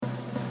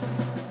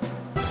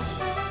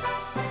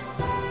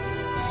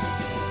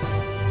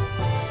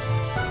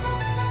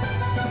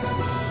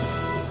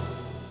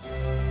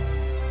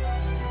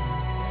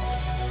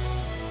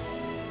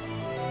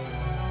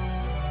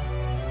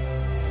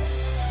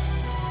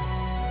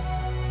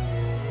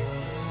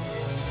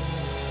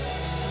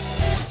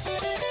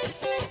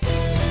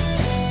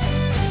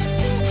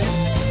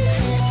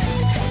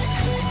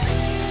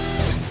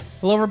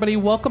Hello, everybody.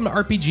 Welcome to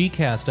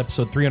RPGCast,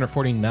 episode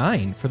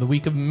 349 for the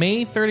week of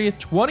May 30th,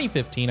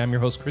 2015. I'm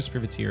your host, Chris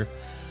Privateer,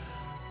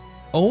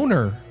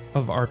 owner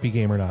of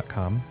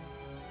RPGamer.com,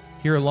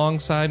 here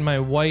alongside my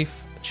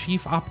wife,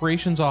 Chief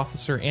Operations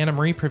Officer Anna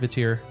Marie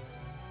Privateer.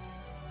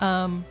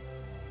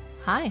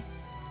 Hi.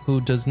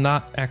 Who is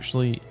not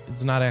actually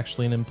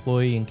an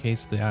employee in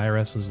case the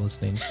IRS is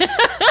listening.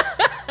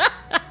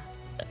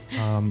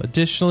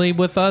 Additionally,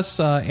 with us,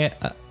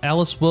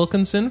 Alice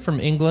Wilkinson from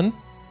England.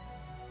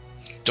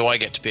 Do I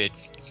get to be a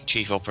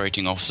chief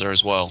operating officer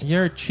as well?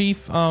 You're a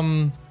chief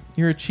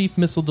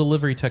missile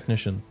delivery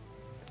technician.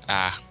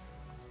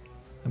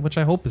 Which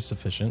I hope is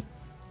sufficient.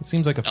 It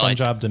seems like a fun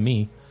job to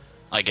me.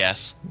 I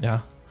guess.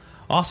 Yeah.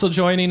 Also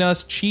joining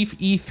us, Chief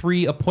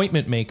E3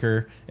 appointment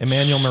maker,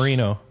 Emmanuel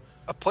Marino.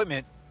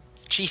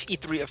 Chief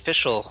E3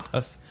 official.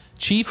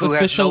 Chief who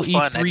official has no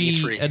fun E3, at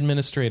E3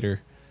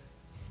 administrator.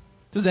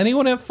 Does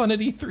anyone have fun at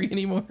E3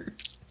 anymore?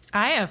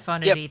 I have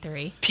fun at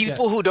E3.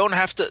 People who don't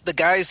have to, the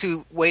guys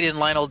who wait in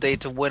line all day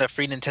to win a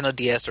free Nintendo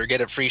DS or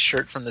get a free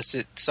shirt from the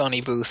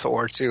Sony booth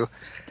or to,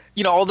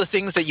 all the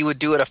things that you would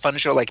do at a fun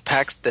show like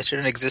PAX that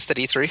shouldn't exist at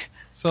E3.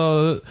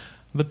 So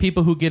the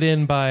people who get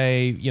in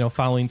by,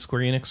 following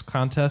Square Enix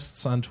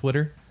contests on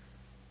Twitter.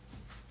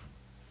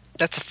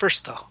 That's a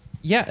first, though.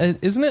 Yeah,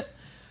 isn't it?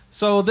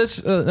 So this,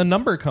 a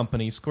number of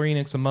companies, Square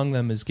Enix among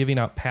them, is giving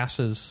out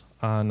passes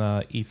on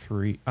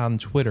E3, on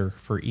Twitter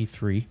for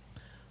E3.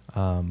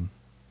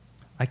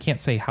 I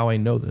can't say how I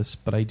know this,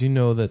 but I do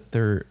know that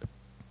there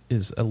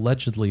is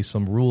allegedly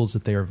some rules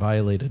that they are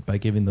violated by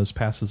giving those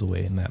passes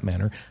away in that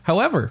manner.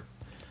 However,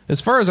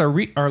 as far as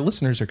our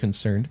listeners are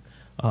concerned,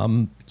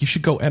 you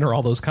should go enter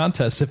all those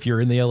contests if you're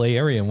in the LA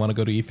area and want to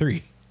go to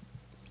E3.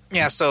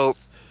 Yeah, so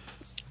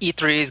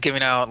E3 is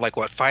giving out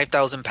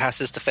 5,000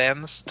 passes to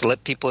fans to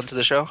let people into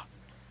the show.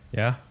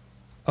 Yeah.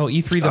 Oh,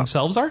 E3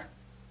 themselves are?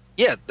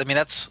 Yeah, I mean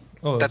that's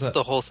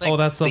the whole thing. Oh,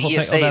 that's the whole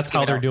thing. Oh, that's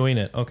how they're doing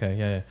it. Okay,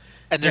 yeah.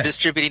 And they're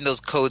distributing those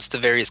codes to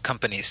various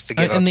companies to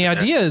give out. And the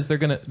idea is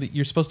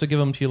you're supposed to give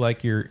them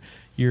to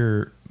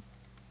your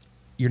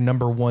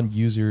number one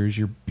users,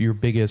 your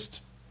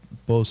biggest,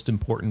 most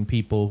important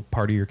people,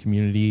 part of your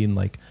community, and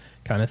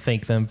kind of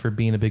thank them for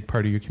being a big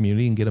part of your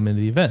community and get them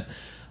into the event.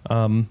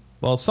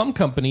 Well, some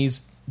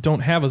companies don't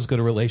have as good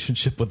a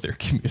relationship with their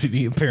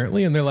community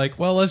apparently, and they're like,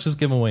 well, let's just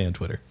give them away on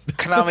Twitter.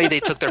 Konami, they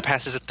took their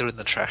passes and threw it in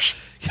the trash.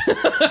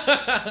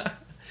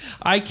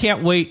 I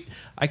can't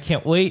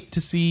wait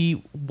to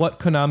see what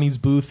Konami's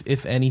booth,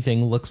 if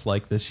anything, looks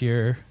like this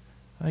year.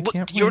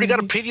 You already got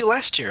a preview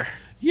last year.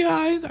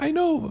 Yeah, I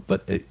know,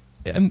 but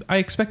I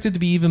expect it to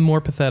be even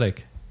more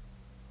pathetic.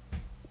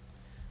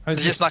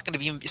 It's just not going to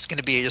be. It's going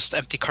to be just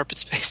empty carpet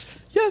space.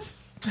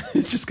 Yes.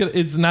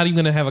 It's not even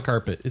going to have a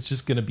carpet. It's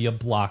just going to be a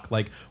block.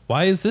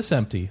 Why is this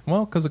empty?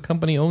 Well, because a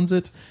company owns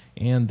it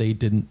and they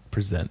didn't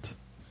present.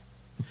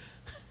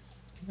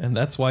 And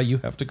that's why you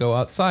have to go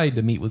outside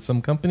to meet with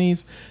some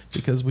companies,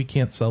 because we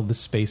can't sell this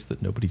space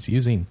that nobody's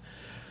using.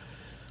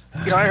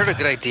 I heard a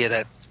good idea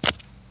that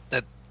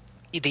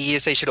the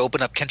ESA should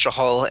open up Kensha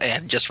Hall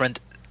and just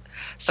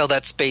sell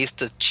that space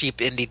to cheap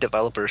indie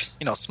developers.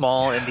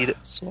 Small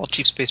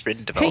cheap space for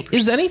indie developers. Hey,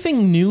 is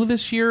anything new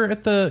this year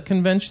at the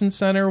convention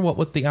center? What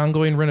with the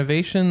ongoing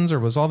renovations, or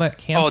was all that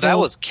canceled? Oh, that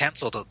was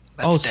canceled.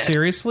 That's dead.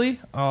 Seriously?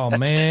 Oh, That's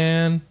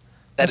man. Dead.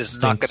 That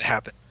is not going to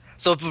happen.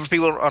 So for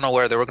people who are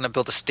unaware, they were going to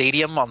build a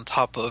stadium on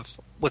top of,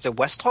 was it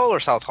West Hall or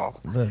South Hall?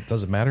 It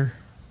doesn't matter.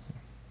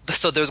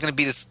 So there's going to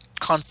be this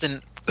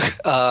constant,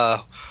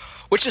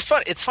 which is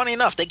fun. It's funny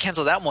enough, they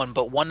canceled that one,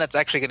 but one that's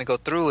actually going to go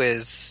through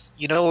is,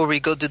 where we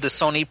go do the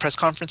Sony press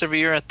conference every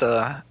year at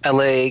the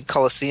LA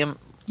Coliseum,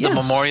 the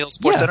Memorial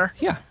Sports Center?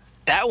 Yeah.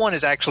 That one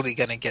is actually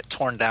going to get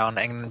torn down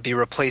and be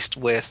replaced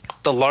with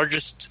the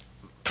largest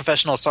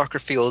professional soccer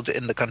field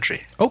in the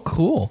country. Oh,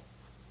 cool.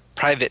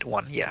 Private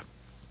one, yeah.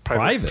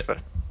 Private?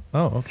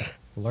 Oh, okay.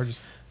 The largest.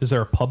 Is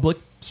there a public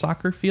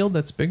soccer field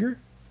that's bigger?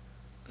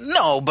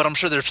 No, but I'm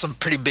sure there's some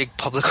pretty big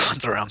public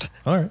ones around.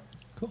 All right,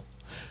 cool.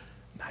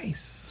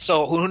 Nice.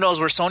 So who knows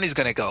where Sony's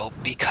going to go,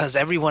 because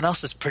everyone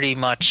else has pretty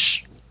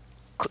much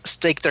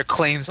staked their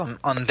claims on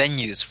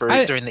venues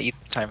during the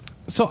E3 time.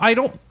 So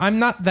I'm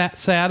not that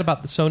sad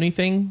about the Sony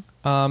thing.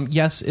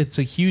 Yes, it's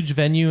a huge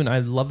venue, and I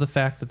love the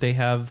fact that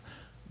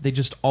they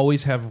just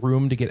always have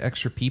room to get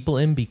extra people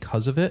in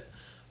because of it.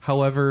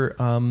 However,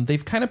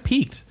 they've kind of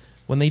peaked.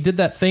 When they did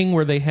that thing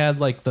where they had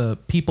the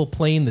people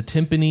playing the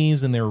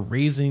timpanis and they were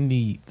raising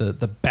the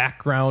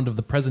background of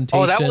the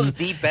presentation. Oh, that was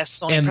the best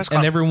Sony press conference.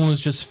 And everyone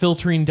was just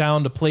filtering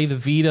down to play the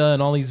Vita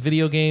and all these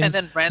video games.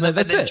 And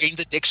then James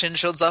Addiction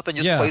shows up and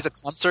just plays a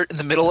concert in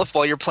the middle of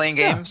while you're playing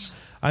games.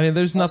 I mean,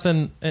 there's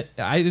nothing.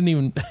 I didn't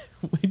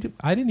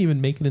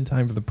even make it in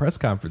time for the press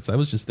conference. I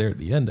was just there at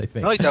the end, I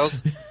think. No, that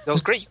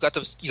was great. You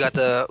got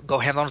to go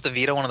hands on with the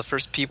Vita, one of the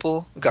first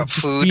people. We got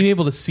food. Being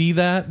able to see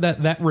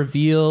that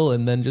reveal,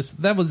 and then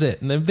that was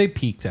it. And they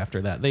peaked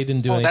after that. They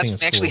didn't do anything.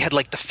 They actually had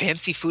the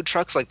fancy food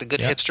trucks, the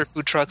good hipster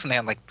food trucks, and they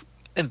had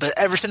but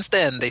ever since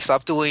then they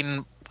stopped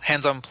doing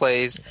hands-on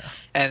plays,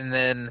 and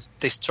then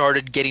they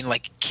started getting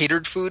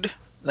catered food.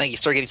 Like you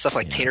start getting stuff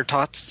like tater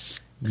tots,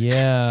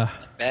 Yeah.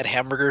 bad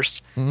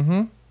hamburgers.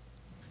 Mm-hmm.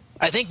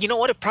 I think, you know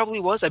what it probably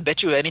was? I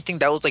bet you anything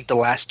that was like the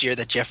last year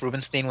that Jeff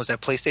Rubenstein was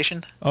at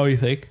PlayStation. Oh, you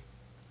think?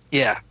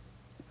 Yeah.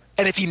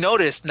 And if you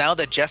notice, now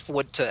that Jeff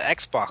went to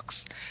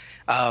Xbox,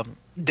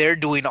 they're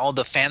doing all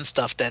the fan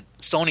stuff that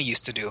Sony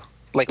used to do.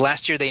 Like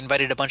last year, they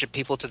invited a bunch of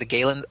people to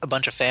a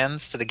bunch of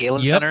fans to the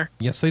Galen Center.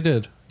 Yes, they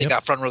did. They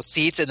got front row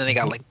seats, and then they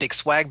got like big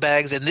swag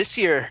bags. And this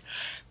year,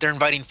 they're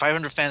inviting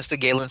 500 fans to the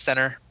Galen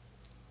Center,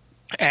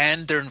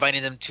 and they're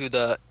inviting them to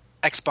the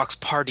Xbox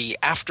party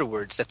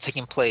afterwards that's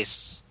taking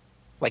place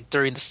like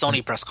during the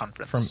Sony press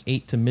conference. From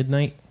 8 to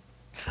midnight?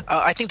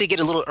 I think they get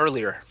a little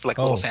earlier for like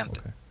a little fan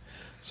thing. Okay.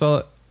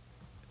 So,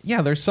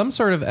 yeah, there's some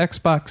sort of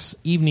Xbox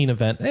evening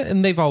event,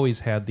 and they've always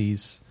had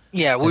these.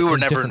 Yeah, we were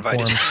never different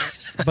invited.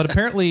 But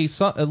apparently,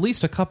 at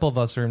least a couple of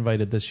us are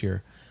invited this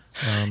year.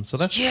 So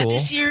that's cool.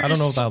 This year I don't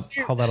know is so about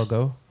weird. how that'll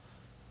go.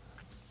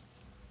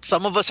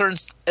 Some of us are.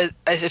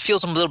 It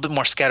feels a little bit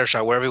more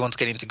scattershot, where everyone's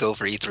getting to go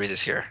for E3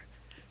 this year,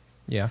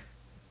 Yeah.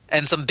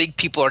 and some big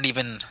people aren't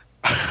even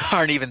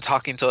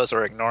talking to us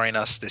or ignoring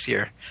us this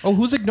year. Oh,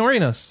 who's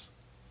ignoring us?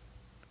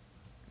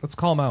 Let's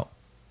call him out.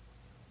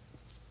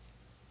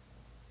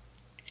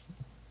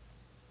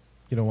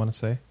 You don't want to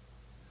say?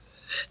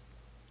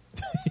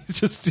 He's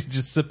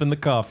just sipping the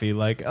coffee,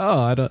 like,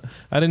 oh,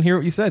 I didn't hear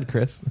what you said,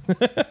 Chris.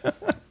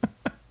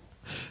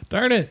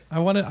 Darn it! I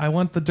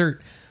want the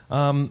dirt.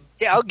 Yeah,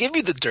 I'll give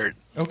you the dirt.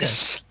 Okay.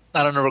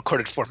 Not on a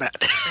recorded format.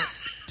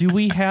 Do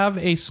we have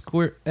an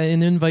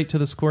invite to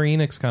the Square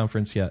Enix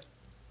conference yet?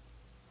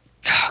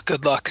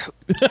 Good luck.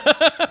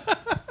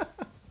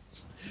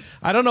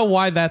 I don't know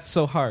why that's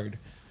so hard.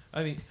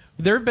 I mean,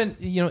 there have been,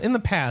 in the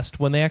past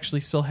when they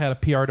actually still had a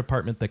PR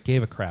department that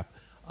gave a crap.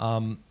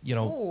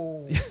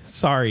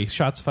 Sorry,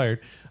 shots fired.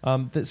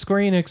 That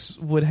Square Enix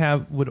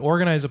would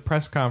organize a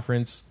press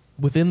conference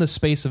within the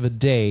space of a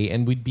day,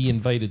 and we'd be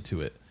invited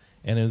to it.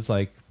 And it was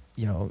like,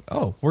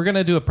 oh, we're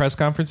gonna do a press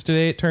conference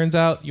today. It turns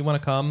out you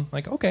want to come.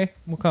 Like, okay,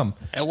 we'll come.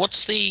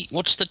 What's the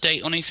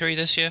date on E3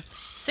 this year?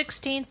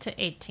 16th to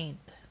 18th.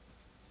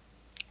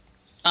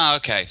 Ah,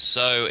 okay.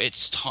 So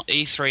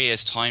E3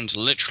 is timed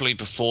literally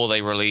before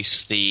they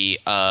release the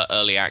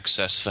early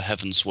access for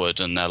Heavensward,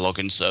 and their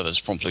login servers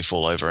promptly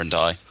fall over and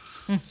die.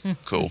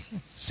 Cool.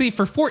 See,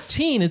 for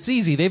 14, it's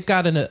easy. They've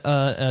got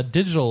a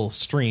digital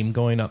stream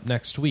going up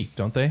next week,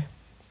 don't they?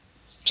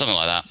 Something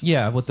like that.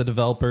 Yeah, with the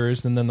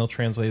developers, and then they'll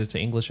translate it to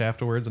English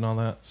afterwards and all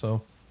that.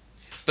 So,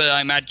 but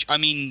I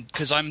mean,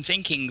 because I'm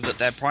thinking that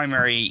their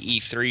primary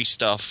E3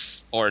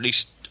 stuff, or at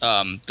least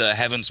the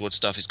Heavensward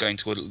stuff, is going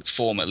to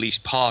form at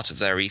least part of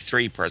their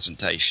E3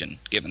 presentation,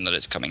 given that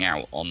it's coming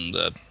out on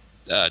the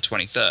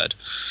 23rd.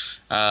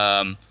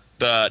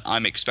 But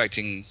I'm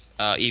expecting,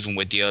 even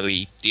with the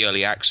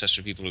early access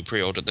for people who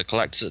pre-ordered the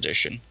collector's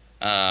edition,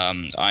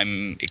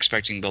 I'm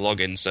expecting the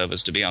login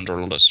servers to be under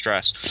a lot of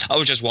stress. I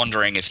was just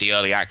wondering if the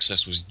early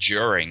access was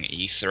during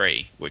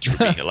E3, which would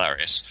be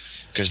hilarious,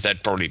 because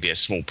there'd probably be a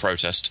small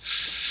protest.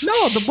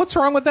 No, what's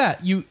wrong with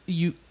that?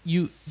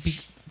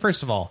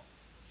 First of all,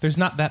 there's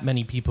not that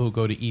many people who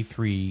go to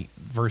E3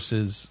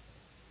 versus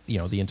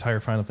the entire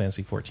Final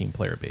Fantasy 14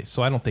 player base,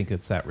 so I don't think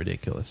it's that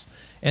ridiculous.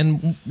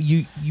 And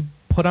you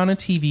put on a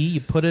TV, you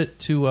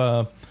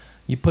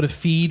put a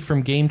feed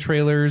from Game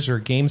Trailers or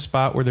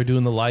GameSpot where they're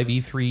doing the live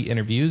E3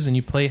 interviews, and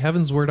you play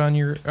Heavensward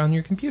on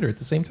your computer at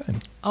the same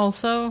time.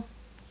 Also,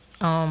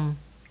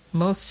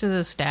 most of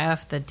the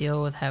staff that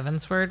deal with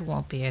Heavensward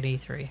won't be at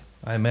E3.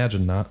 I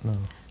imagine not. No.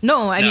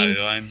 No, I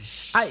mean,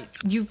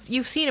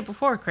 you've seen it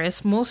before,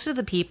 Chris. Most of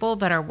the people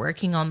that are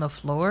working on the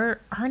floor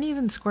aren't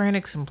even Square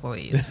Enix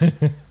employees.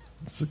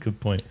 That's a good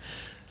point.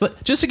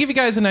 But just to give you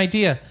guys an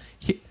idea,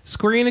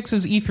 Square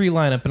Enix's E3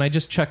 lineup, and I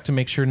just checked to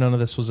make sure none of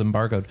this was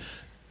embargoed.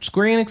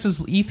 Square Enix's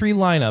E3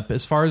 lineup,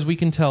 as far as we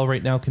can tell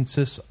right now,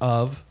 consists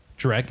of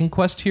Dragon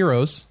Quest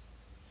Heroes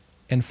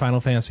and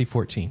Final Fantasy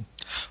 14.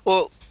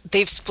 Well,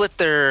 they've split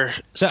their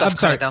stuff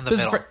kind of down the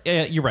middle.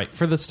 You're right.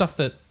 For the stuff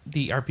the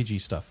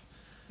RPG stuff.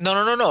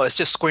 No. It's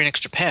just Square Enix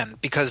Japan,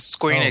 because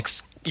Square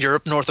Enix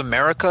Europe, North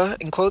America,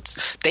 in quotes,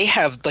 they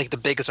have like the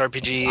biggest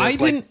RPG.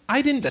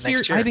 I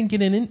didn't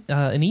get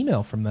an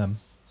email from them.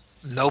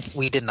 Nope,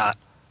 we did not.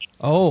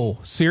 Oh,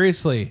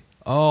 seriously?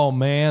 Oh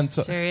man!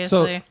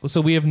 Seriously?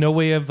 So we have no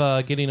way of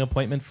getting an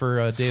appointment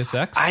for Deus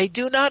Ex? I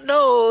do not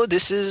know.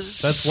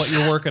 That's what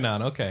you're working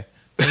on. Okay,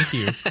 thank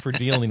you for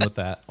dealing with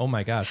that. Oh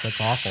my gosh,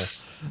 that's awful.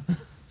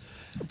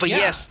 But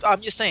yes,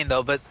 I'm just saying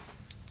though. But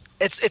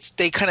it's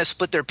they kind of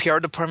split their PR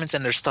departments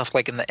and their stuff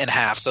like in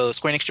half. So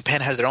Square Enix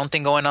Japan has their own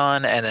thing going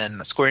on, and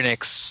then Square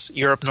Enix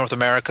Europe, North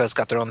America has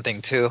got their own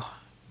thing too.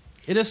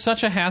 It is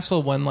such a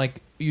hassle when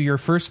like your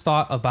first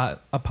thought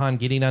upon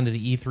getting onto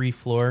the E3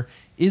 floor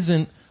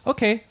isn't,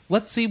 okay,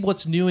 let's see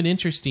what's new and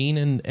interesting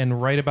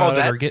and write about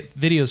it or get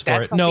videos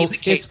for it. No, the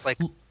case. Like,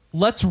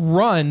 let's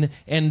run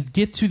and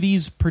get to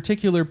these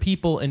particular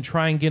people and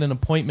try and get an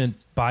appointment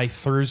by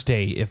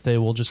Thursday if they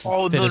will just fit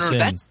us in.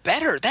 That's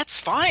better. That's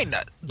fine.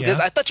 Because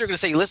I thought you were going to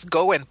say, let's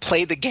go and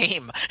play the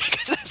game.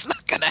 Because that's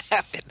not going to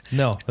happen.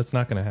 No, that's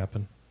not going to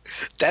happen.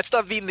 that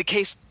stopped being the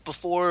case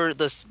before it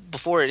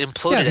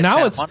imploded. Yeah,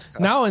 now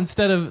Monica.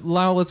 Instead of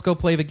let's go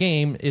play the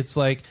game, it's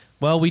like,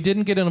 well, we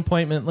didn't get an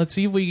appointment. Let's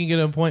see if we can get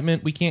an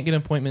appointment. We can't get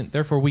an appointment,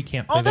 therefore we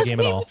can't play the game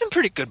at all. We've been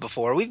pretty good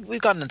before.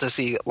 We've gotten to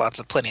see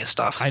plenty of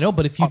stuff. I know,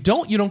 but if you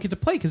don't get to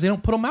play because they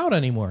don't put them out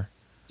anymore.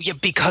 Yeah,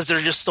 because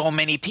there's just so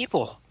many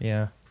people.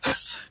 Yeah.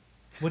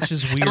 Which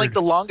is weird. And like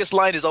the longest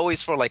line is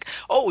always for like,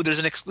 oh, there's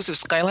an exclusive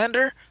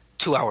Skylander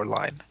 2-hour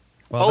line.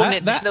 Well,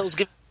 Nintendo's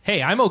giving.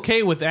 Hey, I'm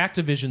okay with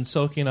Activision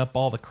soaking up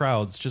all the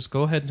crowds. Just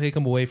go ahead and take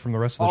them away from the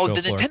rest of the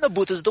show floor. Nintendo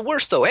booth is the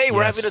worst, though. Hey,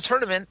 we're having a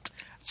tournament.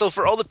 So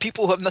for all the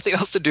people who have nothing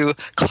else to do,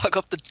 clog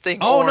up the thing.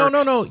 Oh,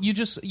 no.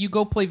 You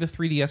go play the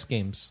 3DS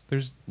games.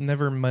 There's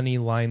never many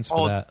lines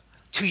for that.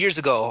 2 years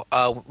ago,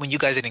 when you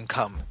guys didn't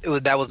come,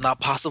 that was not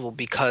possible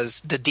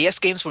because the DS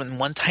games were in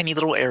one tiny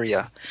little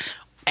area.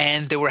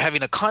 And they were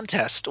having a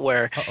contest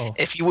where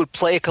if you would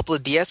play a couple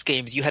of DS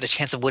games, you had a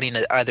chance of winning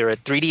either a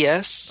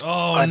 3DS,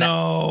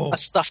 a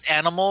stuffed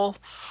animal,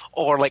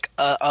 or like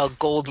a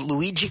gold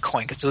Luigi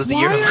coin because it was the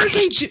year of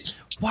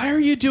Why are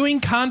you doing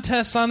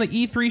contests on the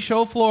E3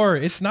 show floor?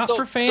 It's not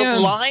for fans.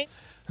 The line,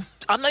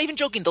 I'm not even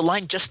joking. The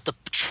line just to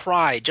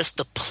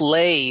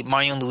play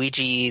Mario and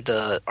Luigi,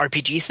 the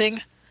RPG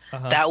thing,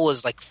 that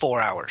was like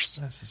 4 hours.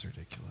 This is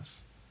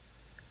ridiculous.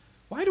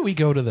 Why do we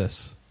go to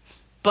this?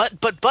 But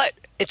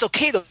it's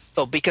okay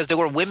though because there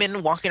were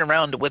women walking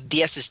around with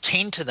DSs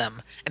chained to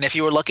them, and if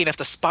you were lucky enough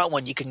to spot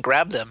one, you can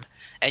grab them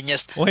and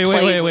just wait.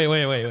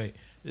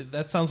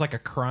 That sounds like a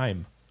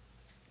crime.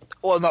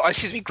 Well, no,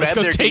 excuse me. Let's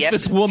go take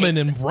this woman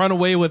and run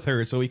away with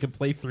her so we can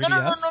play 3DS.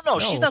 No.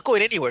 She's not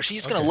going anywhere. She's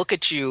just going to look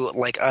at you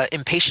like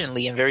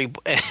impatiently and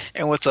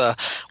with a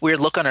weird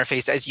look on her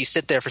face as you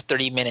sit there for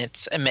 30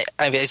 minutes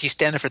as you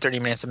stand there for 30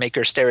 minutes and make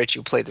her stare at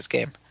you play this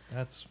game.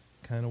 That's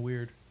kind of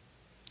weird.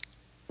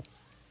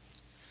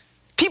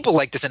 People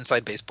like this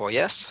inside baseball,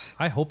 yes?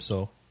 I hope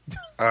so.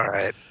 All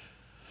right.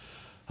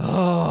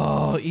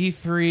 Oh,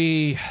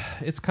 E3.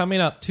 It's coming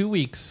up. 2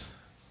 weeks.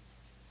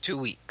 2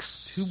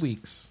 weeks. 2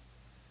 weeks.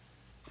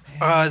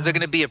 Is there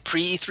going to be a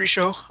pre-E3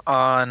 show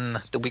on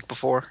the week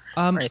before?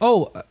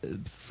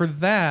 For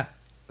that,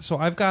 so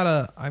I've got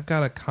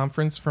a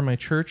conference for my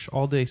church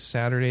all day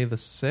Saturday the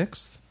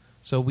 6th.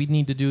 So we'd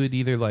need to do it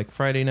either like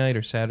Friday night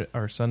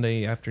or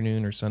Sunday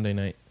afternoon or Sunday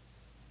night.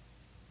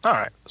 All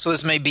right. So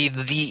this may be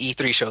the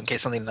E3 show in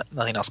case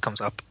nothing else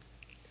comes up.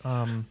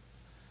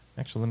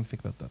 Actually, let me think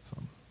about that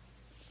some.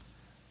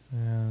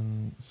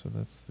 And so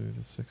that's through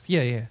the 6th.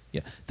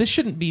 Yeah. This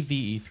shouldn't be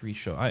the E3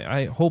 show.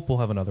 I hope we'll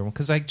have another one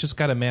because I just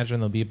got to imagine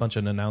there'll be a bunch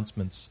of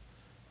announcements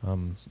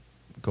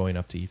going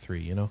up to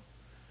E3, you know?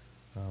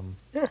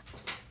 Yeah.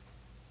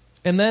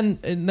 And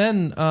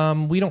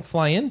then we don't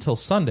fly in till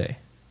Sunday.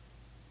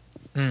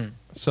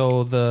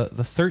 So the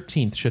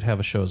 13th should have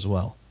a show as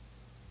well.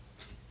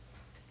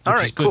 All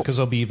right, good, cool. Because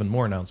there'll be even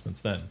more announcements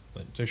then.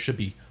 There should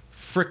be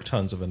frick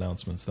tons of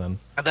announcements then.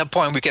 At that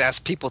point, we could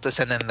ask people to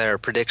send in their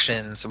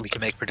predictions, and we can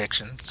make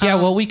predictions. Yeah,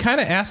 well, we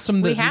kind of asked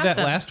them to do that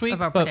them last week,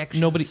 but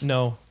predictions. nobody.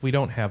 No, we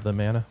don't have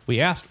them, Anna.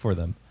 We asked for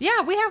them.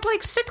 Yeah, we have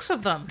like 6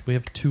 of them. We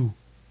have 2.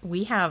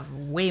 We have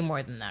way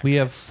more than that. We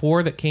have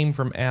 4 that came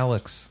from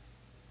Alex.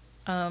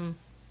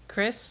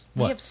 Chris,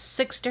 what? We have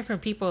 6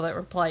 different people that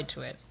replied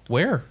to it.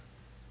 Where?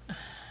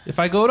 If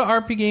I go to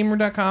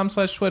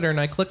rpgamer.com/Twitter and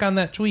I click on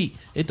that tweet,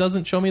 it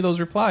doesn't show me those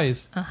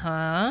replies.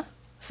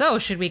 So,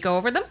 should we go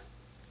over them?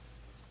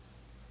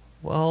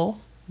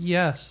 Well,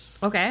 yes.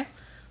 Okay.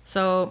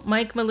 So,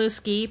 Mike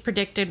Maluski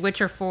predicted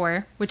Witcher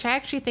 4, which I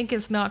actually think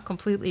is not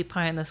completely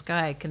pie in the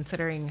sky,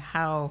 considering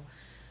how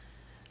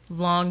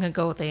long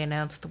ago they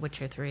announced The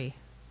Witcher 3.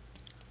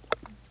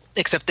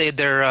 Except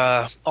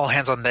they're all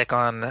hands on deck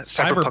on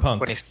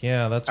Cyberpunk.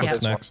 Yeah, that's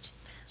what's next.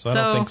 So I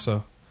don't think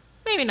so.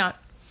 Maybe not.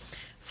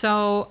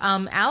 So,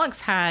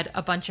 Alex had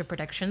a bunch of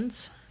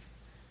predictions,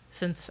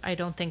 since I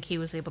don't think he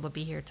was able to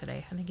be here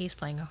today. I think he's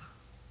playing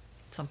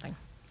something.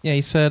 Yeah,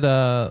 he said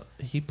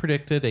he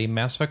predicted a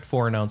Mass Effect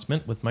 4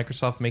 announcement, with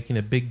Microsoft making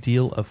a big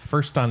deal of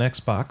first on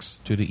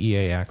Xbox due to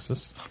EA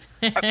Access.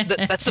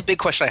 That's the big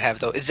question I have,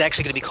 though. Is it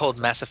actually going to be called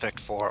Mass Effect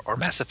 4 or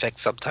Mass Effect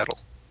subtitle?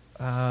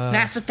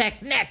 Mass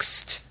Effect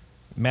next!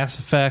 Mass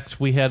Effect,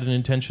 we had an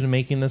intention of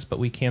making this, but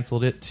we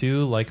canceled it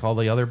too, like all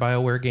the other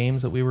BioWare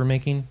games that we were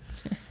making.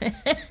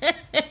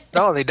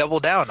 No, they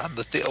doubled down on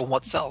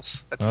what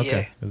sells. That's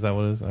okay. EA. Is that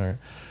what it is? All right.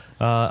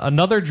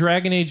 Another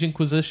Dragon Age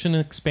Inquisition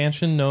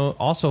expansion,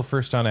 also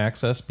first on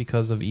access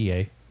because of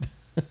EA.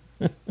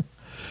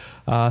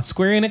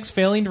 Square Enix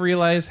failing to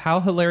realize how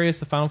hilarious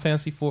the Final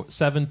Fantasy VII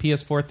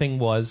PS4 thing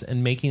was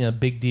and making a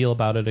big deal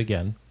about it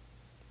again.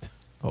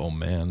 Oh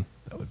man,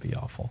 that would be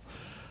awful.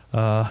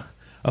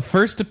 A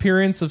first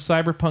appearance of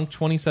Cyberpunk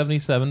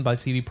 2077 by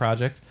CD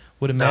Projekt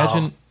would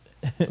imagine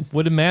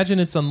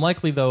it's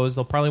unlikely, though, as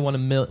they'll probably want to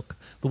milk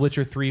The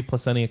Witcher 3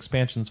 plus any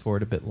expansions for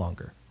it a bit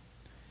longer.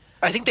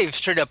 I think they've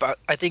straight up.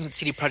 I think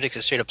CD Projekt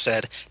has straight up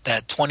said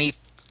that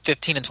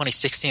 2015 and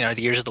 2016 are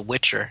the years of The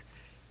Witcher.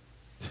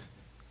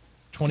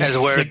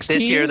 2016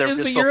 this year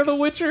is the year of The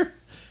Witcher?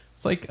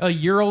 Like a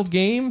year-old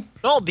game?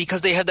 No,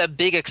 because they have that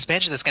big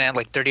expansion that's going to add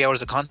like 30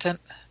 hours of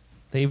content.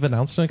 They've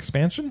announced an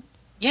expansion?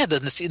 Yeah, in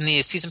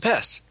the season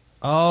pass.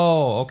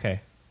 Oh,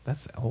 okay.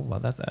 That's a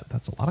lot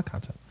of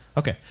content.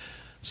 Okay.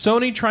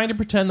 Sony trying to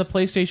pretend the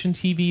PlayStation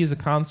TV is a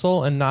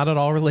console and not at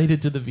all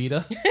related to the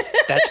Vita.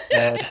 That's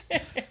bad.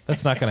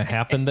 That's not going to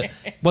happen.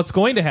 What's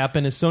going to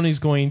happen is Sony's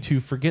going to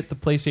forget the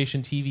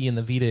PlayStation TV and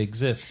the Vita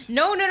exist.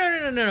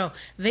 No.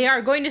 They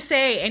are going to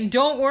say, and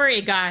don't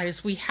worry,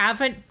 guys, we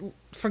haven't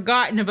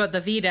forgotten about the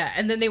Vita,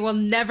 and then they will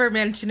never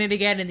mention it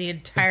again in the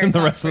entire And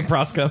the rest of the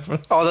press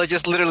conference. Oh, they'll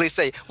just literally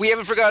say, we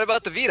haven't forgotten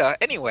about the Vita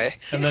anyway.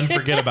 And then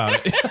forget about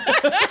it.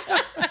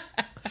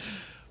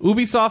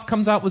 Ubisoft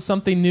comes out with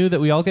something new that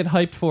we all get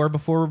hyped for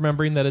before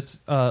remembering that it's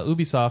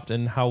Ubisoft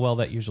and how well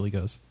that usually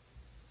goes.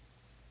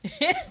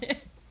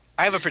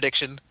 I have a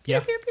prediction.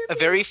 Yeah. A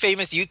very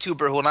famous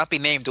YouTuber who will not be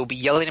named will be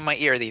yelling in my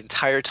ear the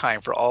entire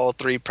time for all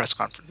 3 press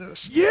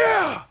conferences.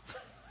 Yeah!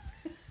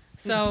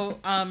 So,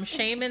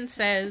 Shaman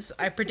says,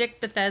 I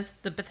predict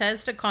the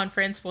Bethesda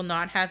conference will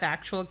not have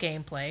actual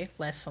gameplay,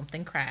 lest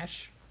something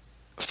crash.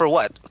 For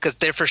what? Because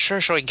they're for sure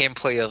showing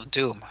gameplay of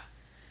Doom.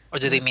 Or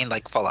do they mean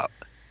like Fallout?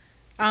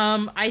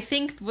 I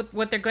think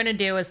what they're going to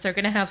do is they're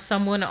going to have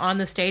someone on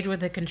the stage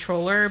with a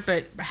controller,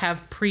 but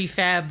have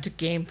prefabbed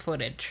game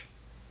footage.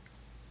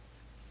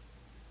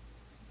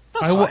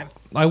 That's fine.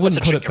 I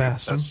wouldn't That's a put it trick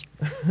past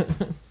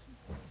them.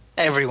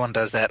 Everyone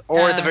does that.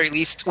 Or at the very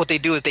least, what they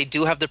do is they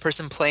do have the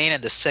person playing,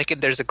 and the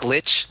second there's a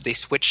glitch, they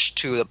switch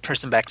to the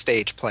person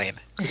backstage playing.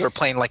 Because they're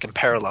playing like in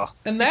parallel.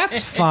 And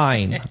that's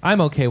fine. I'm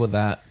okay with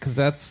that, because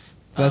that's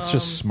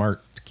just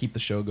smart to keep the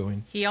show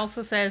going. He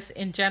also says,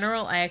 in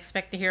general, I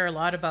expect to hear a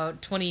lot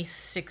about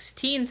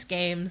 2016's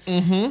games,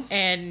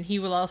 and he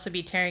will also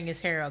be tearing his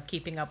hair out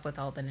keeping up with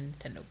all the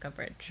Nintendo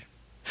coverage.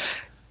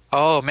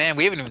 Oh man,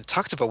 we haven't even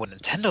talked about what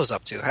Nintendo's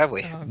up to, have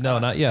we? Oh, No,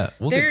 not yet.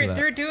 We'll get to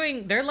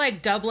that. They're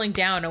like doubling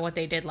down on what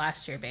they did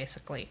last year,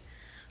 basically,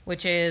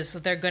 which is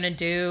they're going to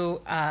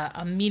do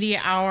a media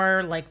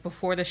hour like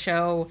before the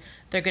show.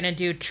 They're going to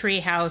do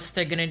Treehouse.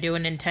 They're going to do a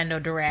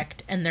Nintendo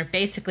Direct, and they're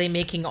basically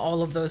making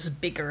all of those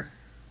bigger.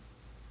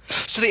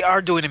 So they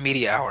are doing a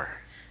media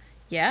hour.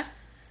 Yeah.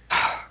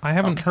 I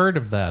haven't heard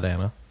of that,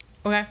 Anna.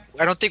 Okay.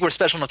 I don't think we're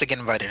special enough to get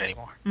invited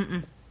anymore.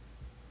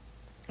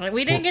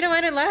 We didn't get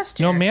invited last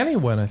year. No, Manny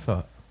went, I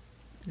thought.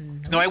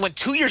 No, I went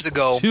 2 years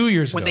ago. 2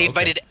 years when ago, they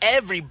invited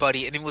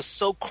everybody, and it was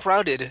so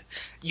crowded,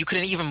 you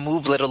couldn't even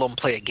move, let alone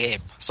play a game.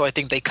 So I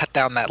think they cut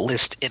down that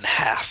list in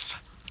half.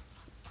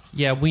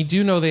 Yeah, we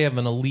do know they have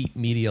an elite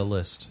media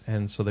list,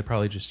 and so they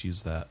probably just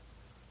use that.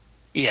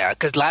 Yeah,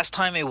 because last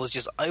time it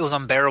was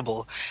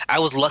unbearable. I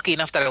was lucky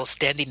enough that I was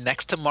standing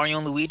next to Mario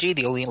and Luigi,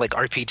 the only like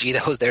RPG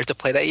that was there to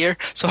play that year.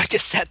 So I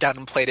just sat down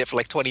and played it for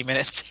like 20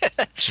 minutes.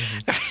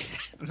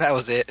 That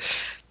was it.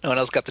 No one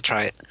else got to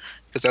try it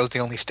because that was the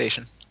only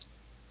station.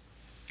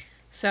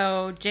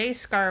 So Jay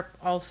Scarp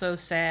also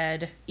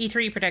said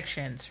E3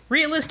 predictions,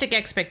 realistic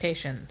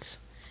expectations.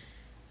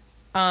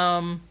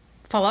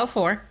 Fallout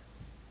 4,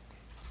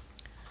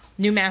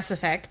 new Mass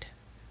Effect.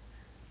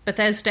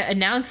 Bethesda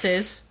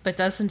announces but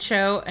doesn't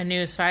show a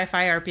new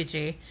sci-fi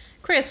RPG.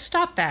 Chris,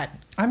 stop that.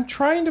 I'm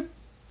trying to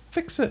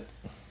fix it.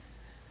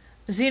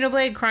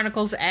 Xenoblade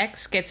Chronicles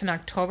X gets an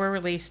October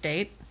release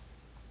date.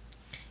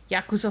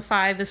 Yakuza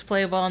 5 is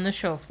playable on the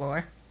show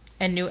floor.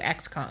 And new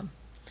XCOM.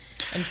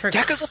 And for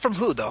Yakuza from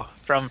who, though?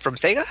 From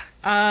Sega?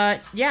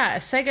 Yeah,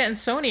 Sega and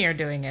Sony are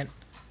doing it.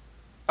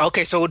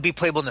 Okay, so it would be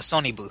playable in the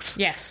Sony booth.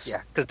 Yes.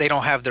 Yeah, because they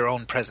don't have their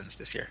own presence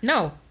this year.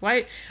 No.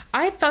 Why?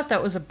 I thought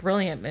that was a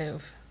brilliant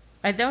move.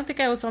 I don't think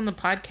I was on the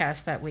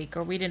podcast that week,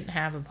 or we didn't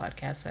have a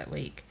podcast that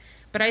week.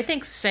 But I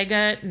think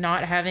Sega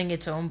not having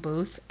its own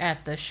booth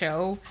at the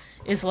show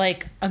is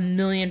like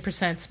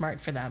 1,000,000%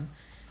 smart for them.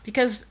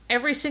 Because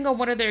every single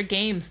one of their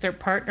games, they're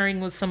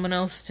partnering with someone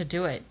else to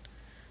do it.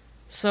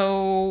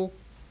 So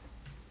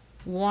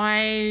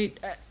why...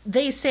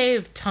 they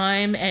save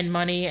time and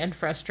money and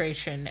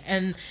frustration,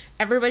 and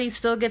everybody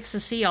still gets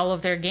to see all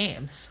of their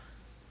games.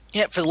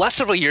 Yeah, for the last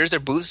several years, their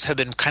booths have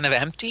been kind of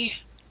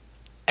empty.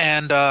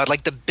 And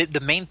like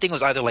the main thing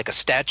was either like a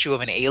statue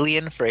of an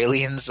alien for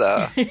Aliens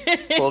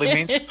clothing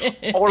means,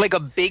 or like a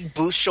big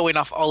booth showing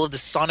off all of the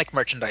Sonic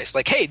merchandise.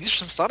 Like, hey, these are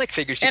some Sonic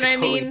figures you can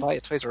totally buy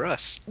at Toys R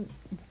Us.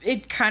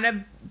 It kind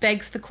of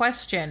begs the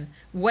question,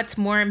 what's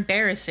more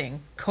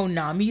embarrassing,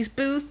 Konami's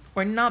booth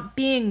or not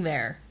being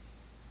there?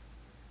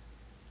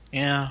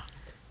 Yeah.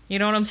 You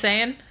know what I'm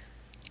saying?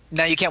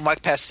 Now you can't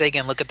walk past Sega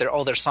and look at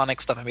all their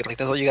Sonic stuff and be like,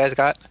 that's what you guys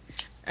got?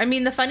 I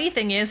mean, the funny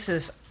thing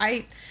is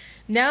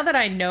now that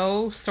I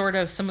know sort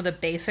of some of the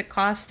basic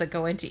costs that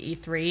go into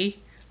E3,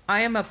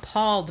 I am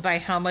appalled by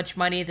how much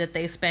money that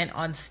they spent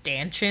on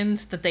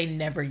stanchions that they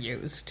never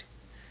used.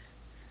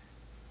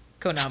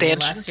 Konami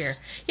last year.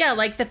 Yeah,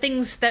 like the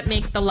things that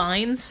make the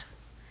lines.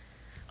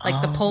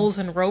 Like the poles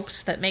and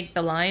ropes that make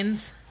the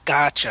lines.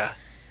 Gotcha.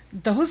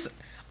 Those...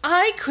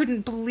 I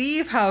couldn't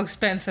believe how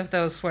expensive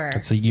those were.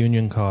 It's the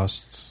union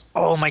costs.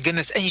 Oh my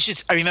goodness.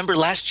 And I remember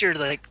last year,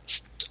 like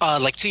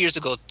 2 years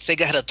ago,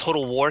 Sega had a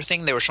Total War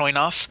thing they were showing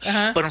off.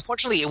 But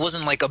unfortunately, it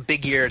wasn't like a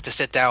big year to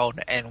sit down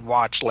and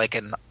watch like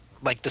an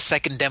like the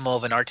second demo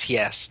of an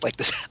RTS, like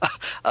this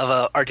of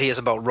a RTS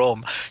about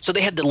Rome. So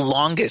they had the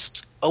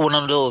longest one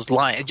of those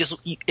lines.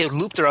 It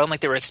looped around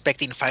like they were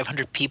expecting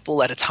 500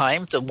 people at a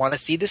time to want to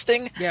see this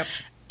thing. Yep.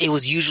 It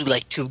was usually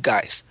like 2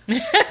 guys.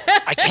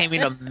 I can't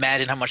even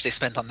imagine how much they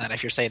spent on that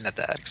if you're saying that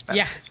expensive.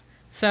 Yeah.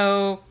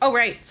 So,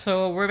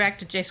 So we're back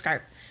to J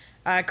Scarp.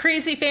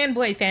 Crazy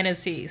fanboy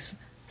fantasies.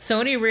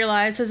 Sony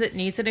realizes it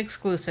needs an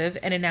exclusive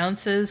and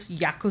announces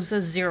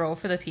Yakuza 0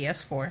 for the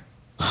PS4.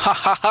 Ha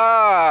ha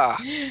ha!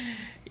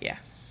 Yeah.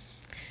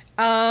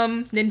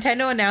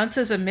 Nintendo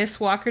announces a Miss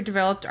Walker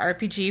developed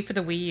RPG for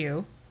the Wii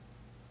U.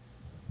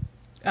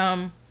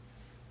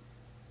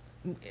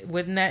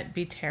 Wouldn't that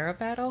be Terra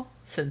Battle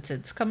since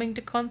it's coming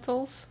to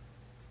consoles?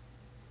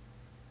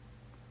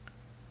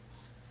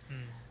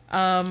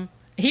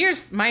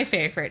 Here's my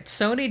favorite.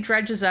 Sony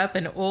dredges up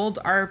an old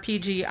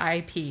RPG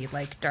IP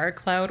like Dark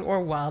Cloud or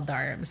Wild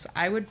Arms.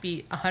 I would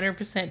be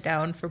 100%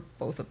 down for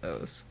both of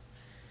those.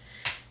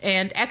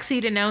 And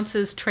Xseed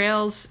announces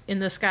Trails in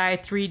the Sky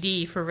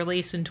 3D for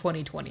release in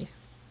 2020.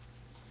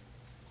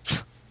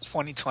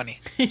 2020.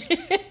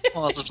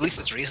 Well, at least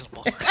it's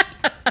reasonable.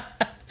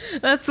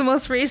 That's the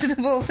most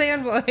reasonable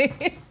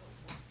fanboy.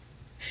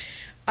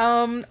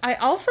 I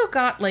also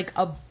got like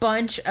a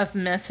bunch of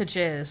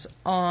messages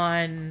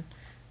on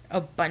a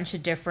bunch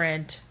of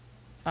different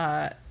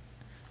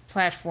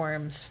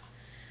platforms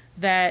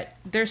that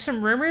there's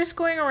some rumors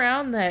going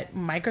around that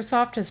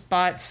Microsoft has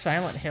bought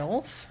Silent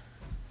Hills.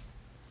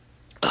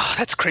 Oh,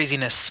 that's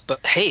craziness.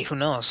 But hey, who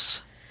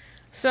knows?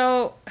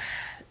 So,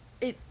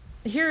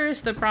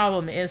 here's the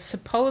problem: is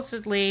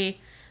supposedly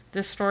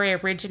this story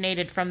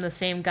originated from the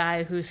same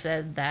guy who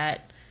said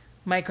that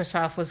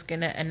Microsoft was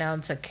going to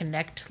announce a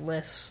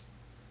Kinect-less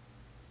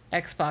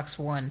Xbox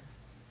One.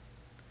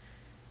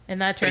 And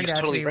that turned out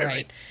totally to be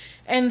right.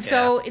 And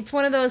so it's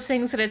one of those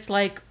things that it's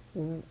like,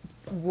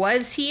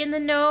 was he in the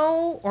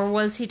know or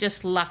was he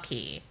just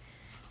lucky?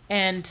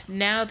 And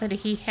now that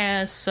he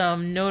has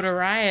some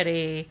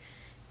notoriety,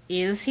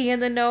 is he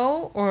in the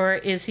know or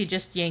is he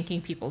just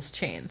yanking people's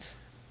chains?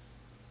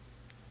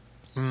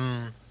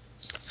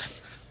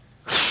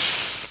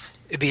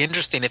 It'd be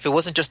interesting if it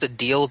wasn't just a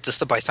deal just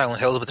to buy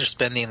Silent Hills, but they're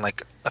spending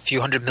like a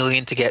few $100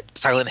 million to get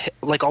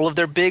like all of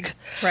their big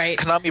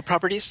Konami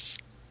properties.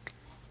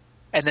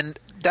 And then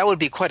that would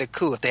be quite a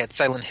coup if they had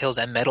Silent Hills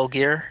and Metal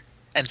Gear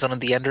and Zone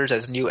of the Enders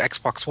as new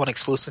Xbox One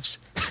exclusives.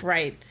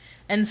 Right.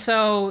 And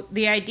so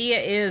the idea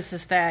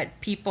is that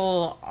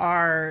people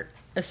are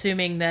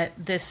assuming that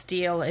this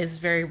deal is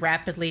very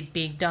rapidly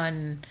being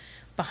done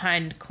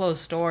behind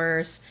closed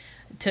doors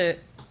to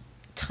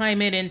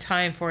time it in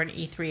time for an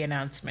E3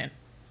 announcement.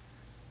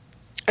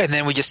 And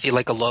then we just see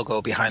like a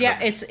logo behind them.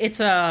 Yeah,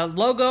 it's a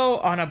logo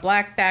on a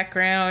black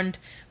background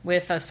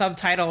with a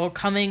subtitle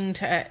coming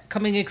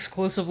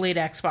exclusively to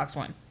Xbox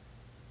One.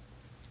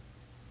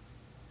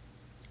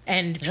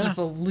 And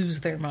people lose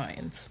their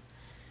minds.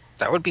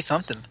 That would be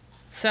something.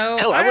 So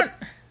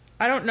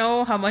I don't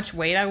know how much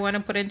weight I want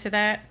to put into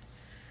that.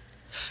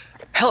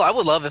 Hell, I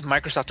would love if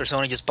Microsoft or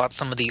Sony just bought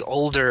some of the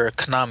older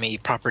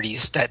Konami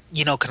properties that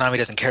Konami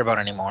doesn't care about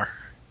anymore.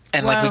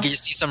 And like we could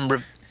just see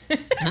some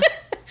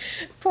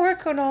Poor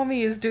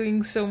Konami is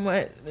doing so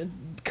much.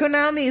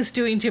 Konami is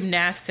doing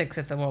gymnastics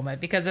at the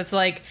moment because it's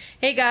like,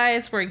 hey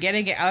guys, we're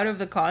getting out of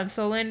the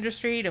console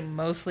industry to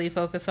mostly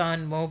focus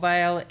on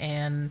mobile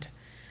and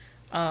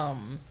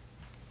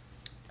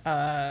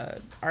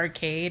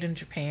arcade in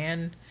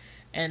Japan.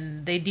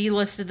 And they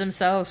delisted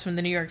themselves from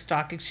the New York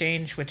Stock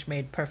Exchange, which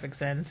made perfect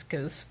sense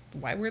because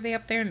why were they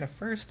up there in the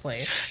first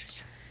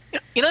place?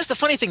 That's the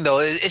funny thing though.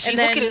 If you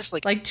look at this,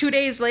 like 2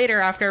 days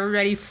later, after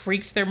everybody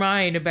freaked their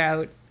mind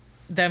about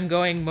them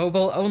going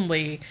mobile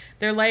only,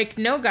 they're like,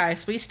 no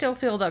guys, we still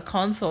feel that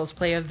consoles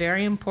play a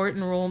very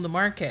important role in the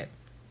market.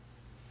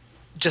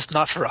 Just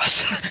not for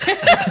us.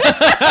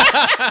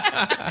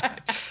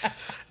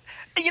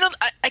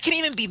 I can't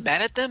even be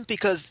mad at them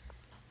because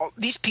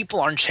these people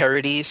aren't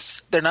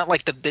charities. They're not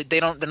like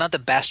they're not the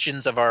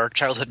bastions of our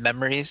childhood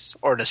memories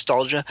or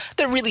nostalgia.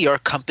 They really are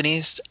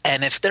companies,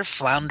 and if they're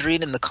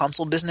floundering in the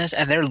console business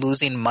and they're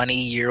losing money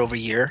year over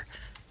year,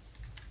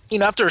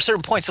 after a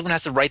certain point, someone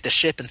has to right the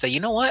ship and say, you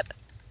know what?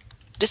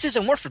 This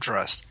isn't worth it for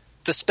us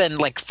to spend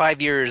like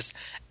 5 years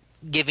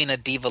giving a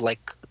diva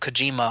like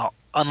Kojima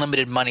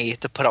unlimited money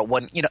to put out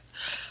one.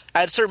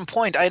 At a certain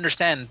point, I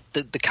understand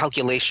the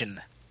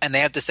calculation, and they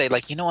have to say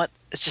like, you know what?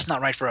 It's just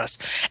not right for us.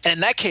 And in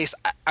that case,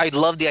 I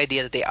love the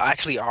idea that they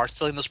actually are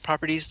selling those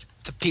properties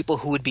to people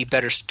who would be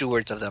better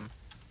stewards of them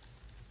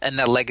and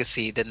that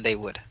legacy than they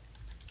would.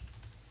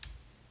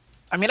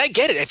 I mean, I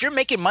get it. If you're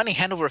making money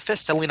hand over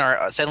fist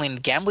selling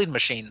gambling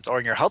machines or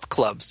in your health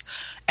clubs,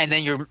 and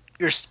then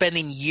you're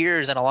spending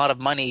years and a lot of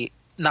money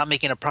not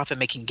making a profit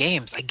making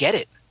games, I get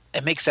it.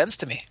 It makes sense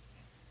to me.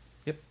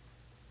 Yep.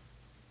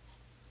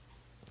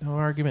 No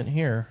argument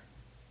here.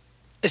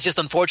 It's just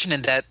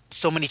unfortunate that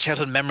so many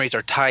childhood memories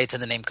are tied to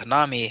the name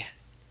Konami,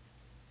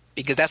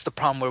 because that's the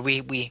problem where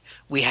we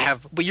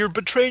have. But you're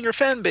betraying your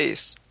fan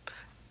base.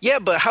 Yeah,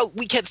 but how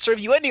we can't serve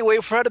you anyway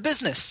if we're out of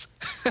business.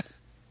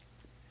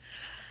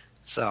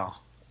 So,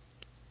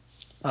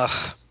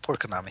 Ugh, poor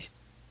Konami.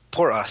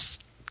 Poor us.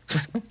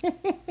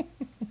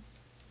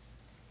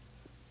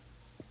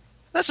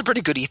 That's a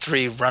pretty good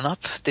E3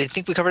 run-up. Do you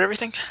think we covered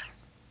everything?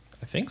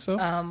 I think so.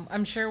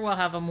 I'm sure we'll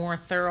have a more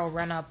thorough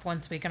run-up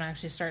once we can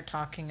actually start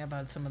talking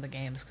about some of the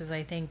games, because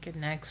I think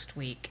next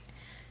week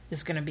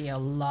is going to be a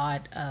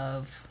lot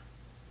of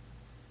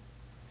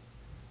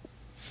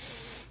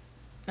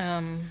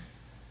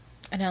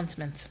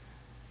announcements.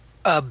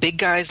 Big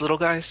guys, little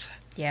guys?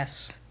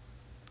 Yes.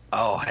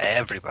 Oh,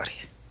 everybody.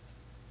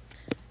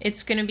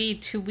 It's going to be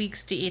 2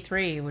 weeks to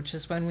E3, which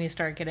is when we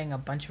start getting a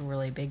bunch of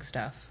really big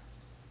stuff.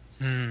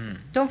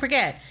 Don't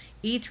forget,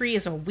 E3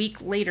 is a week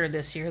later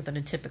this year than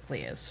it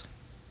typically is.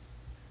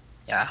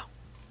 Yeah.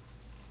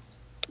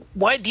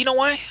 Why? Do you know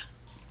why?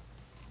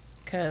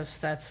 Because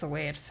that's the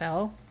way it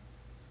fell.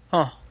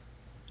 Huh.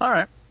 All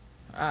right.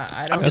 I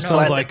I'm don't That just know.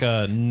 sounds glad like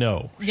a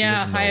no. She Yeah,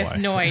 doesn't know I have why.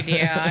 no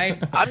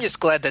idea. I'm just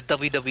glad that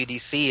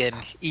WWDC and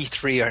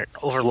E3 are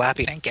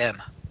overlapping again.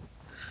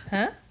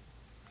 Huh?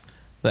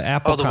 The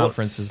Apple Oh, the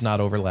conference is not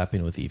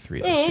overlapping with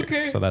E3 this year,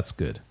 okay. so that's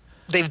good.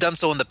 They've done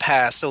so in the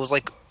past, so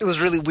it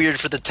was really weird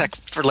for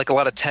a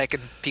lot of tech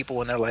and people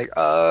when they're like,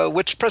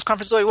 which press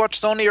conference do I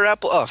watch, Sony or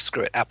Apple? Oh,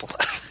 screw it, Apple.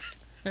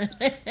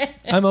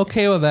 I'm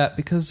okay with that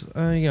because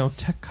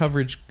tech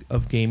coverage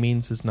of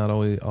gamings is not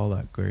always all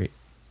that great.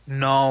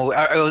 No,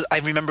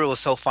 I remember it was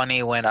so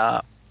funny when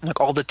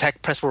all the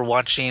tech press were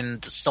watching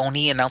the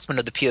Sony announcement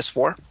of the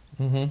PS4.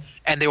 Mm-hmm.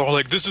 And they were all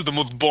like, this is the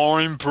most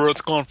boring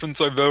press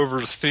conference I've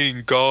ever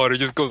seen. God, it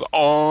just goes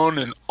on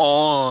and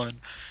on.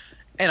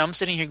 And I'm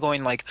sitting here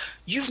going like,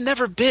 you've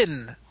never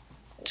been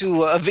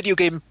to a video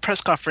game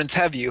press conference,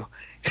 have you?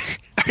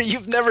 Or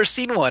you've never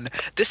seen one.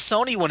 This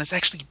Sony one is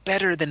actually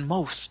better than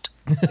most.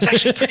 It's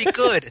actually pretty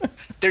good.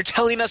 They're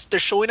showing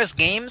us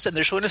games, and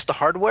they're showing us the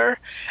hardware,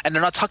 and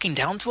they're not talking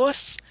down to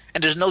us,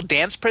 and there's no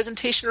dance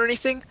presentation or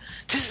anything.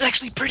 This is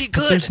actually pretty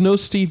good. There's no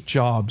Steve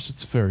Jobs.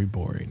 It's very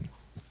boring.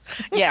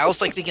 Yeah, I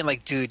was like thinking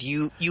like, dude,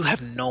 you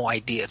have no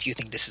idea if you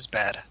think this is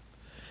bad.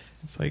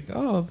 It's like,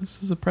 oh,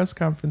 this is a press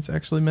conference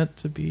actually meant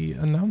to be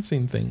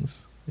announcing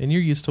things. And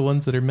you're used to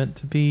ones that are meant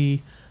to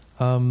be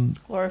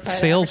Glorified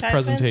sales advertisements?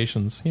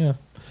 presentations. Yeah.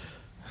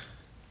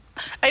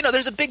 I know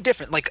there's a big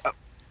difference. Like,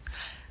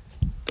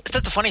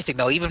 that's the funny thing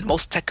though. Even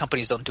most tech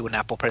companies don't do an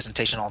Apple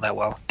presentation all that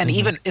well. And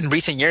even in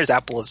recent years,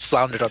 Apple has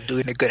floundered on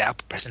doing a good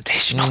Apple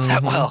presentation all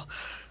that well.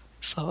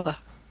 So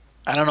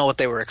I don't know what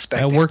they were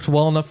expecting. It worked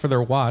well enough for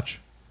their watch.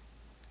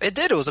 It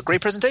did. It was a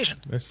great presentation.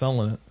 They're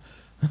selling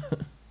it.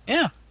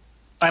 Yeah.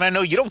 And I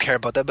know you don't care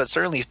about that, but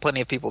certainly plenty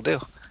of people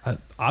do.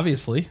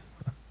 Obviously.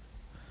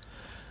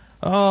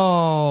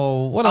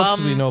 Oh, what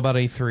else do we know about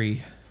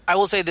A3? I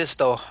will say this,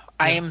 though.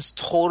 I am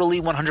totally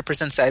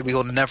 100% sad we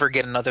will never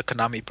get another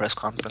Konami press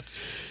conference.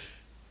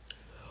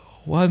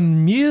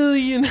 1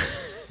 million.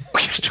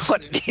 1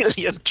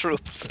 million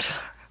troops.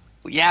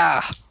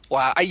 Yeah.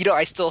 Wow.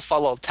 I still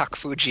follow Tak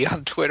Fuji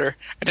on Twitter,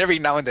 and every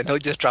now and then he'll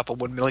just drop a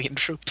 1 million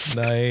troops.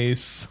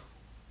 Nice.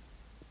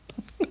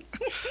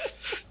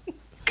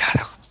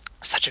 God,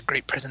 such a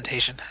great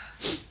presentation.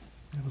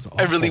 It was awful.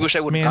 I really wish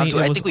I would have gone to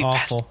it. I think we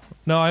passed.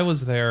 No, I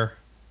was there.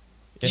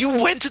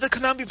 You went to the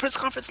Konami press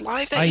conference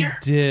live that year?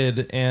 I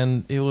did,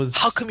 and it was...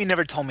 How come you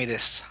never told me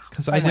this?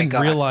 Because I didn't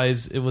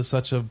realize it was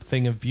such a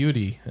thing of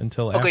beauty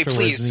until okay, afterwards.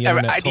 please. And the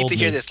internet I need told to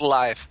hear me. this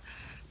live.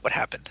 What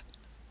happened?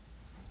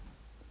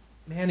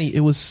 Manny,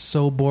 it was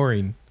so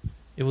boring.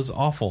 It was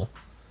awful.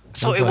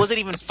 So it wasn't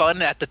even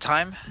fun at the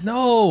time?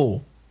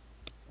 No.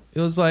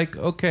 It was like,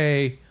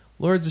 okay,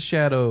 Lords of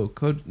Shadow.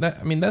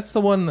 That's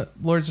the one that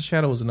Lords of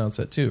Shadow was announced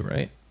at too,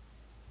 right?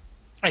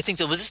 I think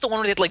so. Was this the one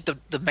where they had like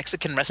the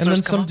Mexican wrestlers And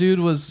then come some up? dude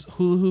was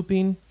hula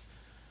hooping.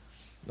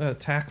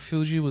 Tak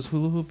Fuji was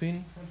hula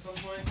hooping at some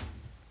point.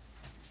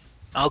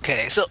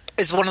 Okay, so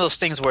it's one of those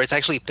things where it's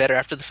actually better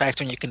after the fact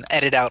when you can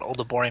edit out all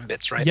the boring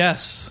bits, right?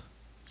 Yes.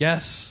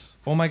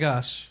 Oh my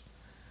gosh.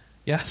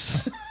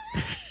 Yes.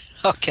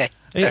 Okay.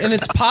 And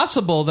it's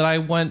possible that I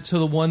went to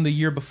the one the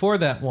year before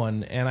that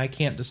one, and I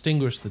can't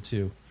distinguish the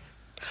two.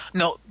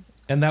 No.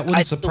 And that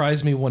wouldn't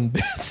surprise me one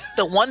bit.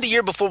 The one the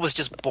year before was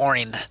just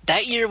boring.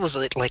 That year was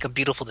like a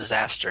beautiful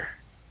disaster.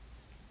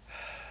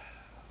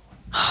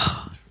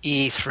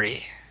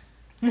 E3.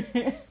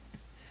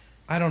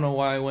 I don't know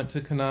why I went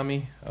to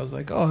Konami. I was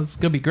like, oh, it's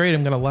going to be great.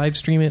 I'm going to live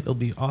stream it. It'll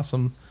be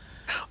awesome.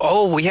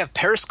 Oh, we have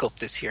Periscope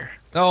this year.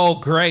 Oh,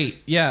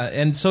 great. Yeah,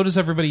 and so does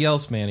everybody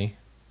else, Manny.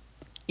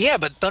 Yeah,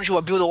 but don't you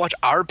want people to watch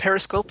our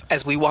Periscope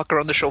as we walk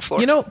around the show floor?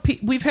 You know,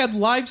 we've had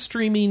live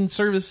streaming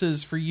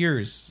services for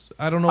years.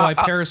 I don't know why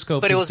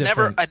Periscope but is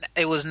different.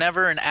 it was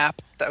never an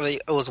app.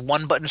 It was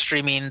one button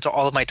streaming to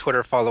all of my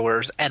Twitter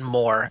followers and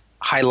more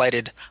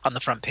highlighted on the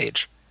front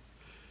page.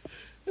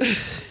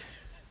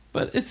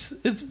 But it's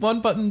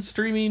one button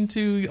streaming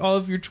to all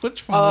of your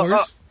Twitch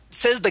followers.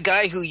 Says the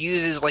guy who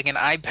uses like an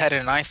iPad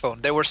and an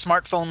iPhone. There were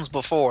smartphones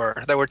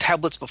before. There were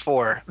tablets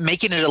before.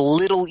 Making it a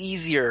little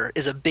easier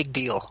is a big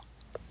deal.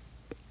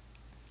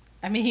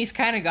 I mean, he's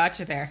kind of got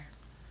you there.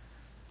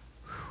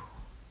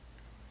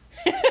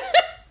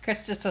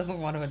 Chris just doesn't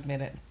want to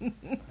admit it.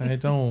 I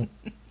don't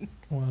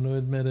want to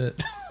admit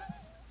it.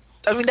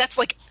 I mean, that's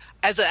like,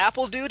 as an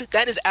Apple dude,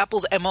 that is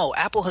Apple's MO.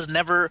 Apple has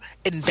never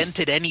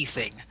invented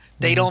anything.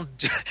 They don't.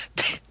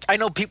 I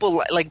know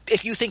people like,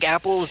 if you think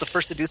Apple was the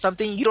first to do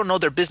something, you don't know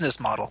their business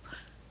model.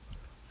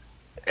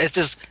 It's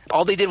just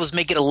all they did was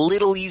make it a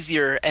little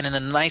easier and in a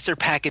nicer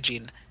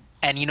packaging,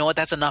 and you know what?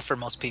 That's enough for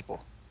most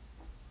people.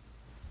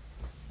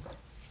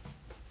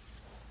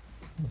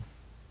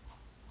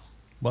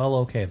 Well,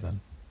 okay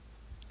then.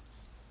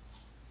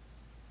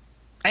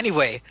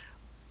 Anyway,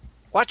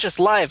 watch us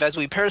live as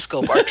we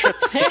Periscope our trip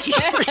to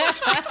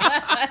E3.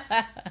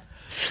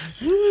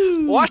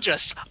 Watch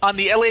us on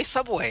the LA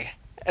subway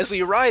as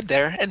we ride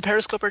there and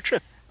Periscope our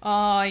trip.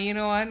 Oh, you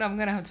know what? I'm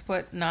gonna have to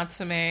put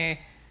Natsume.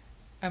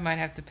 I might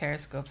have to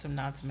Periscope some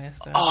Natsume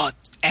stuff. Oh,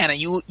 Anna,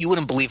 you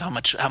wouldn't believe how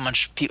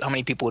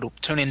many people would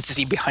tune in to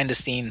see behind the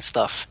scenes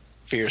stuff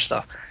for your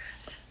stuff.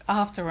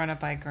 I'll have to run it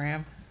by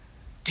Graham.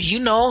 Do you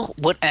know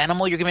what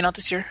animal you're giving out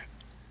this year?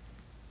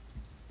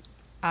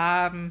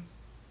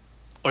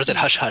 Or is it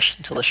hush hush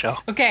until the show?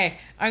 Okay,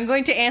 I'm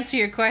going to answer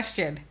your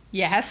question.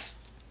 Yes.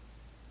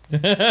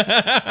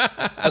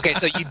 Okay,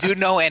 so you do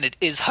know, and it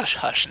is hush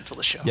hush until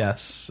the show.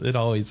 Yes, it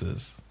always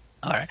is.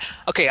 All right.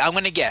 Okay, I'm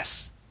going to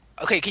guess.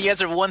 Okay, can you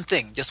answer one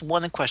thing? Just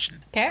one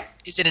question. Okay.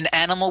 Is it an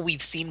animal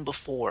we've seen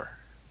before?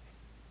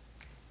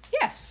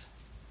 Yes.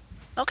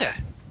 Okay,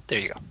 there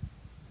you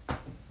go.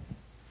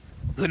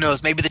 Who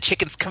knows? Maybe the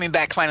chicken's coming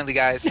back finally,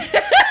 guys.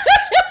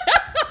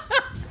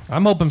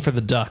 I'm hoping for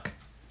the duck.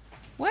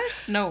 What?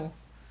 No.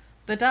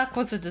 The duck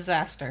was a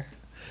disaster.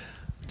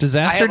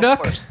 Disaster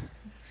duck?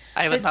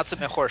 I have a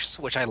Natsume horse,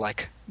 which I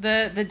like.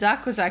 The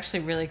duck was actually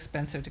really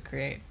expensive to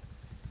create.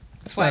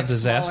 That's not a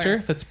disaster.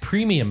 Smaller. That's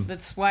premium.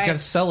 That's why you gotta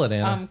sell it,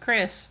 Anna.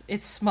 Chris,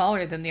 it's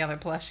smaller than the other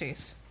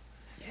plushies.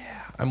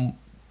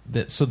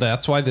 So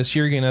that's why this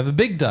year you're gonna have a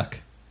big duck.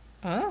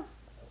 Huh?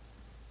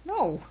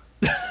 No.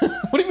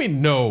 What do you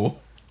mean no?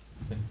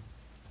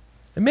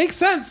 It makes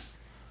sense.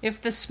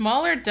 If the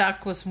smaller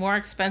duck was more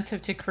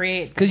expensive to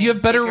create, because you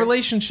have better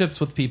relationships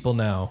with people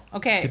now.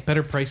 Okay, get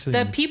better pricing.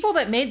 The people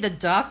that made the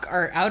duck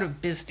are out of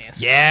business.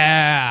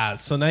 Yeah.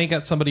 So now you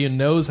got somebody who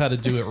knows how to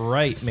do it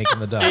right, making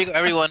the duck. There you go,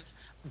 everyone.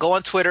 Go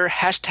on Twitter,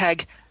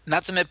 hashtag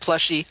Natsume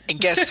plushie, and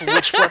guess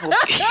which one will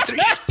be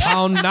E3.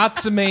 Pound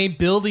Natsume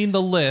building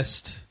the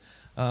list.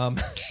 And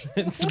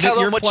tell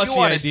them what you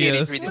want to see at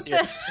ideas. E3 this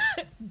year.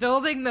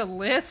 Building the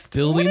list?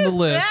 Building what the is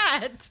list.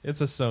 That?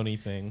 It's a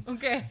Sony thing.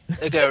 Okay.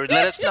 Okay,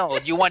 let us know.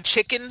 Do you want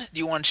chicken? Do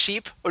you want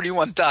sheep? Or do you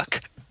want duck?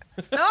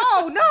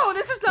 No,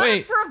 this is not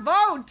Wait. for a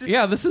vote.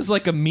 Yeah, this is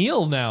like a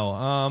meal now.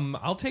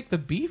 I'll take the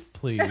beef,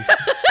 please.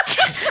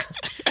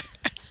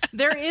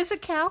 There is a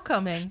cow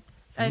coming.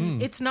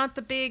 And it's not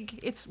the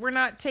big... We're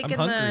not taking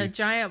the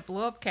giant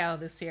blow-up cow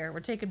this year.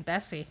 We're taking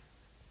Bessie.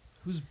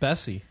 Who's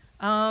Bessie?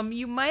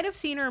 You might have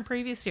seen her in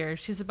previous years.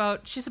 She's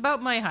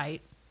about my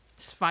height.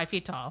 She's 5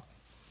 feet tall.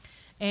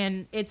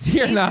 And it's...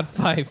 You're not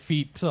 5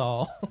 feet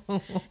tall.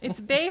 It's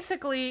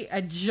basically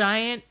a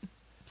giant,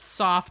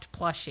 soft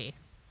plushie.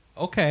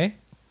 Okay.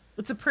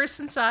 It's a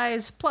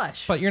person-sized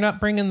plush. But you're not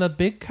bringing the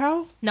big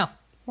cow? No.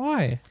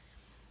 Why?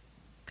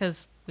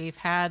 Because we've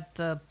had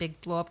the big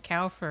blow-up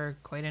cow for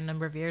quite a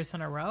number of years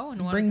in a row.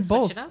 And wanted Bring to switch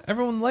both. it up.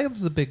 Everyone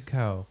loves the big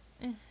cow.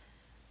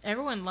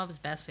 Everyone loves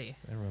Bessie.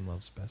 Everyone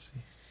loves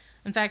Bessie.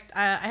 In fact,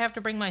 I have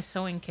to bring my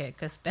sewing kit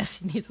because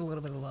Bessie needs a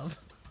little bit of love.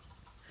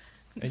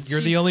 And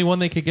you're the only one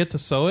they could get to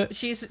sew it?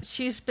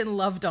 She's been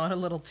loved on a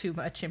little too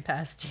much in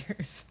past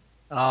years.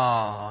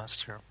 Oh,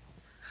 that's true.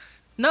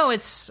 No,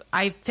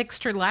 I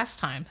fixed her last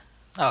time.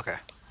 Okay.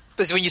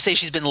 Because when you say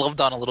she's been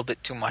loved on a little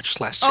bit too much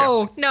last year.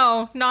 Oh,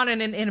 no, not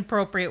in an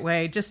inappropriate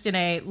way. Just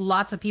in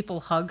lots of people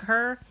hug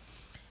her.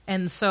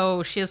 And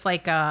so she has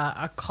like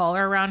a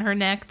collar around her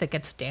neck that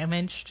gets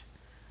damaged.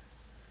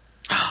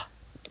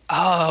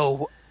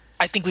 Oh,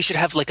 I think we should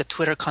have like a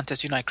Twitter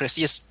contest, you and I, Chris.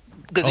 Yes,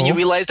 because when you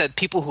realize that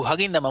people who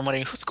hugging them, I'm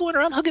wondering, who's going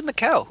around hugging the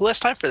cow? Who has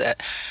time for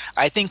that?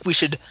 I think we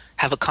should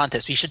have a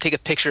contest. We should take a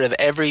picture of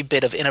every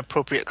bit of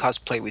inappropriate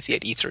cosplay we see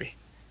at E3.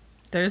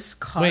 There's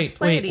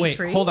cosplay at E3? Wait,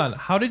 hold on.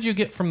 How did you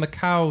get from the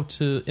cow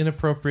to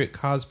inappropriate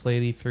cosplay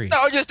at E3? No,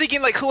 I was just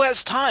thinking, like, who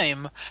has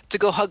time to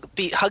go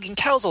be hugging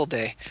cows all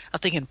day? I'm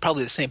thinking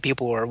probably the same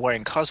people who are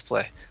wearing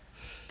cosplay.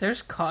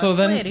 There's cosplay so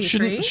then at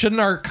E3?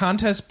 shouldn't our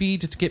contest be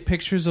to get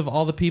pictures of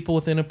all the people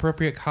with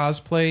inappropriate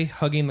cosplay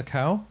hugging the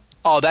cow?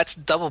 Oh, that's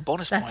double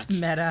bonus That's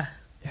points. meta.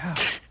 Yeah.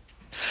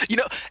 You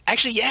know,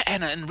 actually, yeah,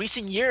 Anna, in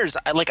recent years,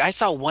 I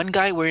saw one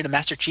guy wearing a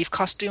Master Chief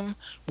costume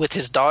with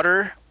his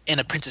daughter in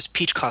a Princess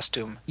Peach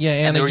costume. Yeah,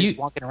 Anna, and they were just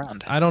walking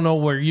around. I don't know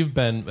where you've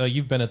been.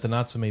 You've been at the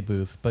Natsume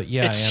booth, but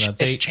yeah, Anna,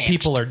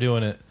 people are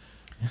doing it.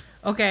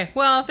 Okay,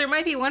 well, there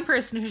might be one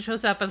person who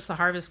shows up as the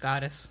Harvest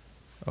Goddess.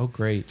 Oh,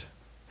 great.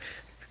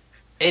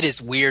 It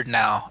is weird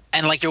now.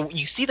 And, like,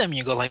 you see them,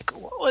 you go, like,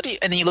 what?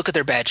 And then you look at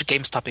their badge,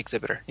 GameStop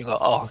exhibitor. You go,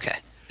 oh, okay.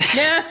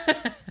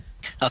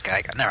 Okay,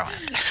 I got never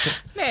mind.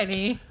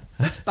 Manny,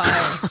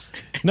 bias.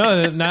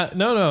 No.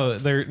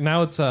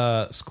 Now it's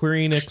a Square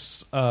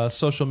Enix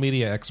social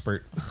media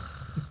expert.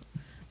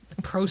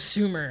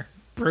 Prosumer.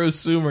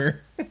 Prosumer.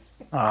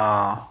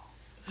 Oh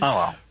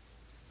well.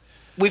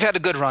 We've had a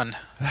good run.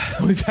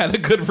 We've had a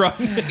good run.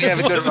 We have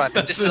a good run.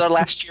 If this is our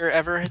last year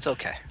ever, it's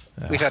okay.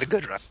 We've had a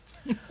good run.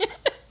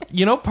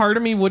 Part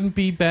of me wouldn't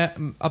be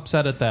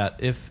upset at that.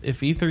 If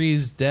E3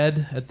 is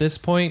dead at this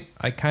point,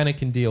 I kind of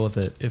can deal with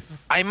it.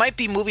 I might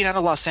be moving out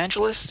of Los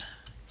Angeles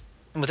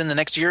within the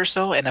next year or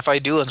so, and if I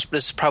do,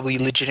 this probably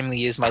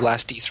legitimately is my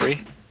last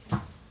E3.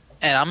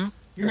 And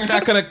You're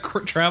not going to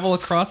travel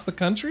across the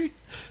country?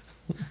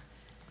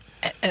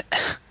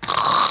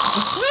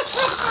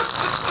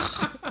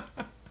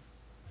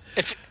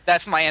 If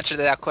that's my answer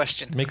to that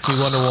question. Makes me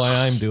wonder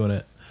why I'm doing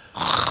it.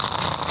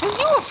 Because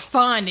you were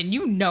fun, and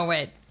you know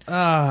it.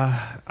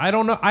 I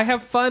don't know. I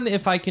have fun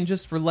if I can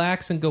just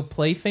relax and go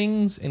play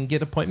things and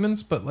get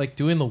appointments, but like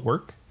doing the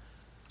work.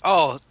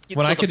 Oh,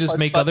 when I could just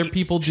make other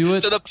people do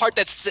it. So the part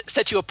that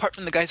sets you apart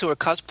from the guys who are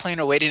cosplaying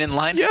or waiting in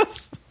line.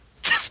 Yes,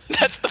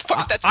 that's the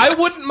part. I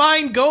wouldn't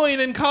mind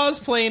going and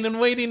cosplaying and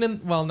waiting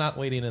not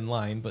waiting in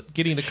line, but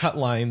getting to cut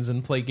lines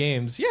and play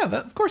games. Yeah,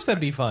 of course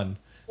that'd be fun.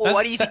 Well,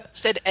 why do you think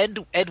said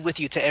Ed with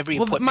you to every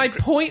appointment?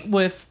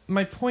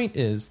 My point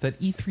is that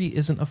E3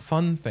 isn't a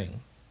fun thing.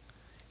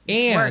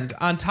 And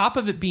on top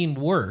of it being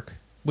work,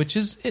 which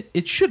is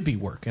it should be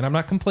work, and I'm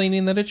not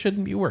complaining that it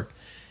shouldn't be work.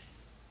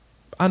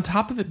 On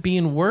top of it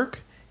being work,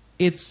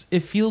 it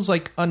feels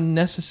like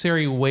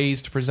unnecessary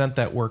ways to present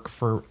that work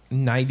for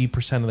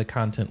 90% of the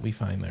content we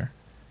find there.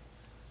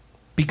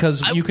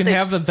 Because you can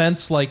have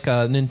events like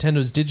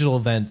Nintendo's digital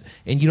event,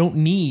 and you don't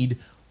need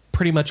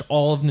pretty much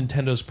all of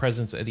Nintendo's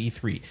presence at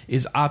E3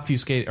 is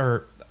obfuscated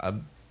or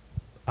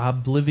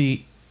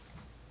obliviate.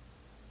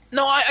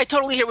 No, I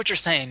totally hear what you're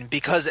saying,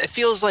 because it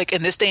feels like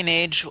in this day and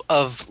age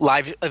of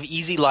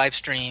easy live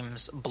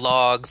streams,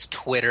 blogs,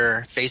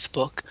 Twitter,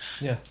 Facebook,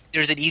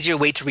 there's an easier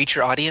way to reach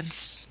your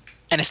audience,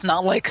 and it's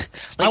not like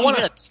I want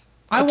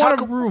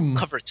a room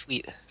cover a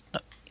tweet.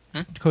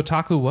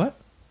 Kotaku what?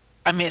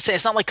 I mean,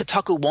 it's not like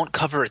Kotaku won't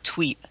cover a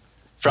tweet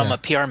from a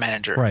PR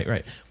manager.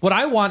 Right. What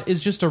I want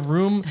is just a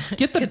room.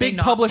 Get the big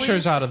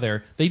publishers out of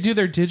there. They do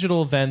their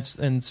digital events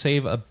and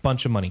save a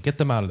bunch of money. Get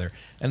them out of there.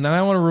 And then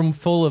I want a room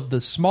full of the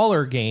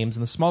smaller games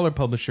and the smaller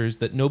publishers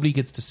that nobody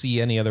gets to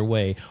see any other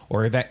way,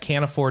 or that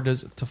can't afford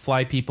to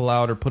fly people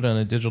out or put on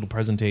a digital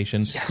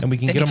presentation, and we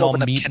can get them all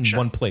meet in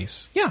one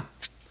place. Yeah.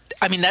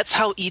 I mean, that's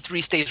how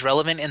E3 stays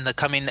relevant in the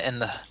coming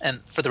and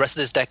for the rest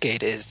of this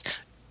decade is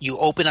you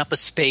open up a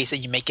space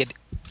and you make it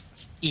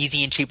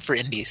easy and cheap for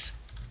indies.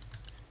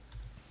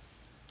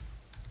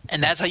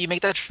 And that's how you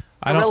make that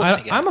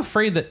relevant again. I'm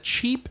afraid that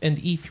cheap and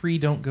E3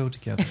 don't go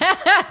together.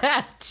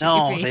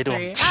 No, they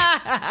don't.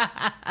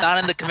 Not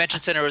in the convention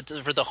center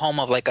for the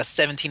home of like a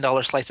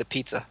 $17 slice of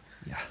pizza.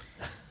 Yeah.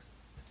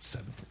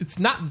 It's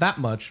not that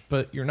much,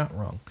 but you're not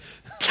wrong.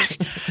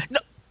 No,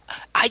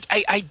 I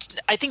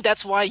think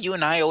that's why you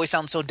and I always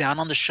sound so down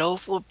on the show,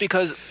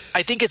 because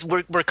I think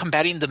we're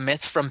combating the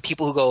myth from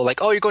people who go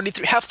like, oh, you're going to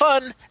E3, have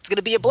fun, it's going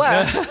to be a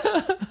blast.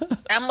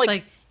 I'm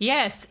like,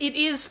 yes, it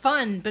is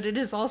fun, but it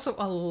is also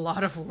a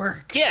lot of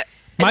work. Yeah.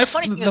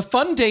 The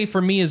fun day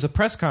for me is a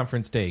press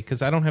conference day,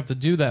 because I don't have to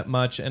do that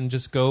much and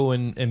just go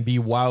and be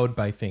wowed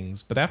by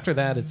things. But after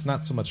that, it's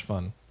not so much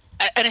fun.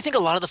 And I think a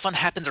lot of the fun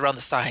happens around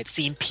the side.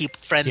 Seeing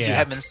friends you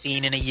haven't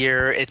seen in a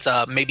year. It's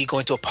maybe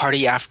going to a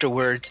party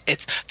afterwards.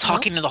 It's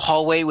talking in the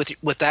hallway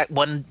with that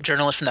one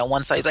journalist from that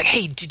one site. He's like,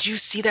 hey, did you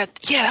see that?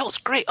 Yeah, that was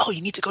great. Oh,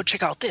 you need to go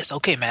check out this.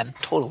 Okay, man,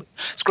 totally.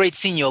 It's great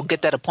seeing you. I'll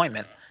get that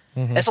appointment.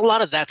 Mm-hmm. It's a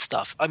lot of that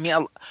stuff. I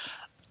mean,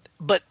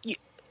 but you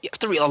have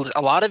to realize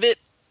a lot of it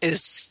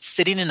is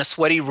sitting in a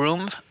sweaty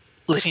room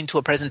listening to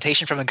a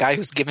presentation from a guy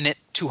who's given it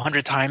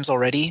 200 times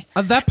already.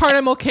 That part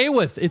I'm okay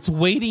with. It's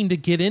waiting to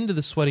get into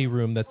the sweaty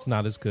room that's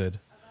not as good.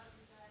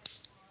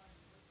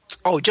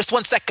 Oh, just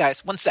 1 sec,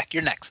 guys. 1 sec.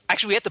 You're next.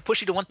 Actually, we have to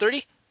push you to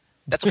 1:30.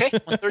 That's okay?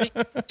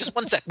 1:30? Just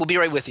 1 sec. We'll be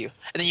right with you.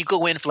 And then you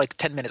go in for like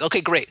 10 minutes. Okay,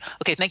 great.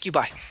 Okay, thank you.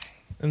 Bye.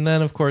 And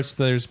then, of course,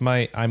 there's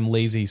I'm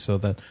lazy, so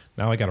that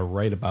now I got to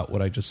write about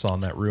what I just saw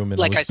in that room. And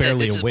like I said,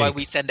 this is awake. why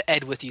we send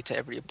Ed with you to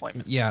every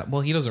appointment. Yeah,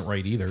 well, he doesn't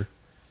write either.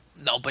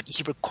 No, but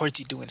he records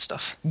you doing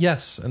stuff.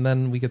 Yes, and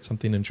then we get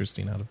something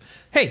interesting out of it.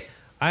 Hey,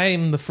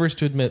 I'm the first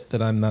to admit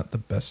that I'm not the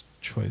best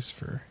choice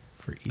for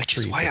E3. Which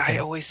is why I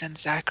always send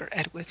Zach or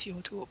Ed with you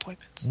to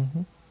appointments.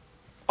 Mm-hmm.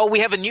 Oh, we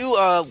have our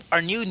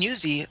new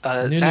newsie,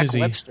 Zach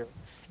newsie. Webster.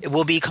 It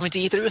will be coming to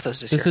E3 with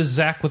us this year. This is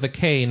Zach with a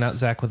K, not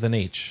Zach with an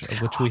H,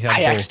 of which we have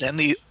both.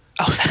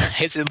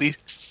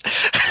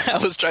 I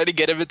was trying to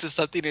get him into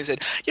something, and he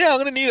said, yeah, I'm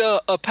going to need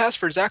a pass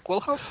for Zach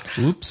Wilhouse.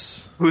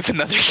 Oops. Who's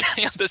another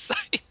guy on the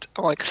site.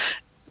 I'm like,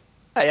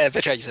 I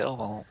bet you said, oh,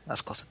 well,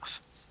 that's close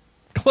enough.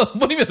 What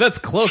do you mean that's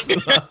close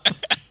enough?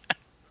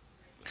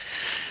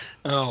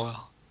 Oh,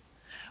 well.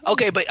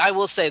 Okay, but I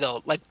will say,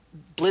 though, like,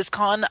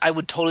 BlizzCon, I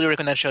would totally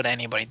recommend that show to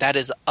anybody. That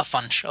is a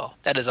fun show.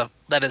 That is a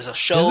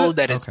show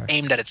that is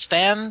aimed at its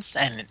fans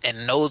and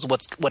knows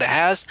what it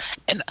has.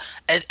 And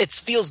it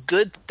feels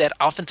good that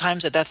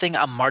oftentimes at that thing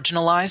I'm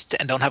marginalized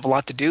and don't have a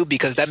lot to do,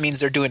 because that means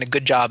they're doing a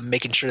good job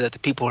making sure that the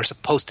people who are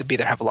supposed to be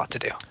there have a lot to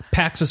do.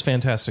 PAX is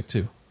fantastic,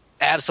 too.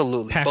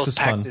 Absolutely. PAX Both is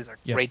PAXs fun. are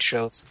Yeah. great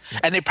shows.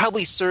 And they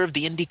probably serve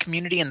the indie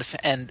community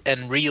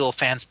and real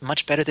fans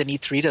much better than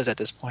E3 does at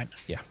this point.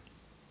 Yeah.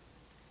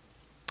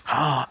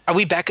 Are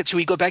we back? Should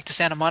we go back to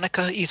Santa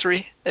Monica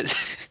E3?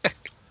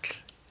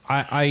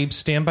 I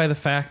stand by the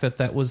fact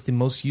that was the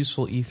most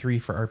useful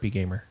E3 for RP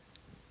Gamer.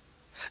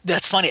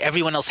 That's funny.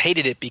 Everyone else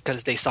hated it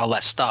because they saw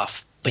less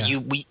stuff. But Yeah.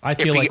 I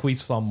feel like we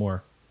saw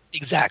more.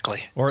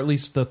 Exactly. Or at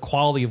least the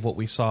quality of what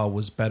we saw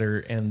was better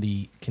and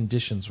the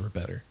conditions were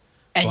better.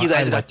 And So you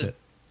guys I got liked to it.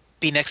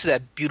 be next to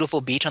that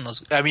beautiful beach on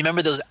those. I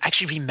remember those.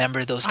 Actually,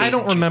 remember those days. I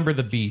don't in June. remember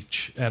the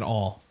beach at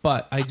all,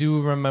 but I do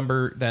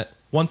remember that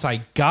once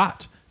I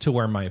got to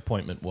where my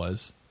appointment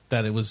was,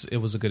 that it was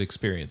a good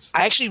experience.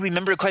 I actually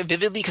remember it quite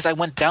vividly because I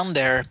went down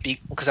there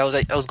because I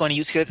was going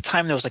to UCLA at the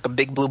time. There was like a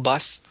big blue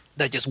bus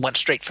that just went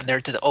straight from there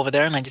to over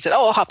there, and I just said,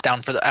 "Oh, I'll hop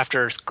down for the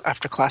after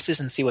classes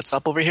and see what's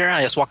up over here."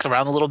 I just walked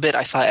around a little bit.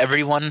 I saw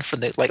everyone from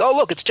the "Oh,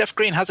 look, it's Jeff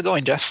Green. How's it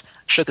going, Jeff?"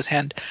 Shook his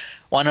hand.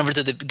 Went over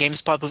to the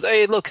GameSpot booth.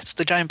 "Hey, look, it's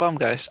the Giant Bomb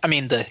guys. I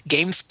mean, the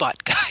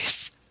GameSpot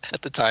guys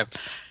at the time."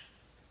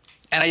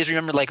 And I just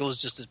remember like it was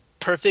just a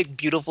perfect,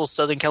 beautiful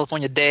Southern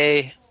California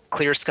day.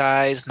 Clear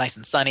skies, nice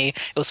and sunny.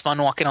 It was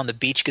fun walking on the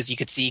beach because you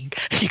could see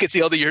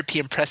all the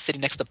European press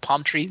sitting next to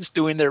palm trees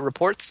doing their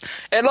reports.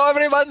 Hello,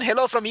 everyone.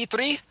 Hello from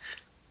E3.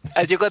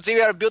 As you can see,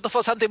 we are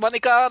beautiful Santa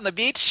Monica on the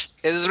beach.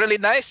 It is really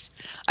nice.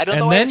 I don't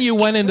know. And why then I you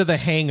speak went into English. the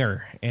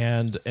hangar,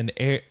 and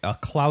a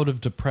cloud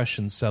of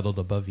depression settled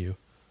above you.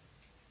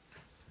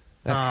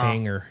 That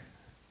hangar,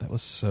 that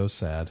was so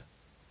sad.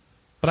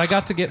 But I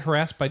got to get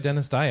harassed by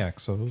Dennis Dyack,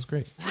 so it was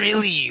great.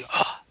 Really?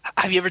 Oh,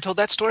 have you ever told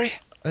that story?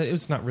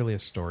 It's not really a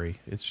story.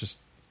 It's just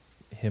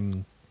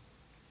him.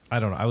 I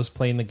don't know. I was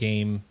playing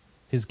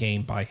his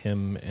game by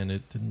him, and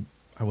it didn't.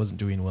 I wasn't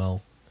doing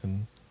well,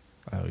 and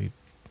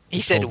He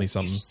said told me you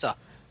something. suck.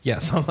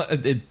 Yes,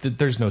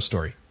 there's no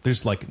story.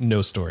 There's like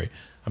no story.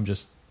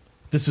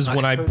 This is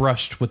when I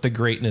brushed with the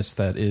greatness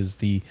that is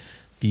the.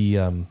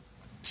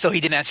 So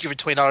he didn't ask you for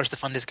 $20 to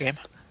fund his game?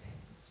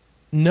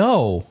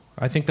 No,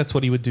 I think that's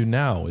what he would do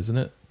now, isn't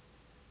it?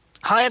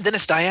 Hi, I'm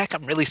Dennis Dyack.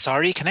 I'm really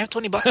sorry. Can I have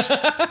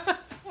 $20?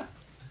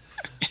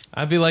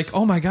 I'd be like,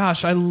 oh my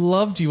gosh, I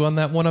loved you on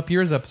that One Up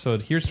Years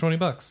episode. Here's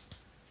 $20.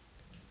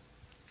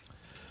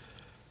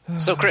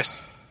 So,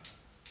 Chris.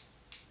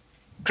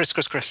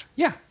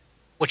 Yeah,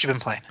 What you been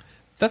playing?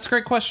 that's a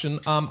great question.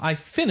 I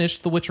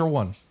finished The Witcher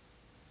 1.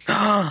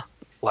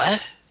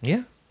 What?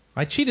 Yeah,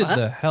 I cheated What?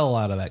 the hell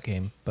out of that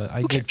game, but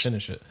I did cares?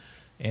 finish it,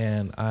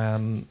 and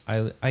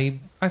I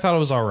thought it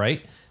was all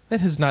right.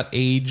 That has not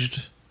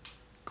aged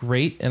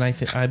great, and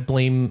I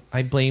blame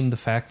the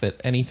fact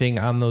that anything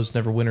on those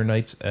Neverwinter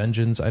Nights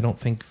engines I don't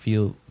think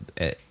feel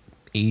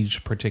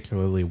aged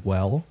particularly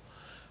well.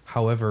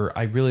 However,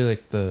 I really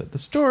like the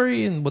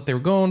story and what they were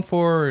going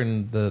for,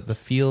 and the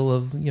feel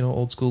of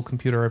old school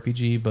computer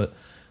RPG, but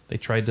they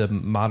tried to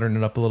modern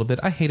it up a little bit.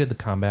 I hated the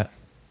combat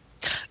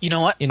You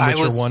know what? in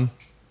Witcher 1.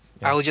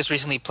 I was just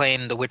recently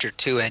playing The Witcher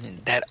 2, and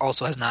that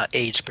also has not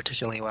aged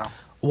particularly well.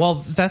 Well,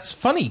 that's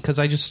funny because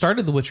I just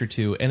started The Witcher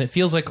 2, and it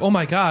feels like, oh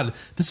my god,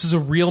 this is a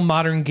real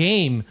modern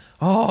game.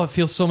 Oh, it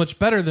feels so much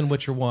better than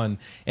Witcher 1,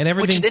 and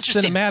everything's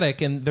interesting.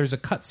 cinematic, and there's a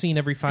cutscene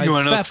every 5 You steps.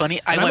 want to know what's funny?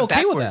 I and I'm went okay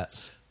backwards. with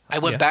that. I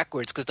went Yeah.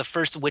 backwards because the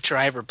first Witcher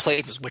I ever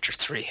played was Witcher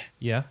 3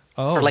 Yeah.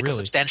 Oh, for like a really?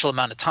 substantial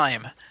amount of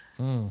time.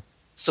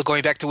 So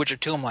going back to Witcher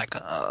 2, I'm like,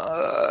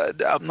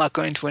 I'm not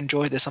going to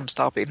enjoy this. I'm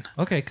stopping.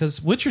 Okay,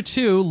 because Witcher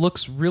 2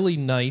 looks really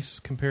nice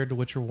compared to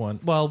Witcher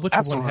 1. Well, Witcher 1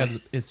 Absolutely.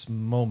 had its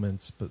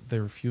moments, but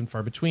they're few and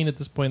far between at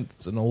this point.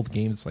 It's an old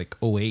game. It's like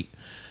 08.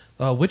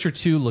 Witcher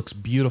 2 looks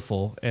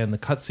beautiful, and the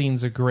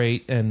cutscenes are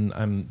great, and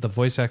the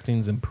voice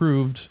acting's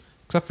improved,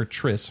 except for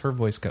Triss. Her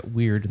voice got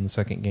weird in the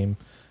second game.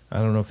 I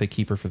don't know if they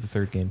keep her for the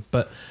third game.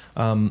 But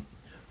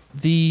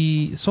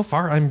so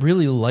far, I'm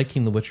really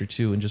liking The Witcher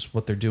 2 and just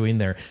what they're doing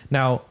there.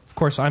 Now, of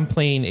course, I'm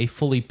playing a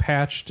fully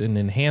patched and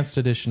enhanced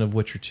edition of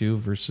Witcher 2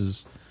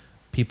 versus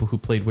people who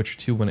played Witcher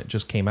 2 when it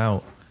just came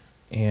out.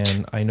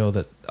 And I know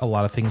that a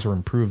lot of things are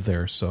improved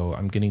there, so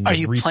I'm getting Are to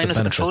you reap playing the with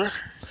the benefits.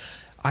 controller?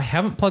 I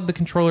haven't plugged the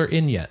controller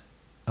in yet.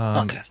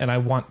 Okay. And I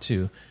want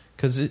to,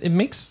 because it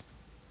makes...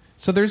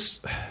 So there's...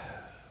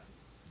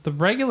 The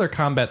regular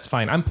combat's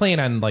fine. I'm playing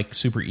on, like,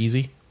 super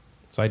easy.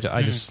 So I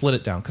just slid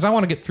it down. Because I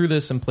want to get through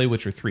this and play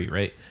Witcher 3,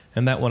 right?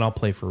 And that one I'll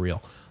play for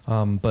real.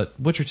 But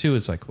Witcher 2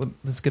 is like,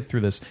 let's get through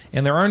this.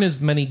 And there aren't as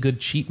many good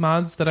cheat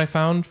mods that I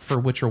found for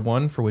Witcher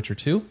 1 for Witcher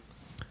 2.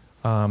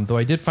 Though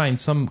I did find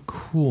some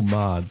cool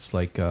mods,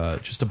 like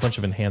just a bunch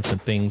of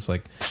enhancement things,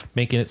 like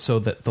making it so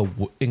that the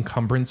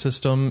encumbrance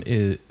system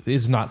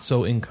is not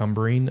so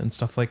encumbering and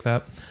stuff like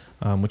that,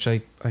 which I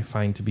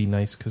find to be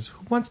nice, because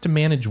who wants to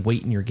manage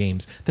weight in your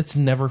games? That's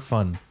never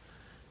fun.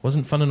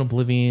 Wasn't fun in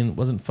Oblivion,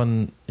 wasn't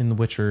fun in The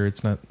Witcher.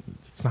 It's not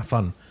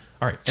fun.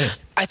 All right. Anyway,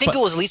 I think it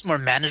was at least more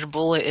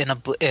manageable in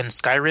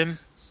Skyrim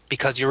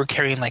because you were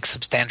carrying like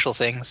substantial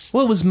things.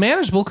 Well, it was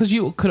manageable because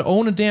you could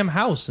own a damn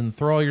house and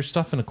throw all your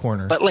stuff in a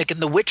corner. But like in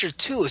The Witcher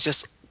 2, it's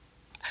just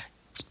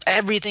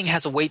everything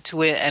has a weight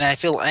to it, and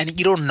and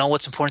you don't know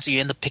what's important, so you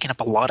end up picking up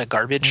a lot of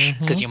garbage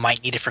because you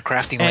might need it for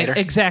crafting later.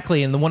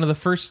 Exactly, and one of the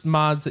first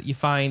mods that you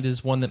find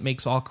is one that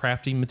makes all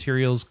crafting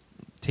materials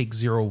take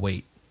 0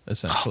 weight,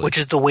 essentially. Which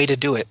is the way to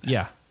do it.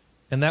 Yeah,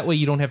 and that way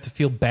you don't have to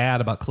feel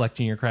bad about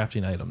collecting your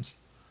crafting items.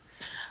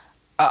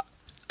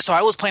 So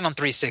I was playing on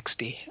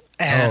 360.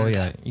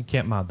 And you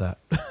can't mod that.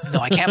 No,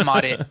 I can't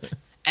mod it.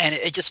 And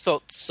it just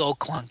felt so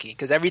clunky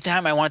because every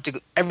time I wanted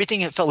to,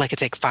 everything it felt like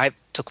it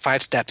took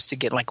 5 steps to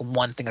get like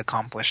one thing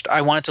accomplished.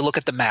 I wanted to look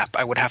at the map.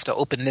 I would have to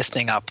open this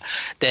thing up,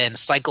 then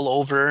cycle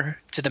over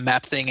to the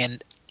map thing,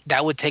 and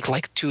that would take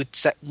like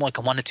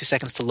 1 to 2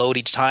 seconds to load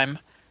each time.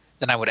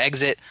 Then I would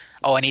exit.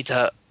 Oh, I need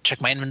to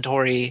check my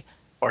inventory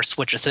or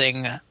switch a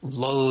thing,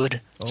 load,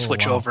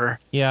 switch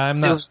over. Yeah, I'm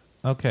not.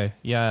 Okay,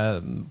 yeah,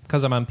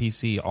 because I'm on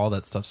PC, all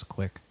that stuff's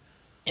quick.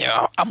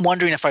 Yeah, I'm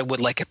wondering if I would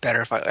like it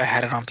better if I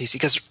had it on PC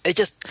because it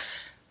just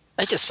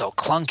felt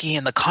clunky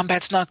and the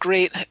combat's not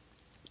great,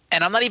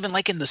 and I'm not even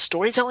liking the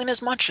storytelling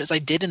as much as I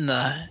did in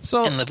the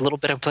little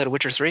bit I played of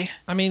Witcher 3.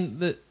 I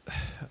mean,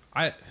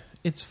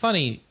 it's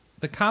funny.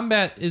 The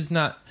combat is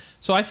not.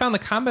 So I found the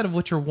combat of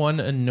Witcher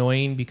 1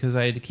 annoying because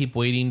I had to keep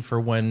waiting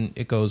for when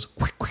it goes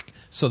quick, quick,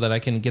 so that I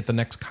can get the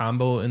next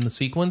combo in the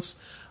sequence.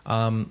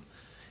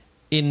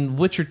 In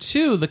Witcher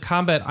 2, the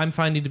combat I'm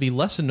finding to be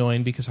less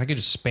annoying because I could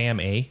just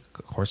spam A.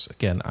 Of course,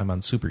 again, I'm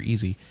on super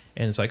easy.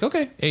 And it's like,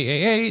 okay,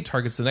 A,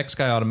 targets the next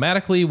guy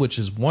automatically, which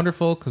is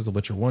wonderful because the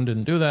Witcher 1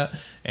 didn't do that.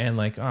 And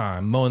like,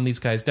 I'm mowing these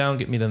guys down,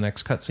 get me to the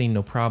next cutscene,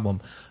 no problem.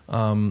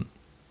 When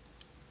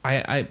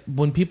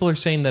people are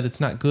saying that it's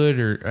not good,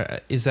 or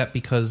is that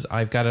because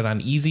I've got it on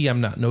easy,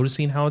 I'm not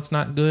noticing how it's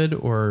not good,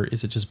 or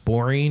is it just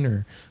boring,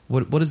 or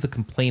what is the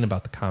complaint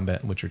about the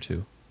combat in Witcher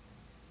 2?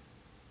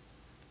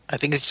 I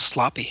think it's just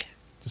sloppy.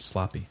 Just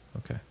sloppy.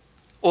 Okay.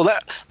 Well,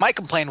 my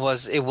complaint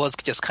was it was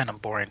just kind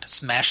of boring.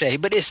 Smash A,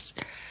 but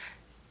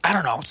I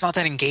don't know. It's not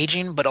that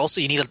engaging, but also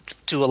you need to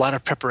do a lot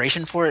of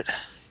preparation for it.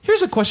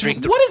 Here's a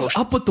question. What is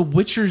up with the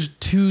Witcher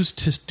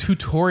 2's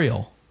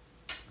tutorial?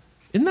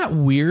 Isn't that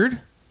weird?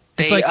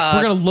 It's like,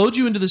 we're going to load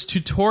you into this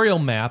tutorial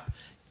map,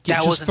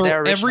 just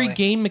throw every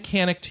game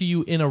mechanic to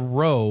you in a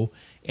row,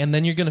 and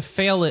then you're going to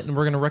fail it, and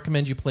we're going to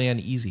recommend you play on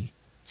easy.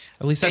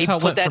 At least that's how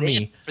it went for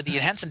me. For the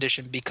Enhanced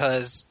Edition,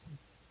 because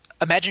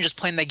imagine just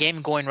playing that game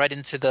and going right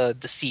into the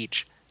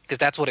siege, because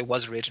that's what it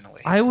was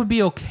originally. I would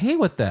be okay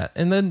with that,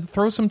 and then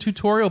throw some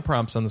tutorial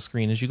prompts on the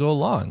screen as you go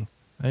along.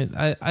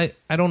 I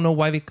don't know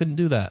why they couldn't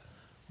do that,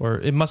 or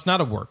it must not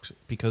have worked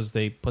because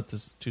they put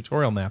this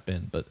tutorial map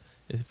in. But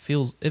it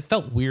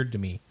felt weird to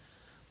me.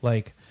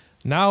 Like,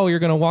 now you're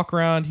going to walk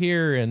around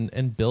here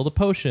and build a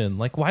potion.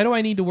 Like, why do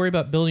I need to worry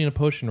about building a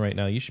potion right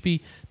now? You should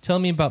be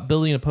telling me about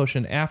building a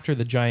potion after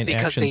the giant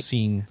action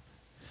scene.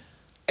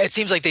 It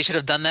seems like they should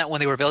have done that when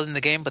they were building the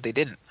game, but they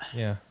didn't.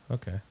 Yeah,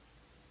 okay.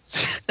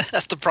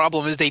 That's the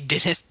problem, is they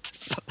didn't.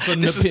 So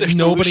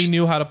nobody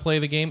knew how to play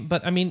the game.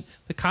 But, I mean,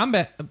 the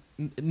combat,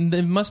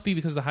 it must be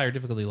because of the higher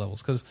difficulty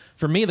levels. Because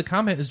for me, the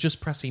combat is just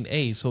pressing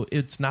A, so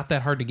it's not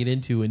that hard to get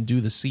into and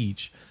do the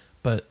siege.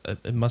 But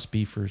it must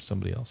be for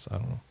somebody else. I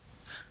don't know.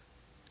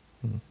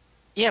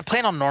 Yeah,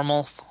 playing on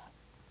normal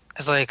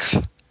is like...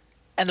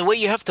 And the way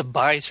you have to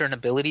buy certain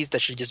abilities that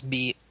should just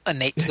be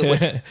innate to the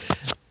Witcher.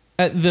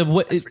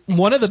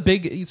 One of the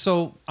big...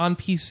 So, on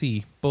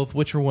PC, both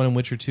Witcher 1 and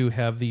Witcher 2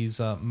 have these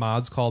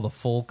mods called the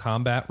Full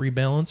Combat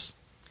Rebalance.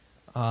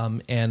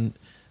 And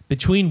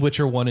between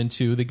Witcher 1 and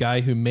 2, the guy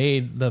who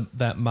made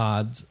that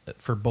mod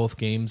for both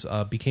games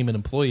became an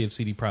employee of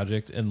CD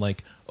Projekt and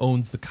like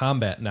owns the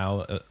combat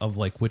now of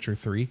like Witcher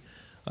 3.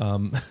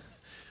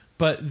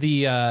 But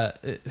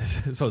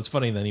so it's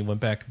funny, then he went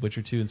back to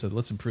Witcher 2 and said,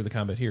 let's improve the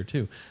combat here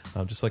too,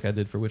 just like I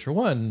did for Witcher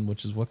 1,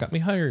 which is what got me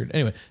hired.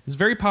 Anyway, it's a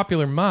very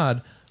popular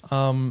mod.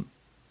 Where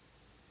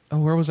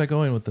was I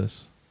going with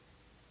this?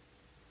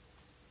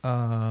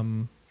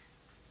 Oh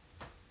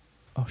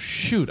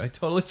shoot, I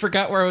totally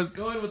forgot where I was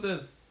going with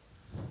this.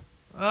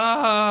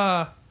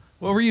 What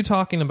were you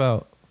talking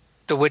about?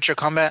 The Witcher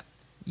combat?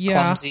 Yeah.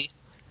 Clumsy.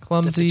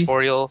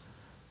 The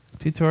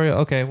tutorial.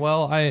 Okay,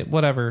 well,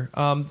 whatever.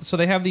 So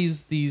they have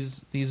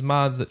these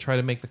mods that try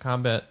to make the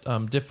combat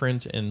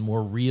different and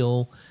more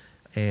real.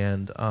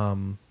 And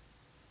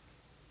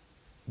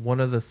one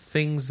of the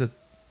things that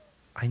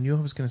I knew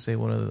I was going to say,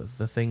 one of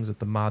the things that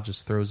the mod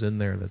just throws in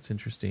there that's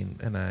interesting,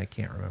 and I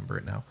can't remember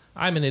it now.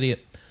 I'm an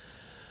idiot.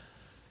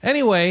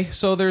 Anyway,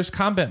 so there's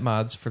combat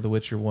mods for The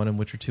Witcher 1 and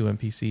Witcher 2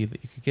 NPC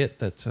that you could get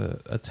that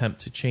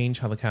attempt to change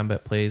how the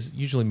combat plays.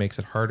 Usually makes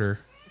it harder,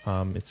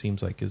 it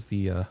seems like, is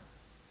the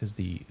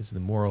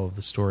moral of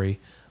the story.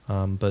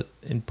 But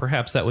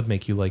perhaps that would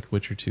make you like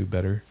Witcher 2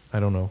 better. I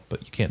don't know,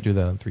 but you can't do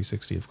that on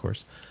 360, of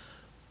course.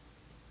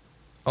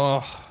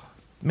 Oh,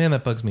 man,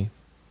 that bugs me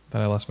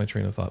that I lost my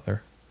train of thought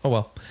there. Oh,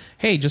 well.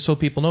 Hey, just so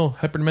people know,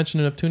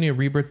 Hyperdimension and Neptunia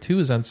Rebirth 2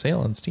 is on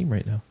sale on Steam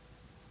right now.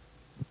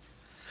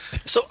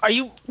 So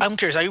I'm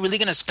curious, are you really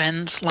going to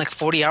spend like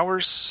 40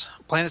 hours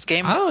playing this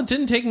game? I don't know, it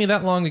didn't take me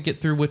that long to get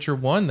through Witcher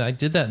 1. I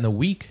did that in a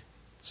week.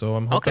 So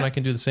I'm hoping I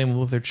can do the same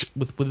with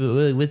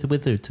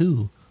Witcher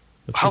 2.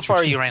 How far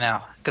are you right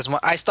now? Because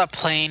I stopped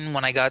playing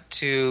when I got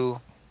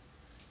to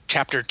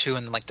chapter 2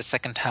 in like the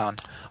second town.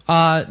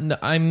 No,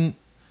 I'm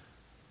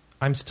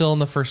still in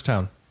the first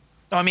town.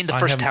 No, I mean the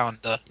first town,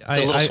 the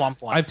little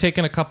swamp one. I've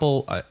taken a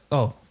couple.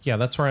 Yeah,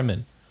 that's where I'm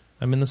in.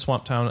 I'm in the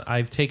swamp town.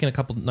 I've taken a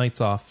couple nights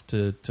off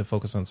to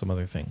focus on some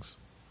other things.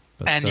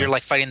 But, and you're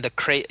like fighting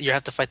you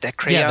have to fight that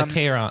crayon.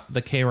 Yeah,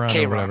 the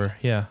Kayron or whatever.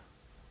 Yeah,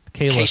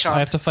 Kayless. I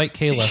have to fight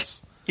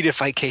Kayless. You did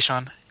fight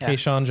Kayshawn. Yeah.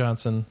 Kayshawn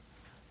Johnson.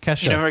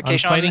 Kesha. You never heard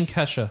Kayshawn? I'm fighting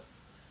Kesha.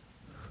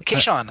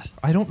 Kayshawn.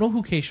 I don't know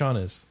who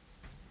Kayshawn is.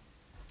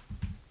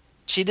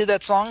 She did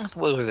that song.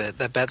 What was it?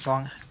 That bad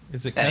song.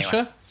 Is it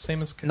Kesha?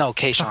 Same as no,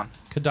 Kayshawn.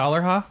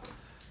 Kadallerha?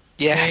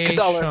 Yeah,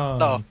 Kadallerha.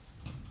 No.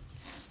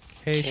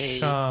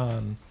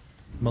 Kayshawn.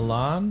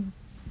 Milan?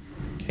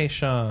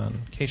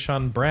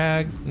 Kayshawn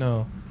Bragg?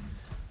 No.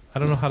 I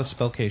don't know how to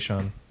spell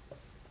Kayshawn.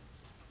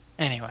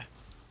 Anyway.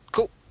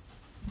 Cool.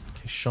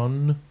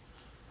 Kayshawn.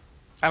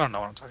 I don't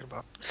know what I'm talking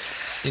about.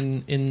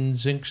 In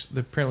Zinc,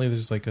 apparently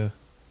there's like a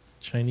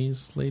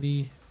Chinese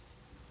lady.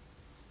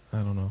 I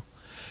don't know.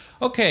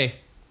 Okay.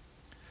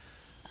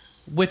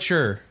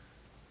 Witcher.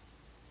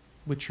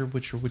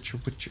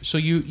 So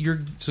you're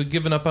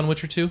giving up on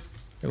Witcher 2?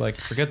 You're like,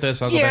 forget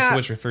this, I'll go back to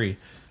Witcher 3.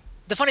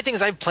 The funny thing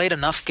is I've played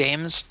enough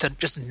games to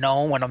just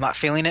know when I'm not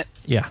feeling it.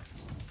 Yeah.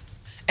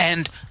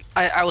 And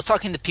I was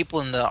talking to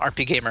people in the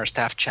RP Gamer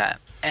staff chat,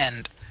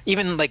 and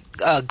even like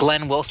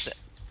Glenn Wilson,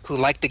 who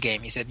liked the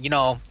game, he said,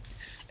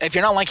 if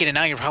you're not liking it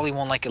now, you probably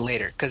won't like it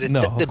later, because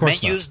the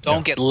menus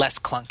don't get less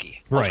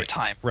clunky over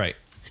time. Right.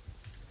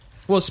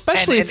 Well,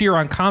 especially if you're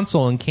on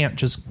console and can't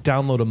just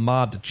download a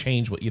mod to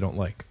change what you don't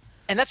like.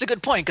 And that's a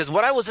good point, because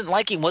what I wasn't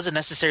liking wasn't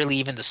necessarily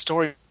even the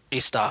story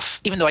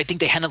stuff, even though I think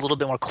they handled it a little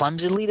bit more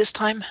clumsily this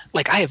time.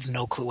 Like, I have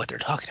no clue what they're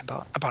talking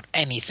about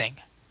anything.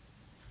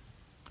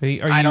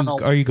 I don't know.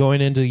 Are you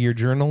going into your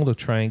journal to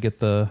try and get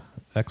the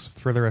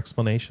further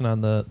explanation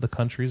on the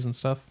countries and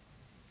stuff?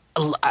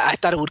 I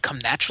thought it would come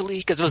naturally,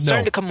 because it was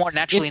starting to come more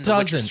naturally in The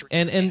Witcher 3.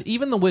 And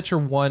even The Witcher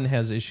 1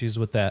 has issues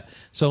with that.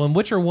 So in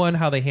Witcher 1,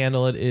 how they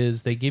handle it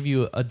is they give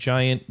you a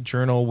giant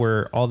journal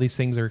where all these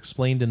things are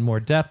explained in more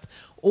depth,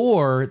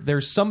 or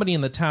there's somebody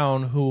in the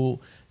town who,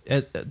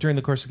 during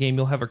the course of the game,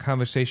 you'll have a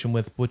conversation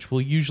with, which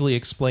will usually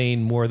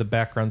explain more of the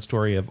background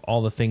story of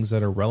all the things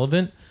that are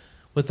relevant.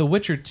 With The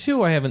Witcher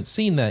 2, I haven't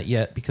seen that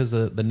yet, because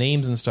the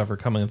names and stuff are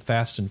coming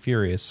fast and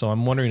furious. So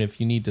I'm wondering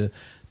if you need to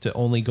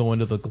only go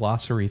into the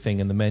glossary thing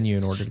in the menu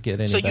in order to get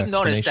any of that. So you've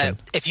noticed that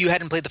if you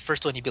hadn't played the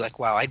first one, you'd be like,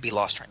 wow, I'd be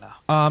lost right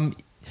now.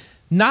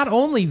 Not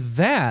only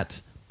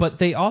that, but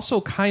they also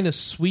kind of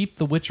sweep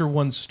the Witcher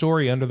 1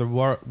 story under the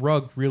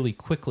rug really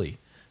quickly.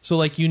 So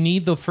like you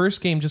need the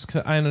first game just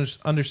to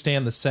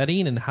understand the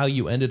setting and how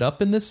you ended up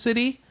in this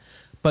city.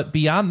 But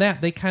beyond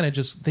that, they kind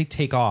of they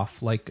take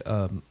off like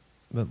a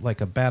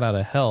bat out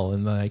of hell.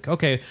 And like,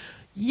 okay,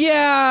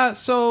 yeah,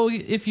 so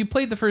if you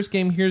played the first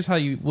game, here's how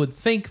you would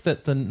think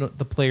that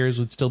the players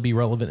would still be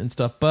relevant and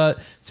stuff. But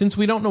since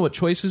we don't know what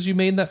choices you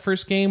made in that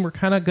first game, we're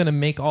kind of going to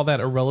make all that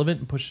irrelevant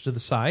and push it to the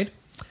side.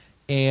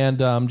 And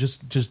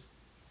just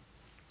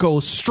go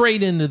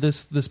straight into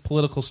this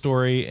political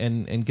story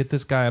and get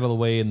this guy out of the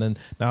way. And then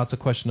now it's a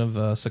question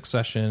of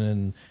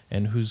succession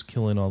and who's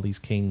killing all these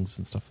kings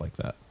and stuff like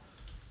that.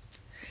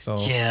 So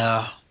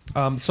yeah.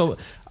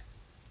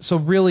 So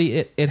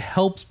really, it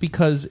helps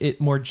because it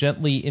more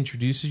gently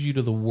introduces you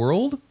to the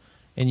world,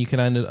 and you can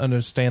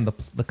understand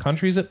the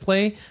countries at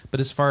play. But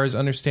as far as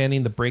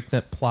understanding the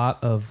breakneck plot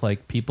of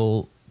like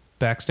people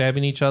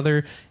backstabbing each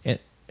other,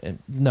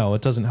 no,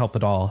 it doesn't help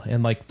at all.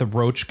 And like the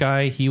Roach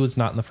guy, he was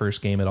not in the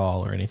first game at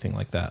all or anything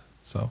like that.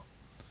 So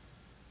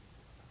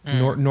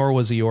nor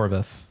was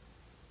Eorvith.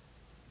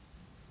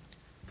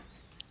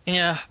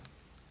 Yeah,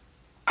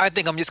 I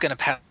think I'm just gonna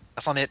pass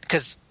on it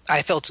because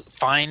I felt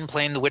fine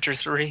playing The Witcher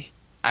 3.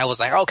 I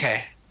was like,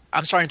 okay,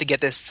 I'm starting to get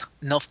this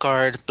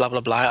Nilfgaard, blah, blah,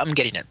 blah. I'm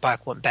getting it.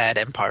 Black One, Bad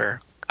Empire.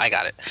 I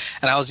got it.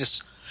 And I was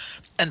just...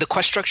 And the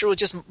quest structure was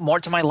just more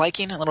to my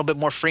liking, a little bit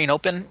more free and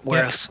open.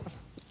 Whereas... Yeah.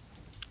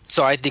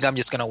 So I think I'm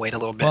just going to wait a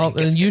little bit. Well,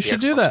 and you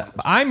should do that.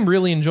 I'm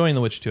really enjoying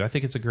The Witcher 2. I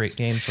think it's a great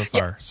game so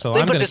far. So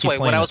I'm put it this way.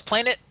 When I was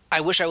playing it, I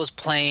wish I was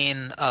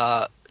playing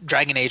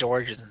Dragon Age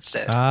Origins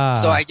instead.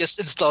 So I just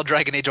installed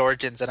Dragon Age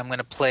Origins, and I'm going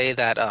to play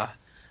that... the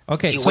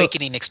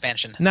Awakening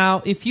expansion.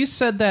 Now, if you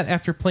said that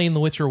after playing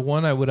The Witcher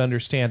 1, I would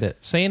understand it.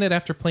 Saying it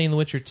after playing The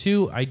Witcher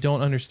 2, I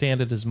don't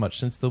understand it as much,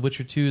 since The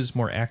Witcher 2 is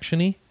more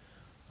action-y.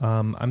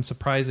 I'm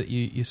surprised that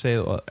you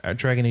say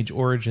Dragon Age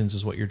Origins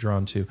is what you're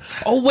drawn to.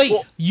 Oh, wait!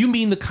 Well, you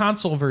mean the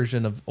console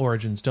version of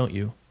Origins, don't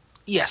you?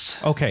 Yes.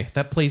 Okay,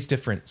 that plays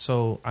different,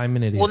 so I'm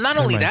an idiot. Well, not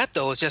only that,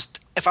 though, it's just,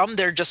 if I'm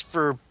there just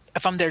for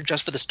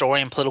the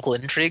story and political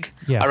intrigue,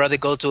 I'd rather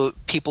go to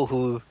people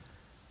who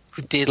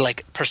did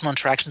like personal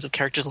interactions of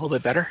characters a little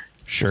bit better.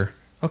 Sure.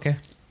 Okay.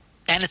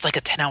 And it's like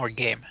a 10-hour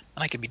game,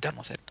 and I can be done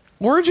with it.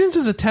 Origins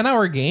is a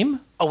 10-hour game?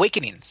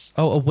 Awakenings.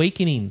 Oh,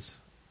 Awakenings.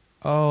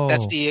 Oh.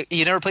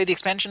 You never played the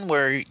expansion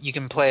where you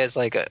can play as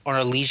like an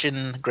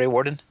Elysian Grey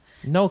Warden?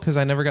 No, because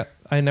I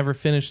never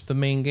finished the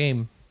main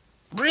game.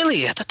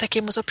 Really? I thought that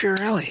game was up your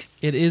alley.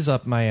 It is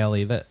up my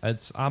alley.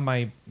 It's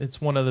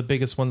one of the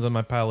biggest ones on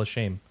my pile of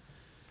shame.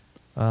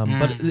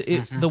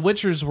 The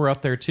Witchers were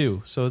up there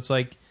too, so it's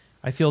like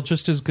I feel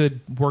just as good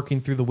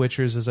working through the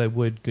Witchers as I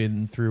would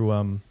getting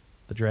through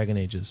the Dragon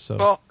Ages.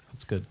 So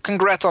that's good.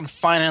 Congrats on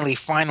finally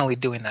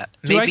doing that.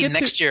 Maybe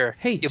next year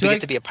you'll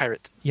get to be a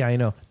pirate. Yeah, I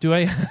know. Do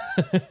I?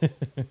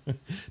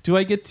 Do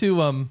I get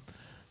to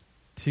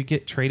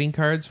get trading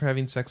cards for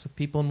having sex with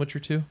people in Witcher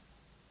 2?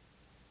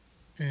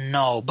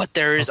 No, but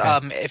there's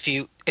if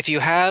you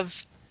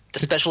have the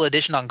special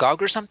edition on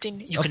GOG or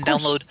something, you can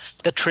download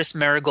the Triss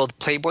Marigold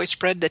Playboy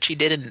spread that she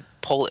did in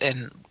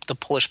the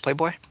Polish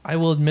Playboy. I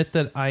will admit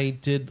that I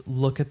did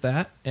look at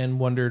that and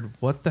wondered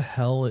what the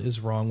hell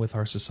is wrong with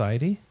our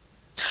society.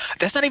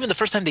 That's not even the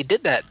first time they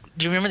did that.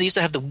 Do you remember they used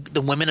to have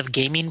the Women of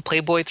Gaming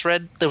Playboy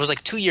thread? There was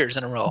like 2 years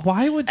in a row.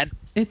 Why would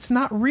it's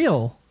not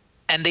real?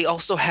 And they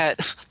also had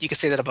you can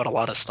say that about a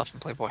lot of stuff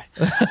in Playboy.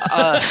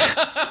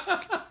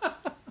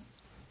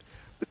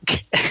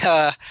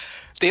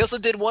 They also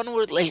did one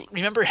where, like,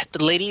 remember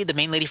the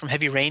main lady from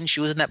Heavy Rain? She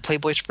was in that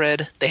Playboy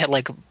spread. They had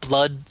like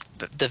Blood,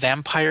 the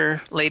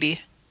vampire lady.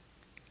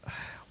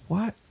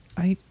 What?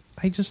 I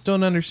just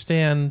don't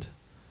understand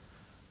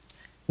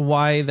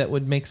why that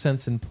would make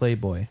sense in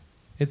Playboy.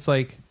 It's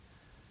like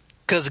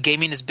because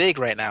gaming is big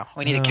right now.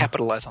 We need to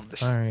capitalize on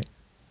this. All right.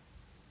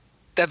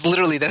 That's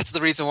the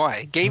reason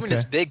why gaming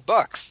is big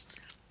bucks.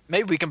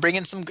 Maybe we can bring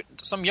in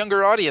some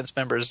younger audience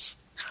members.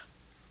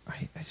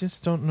 I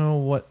just don't know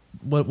what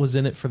was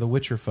in it for the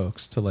Witcher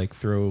folks to like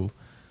throw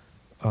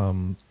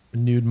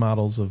nude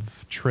models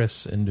of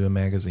Triss into a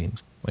magazine.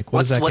 Like,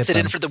 what's it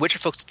in for the Witcher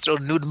folks to throw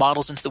nude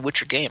models into the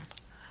Witcher game?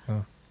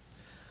 Oh.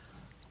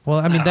 Well,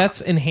 I mean,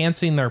 that's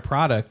enhancing their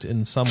product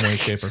in some way,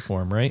 shape, or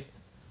form, right?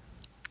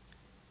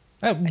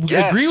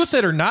 Agree with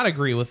it or not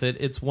agree with it,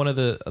 it's one of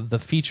the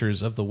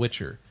features of The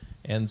Witcher.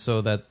 And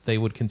so that they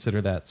would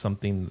consider that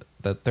something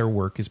that their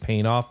work is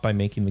paying off by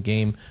making the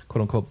game,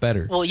 quote unquote,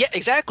 better. Well, yeah,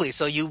 exactly.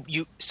 So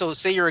so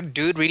say you're a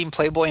dude reading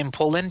Playboy in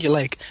Poland, you're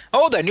like,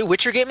 oh, that new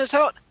Witcher game is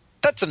out?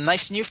 That's some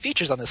nice new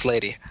features on this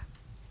lady.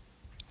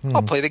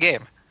 I'll play the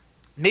game.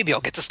 Maybe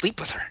I'll get to sleep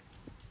with her.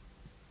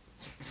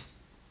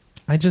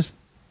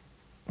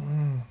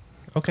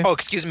 Okay. Oh,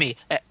 excuse me.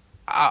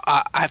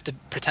 I have to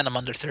pretend I'm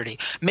under 30.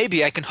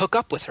 Maybe I can hook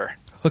up with her.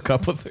 Hook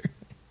up with her.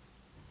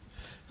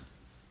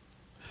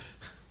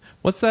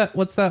 What's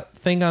that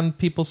thing on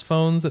people's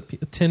phones?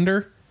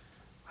 Tinder?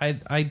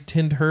 I'd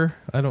Tind her.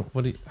 I don't.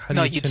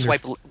 You'd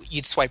swipe.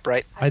 You'd swipe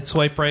right. I'd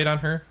swipe right on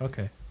her.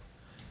 Okay.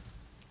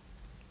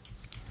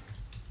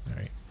 All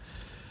right.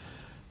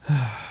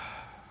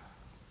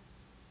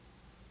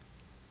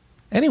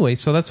 Anyway,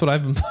 so that's what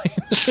I've been playing.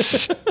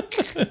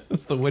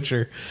 It's The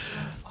Witcher.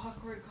 Most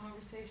awkward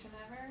conversation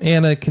ever.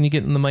 Anna, can you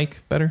get in the mic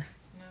better?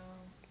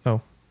 No.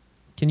 Oh,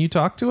 can you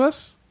talk to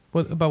us?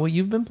 About what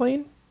you've been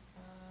playing?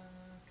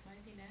 Can I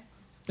be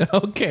next?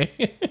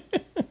 Okay.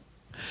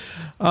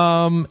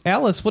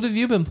 Alice, what have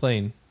you been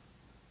playing?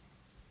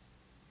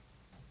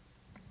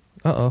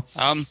 Uh-oh.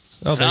 I'm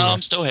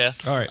still here.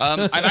 All right.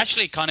 I'm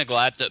actually kind of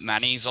glad that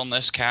Manny's on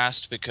this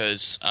cast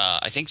because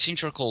I seem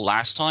to recall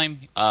last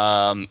time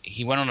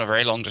he went on a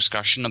very long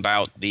discussion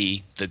about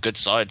the good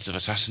sides of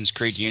Assassin's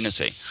Creed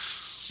Unity.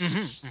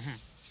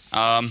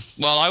 Well,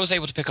 I was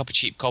able to pick up a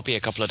cheap copy a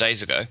couple of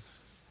days ago,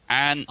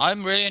 and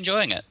I'm really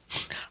enjoying it.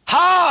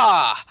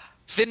 Ha!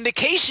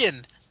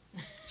 Vindication!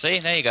 See,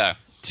 there you go.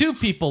 2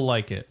 people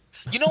like it.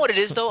 You know what it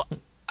is, though?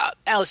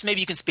 Alice,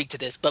 maybe you can speak to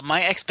this, but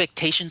my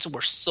expectations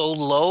were so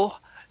low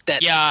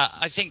that... Yeah,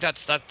 I think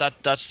that's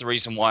the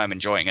reason why I'm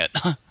enjoying it.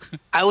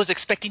 I was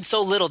expecting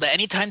so little that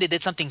anytime they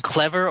did something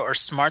clever or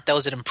smart that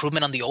was an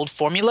improvement on the old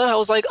formula, I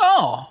was like,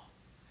 oh,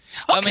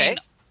 okay.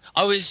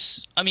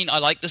 I mean, I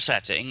like the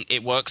setting.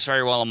 It works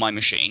very well on my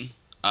machine.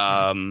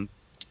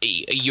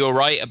 You're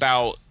right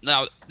about...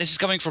 Now, this is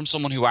coming from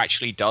someone who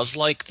actually does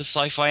like the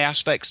sci-fi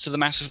aspects to the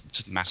Mass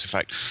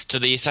Effect, to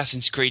the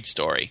Assassin's Creed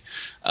story.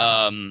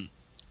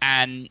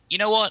 And you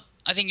know what?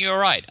 I think you're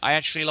right. I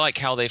actually like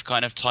how they've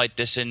kind of tied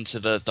this into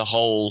the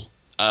whole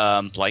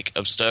like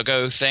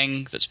Abstergo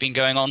thing that's been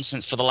going on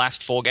for the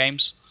last 4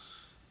 games.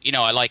 You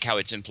know, I like how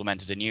it's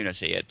implemented in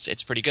Unity.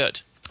 It's pretty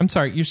good. I'm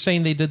sorry, you're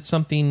saying they did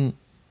something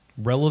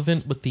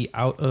relevant with the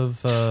out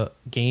of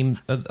game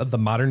of the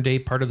modern day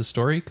part of the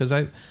story? Because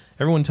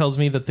everyone tells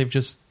me that they've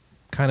just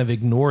kind of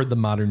ignored the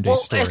modern day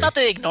story. Well, it's not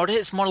that they ignored it.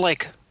 It's more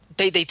like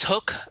they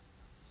took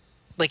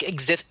like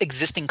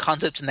existing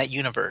concepts in that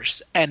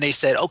universe, and they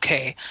said,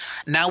 okay,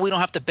 now we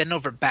don't have to bend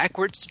over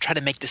backwards to try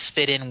to make this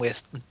fit in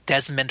with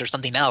Desmond or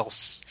something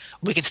else.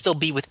 We can still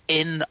be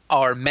within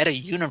our meta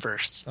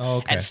universe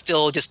and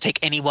still just take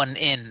anyone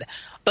in.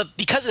 But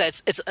because of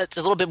that, it's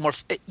a little bit more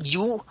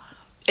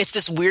it's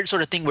this weird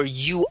sort of thing where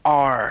you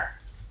are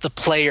the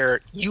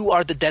player, you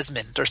are the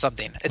Desmond or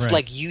something. It's right.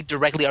 like you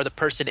directly are the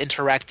person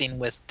interacting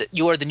with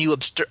you are the new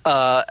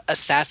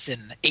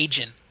assassin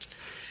agent.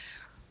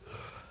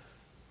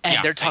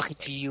 And they're talking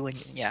to you, and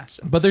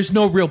So. But there's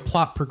no real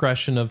plot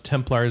progression of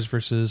Templars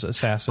versus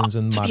Assassins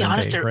in modern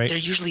day, right? There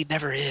usually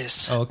never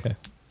is. Oh, okay.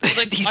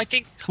 I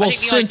think. Well, I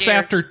think the since idea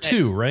after is that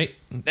 2, right?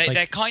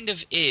 There kind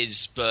of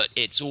is, but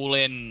it's all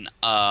in.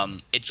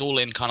 It's all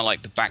in kind of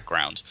like the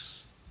background,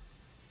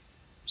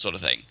 sort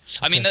of thing.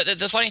 I mean,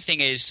 the funny thing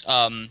is,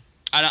 and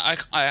I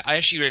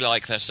actually really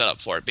like their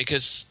setup for it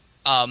because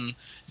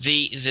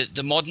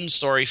the modern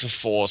story for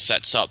 4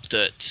 sets up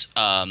that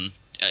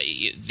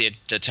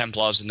the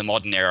Templars in the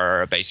modern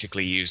era are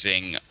basically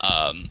using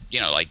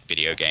like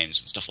video games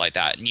and stuff like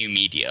that, new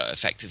media,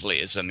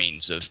 effectively as a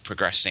means of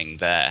progressing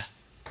their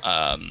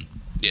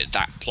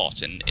that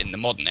plot in the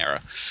modern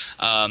era.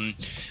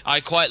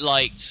 I quite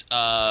liked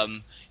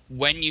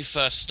when you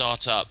first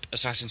start up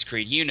Assassin's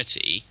Creed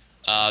Unity.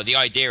 The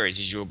idea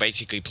is you're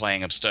basically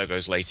playing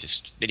Abstergo's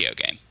latest video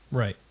game,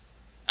 right?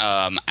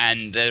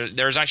 And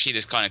there's actually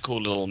this kind of cool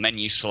little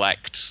menu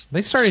select.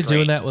 They started screen.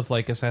 doing that with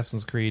like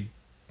Assassin's Creed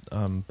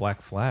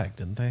Black Flag,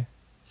 didn't they?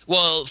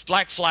 Well,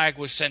 Black Flag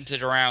was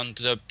centered around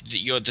the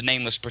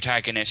nameless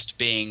protagonist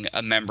being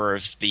a member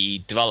of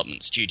the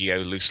development studio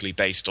loosely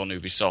based on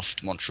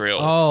Ubisoft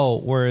Montreal.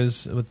 Oh,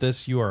 whereas with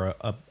this, you are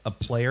a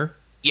player?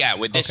 Yeah,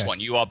 with this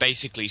one, you are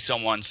basically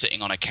someone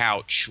sitting on a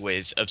couch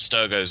with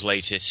Abstergo's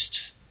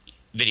latest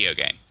video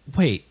game.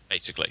 Wait,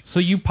 basically.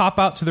 So you pop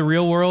out to the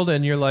real world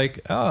and you're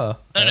like, I'll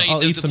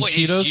eat some point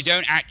Cheetos? Is you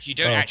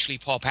don't actually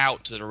pop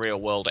out to the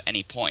real world at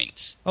any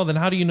point. Oh, then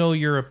how do you know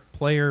you're a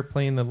player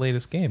playing the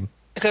latest game?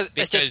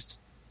 Because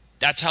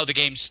that's how the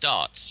game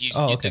starts.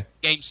 The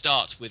game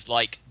starts with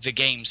like the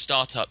game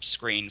startup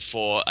screen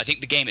for. I think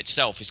the game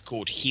itself is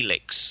called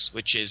Helix,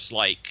 which is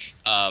like.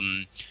 All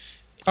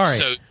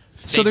right.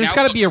 So there's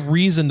got to be a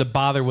reason to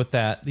bother with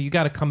that. You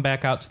got to come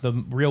back out to the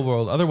real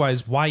world.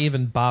 Otherwise, why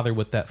even bother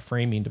with that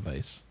framing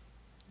device?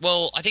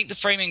 Well, I think the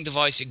framing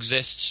device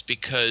exists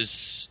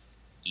because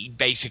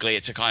basically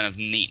it's a kind of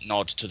neat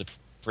nod to the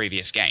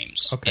previous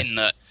games. Okay. In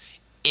that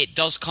it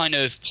does kind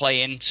of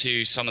play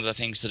into some of the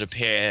things that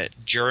appear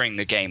during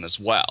the game as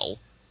well.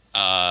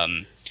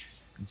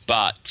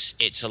 But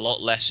it's a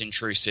lot less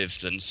intrusive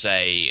than,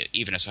 say,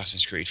 even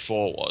Assassin's Creed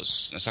 4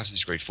 was.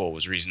 Assassin's Creed 4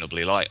 was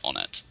reasonably light on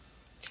it.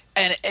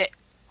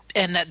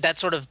 And that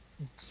sort of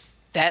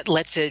that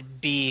lets it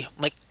be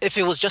like if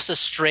it was just a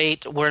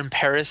straight we're in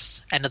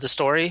Paris end of the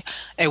story,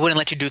 it wouldn't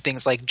let you do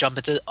things like jump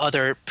into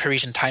other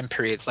Parisian time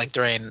periods like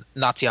during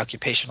Nazi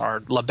occupation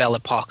or La Belle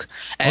Epoque.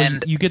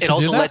 And you get to it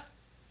also do that?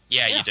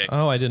 Yeah, you do.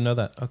 Oh, I didn't know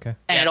that. Okay.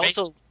 And yeah, it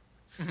also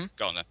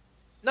go on then.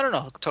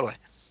 No, totally.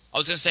 I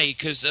was going to say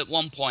because at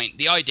one point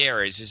the idea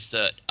is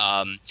that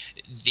I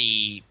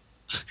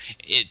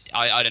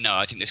don't know.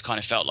 I think this kind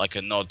of felt like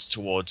a nod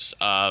towards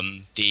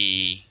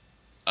the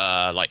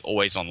like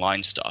always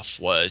online stuff.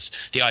 Was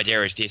the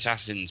idea is the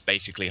assassins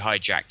basically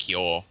hijack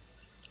your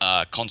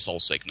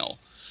console signal,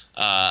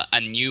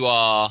 and you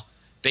are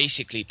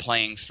basically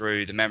playing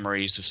through the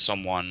memories of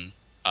someone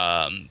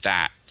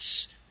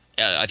that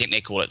I think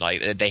they call it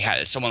like they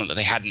had someone that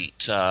they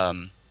hadn't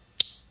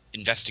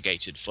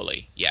investigated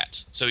fully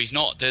yet. So he's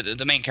not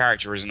the main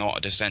character is not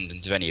a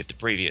descendant of any of the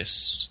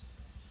previous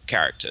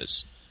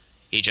characters.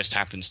 He just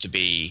happens to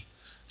be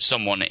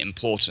someone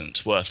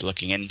important, worth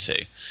looking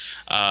into.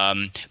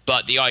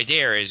 But the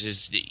idea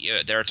is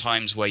that, there are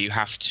times where you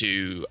have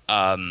to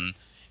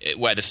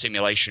where the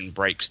simulation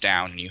breaks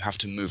down and you have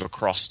to move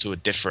across to a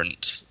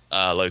different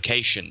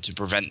location to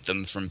prevent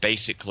them from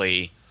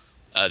basically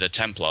the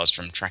Templars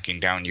from tracking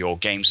down your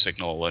game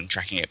signal and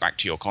tracking it back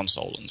to your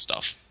console and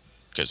stuff,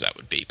 because that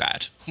would be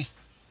bad.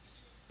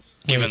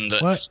 Given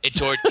that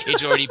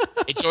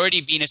it's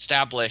already been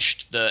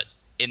established that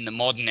in the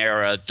modern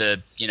era,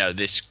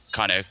 this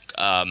kind of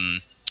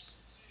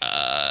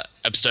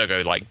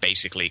Abstergo like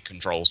basically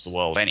controls the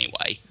world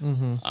anyway,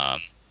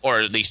 or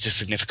at least a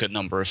significant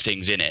number of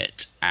things in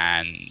it,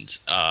 and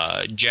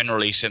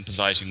generally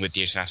sympathizing with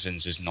the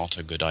assassins is not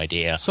a good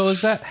idea. So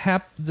is that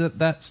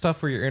that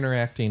stuff where you're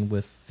interacting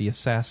with the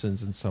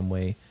assassins in some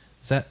way?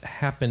 Does that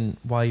happen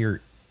while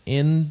you're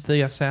in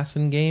the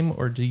assassin game,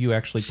 or do you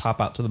actually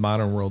pop out to the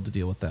modern world to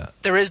deal with that?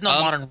 There is no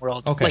modern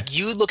world. Okay. Like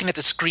you looking at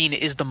the screen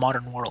is the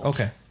modern world.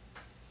 Okay.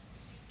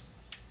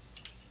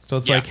 So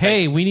it's like,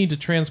 hey, we need to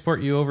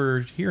transport you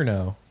over here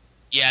now.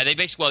 Yeah, they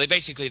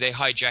basically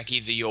hijack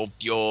either your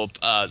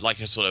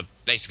like a sort of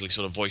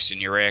voice in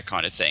your ear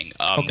kind of thing.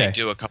 They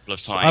do a couple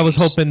of times. I was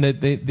hoping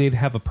that they'd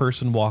have a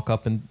person walk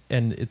up and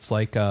it's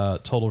like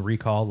Total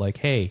Recall, like,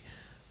 hey,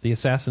 the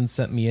assassin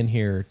sent me in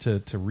here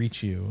to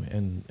reach you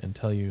and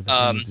tell you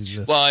that you need to do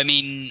this. Well, I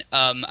mean,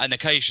 and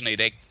occasionally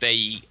they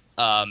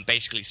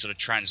basically sort of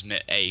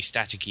transmit a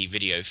staticky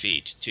video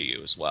feed to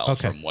you as well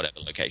from whatever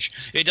location.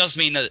 It does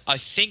mean that I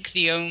think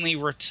the only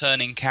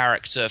returning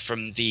character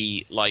from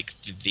the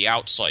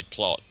outside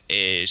plot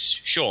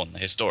is Sean, the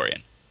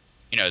historian.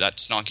 You know, that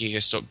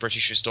snarky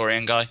British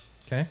historian guy.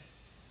 Okay.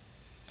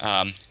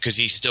 Because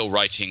he's still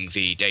writing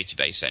the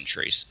database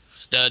entries.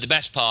 The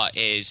best part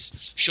is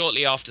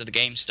shortly after the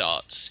game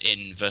starts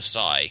in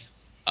Versailles,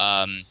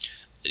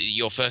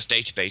 your first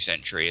database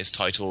entry is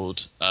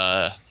titled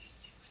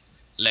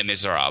Les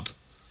Miserables,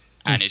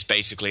 and it's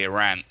basically a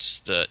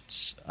rant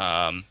that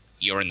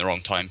you're in the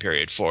wrong time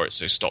period for it,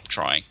 so stop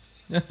trying.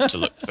 to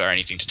look for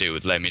anything to do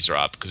with Les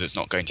Miserables because it's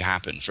not going to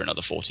happen for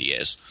another 40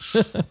 years.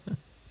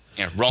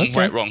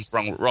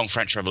 Wrong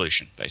French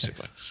Revolution,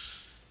 basically.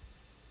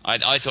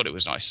 I thought it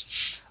was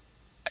nice.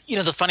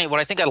 What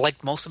I think I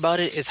liked most about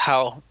it is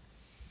how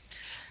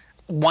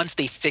once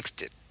they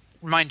fixed it,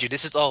 mind you,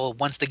 this is all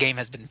once the game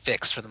has been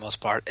fixed for the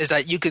most part, is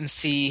that you can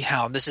see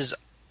how this is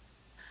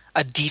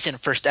a decent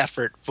first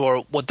effort for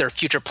what their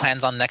future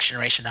plans on next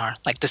generation are.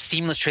 Like the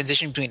seamless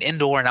transition between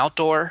indoor and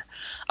outdoor,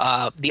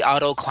 the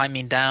auto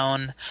climbing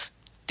down,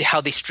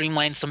 how they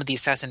streamline some of the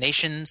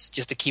assassinations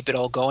just to keep it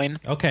all going.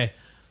 Okay.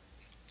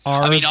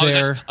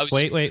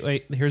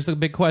 Wait. Here's the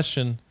big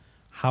question.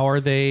 How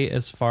are they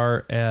as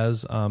far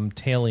as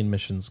tailing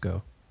missions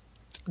go?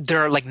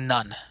 There are like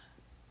none.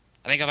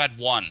 I think I've had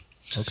one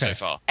so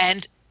far.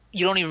 And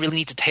you don't even really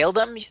need to tail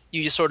them.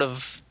 You just sort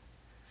of...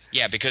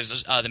 Yeah,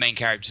 because the main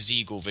character's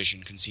eagle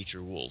vision can see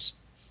through walls.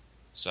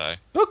 So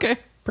okay,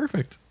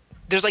 perfect.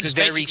 There's like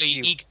very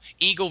few.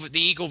 The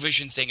eagle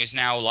vision thing is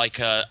now like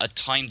a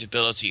timed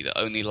ability that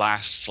only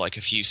lasts like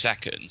a few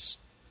seconds,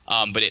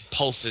 but it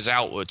pulses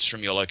outwards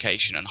from your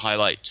location and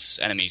highlights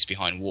enemies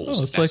behind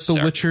walls. Oh, it's like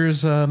the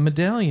Witcher's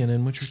medallion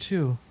in Witcher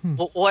 2.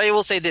 Well, what I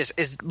will say this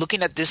is,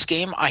 looking at this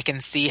game, I can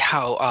see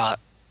how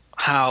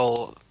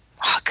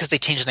because they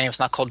changed the name, it's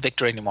not called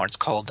Victor anymore. It's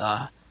called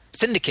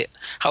Syndicate.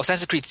 How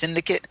Assassin's Creed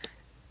Syndicate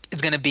is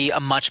going to be a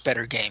much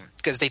better game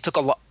because they took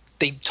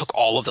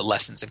all of the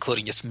lessons,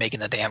 including just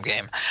making the damn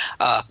game,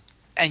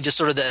 and just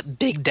sort of the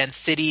big dense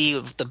city.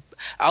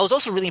 I was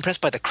also really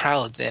impressed by the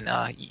crowds in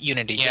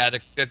Unity. Yeah,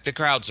 the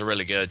crowds are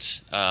really good.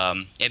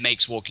 It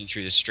makes walking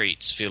through the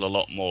streets feel a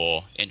lot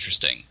more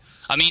interesting.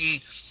 I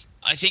mean,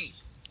 I think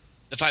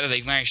the fact that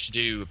they've managed to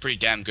do a pretty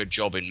damn good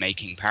job in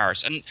making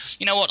Paris. And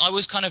you know what? I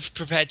was kind of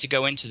prepared to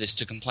go into this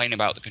to complain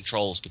about the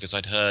controls because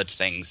I'd heard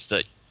things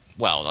that,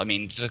 well, I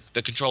mean,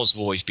 the controls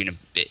have always been a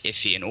bit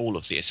iffy in all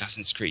of the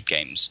Assassin's Creed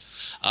games.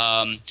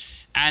 And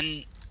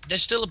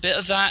there's still a bit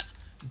of that,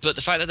 but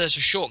the fact that there's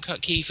a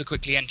shortcut key for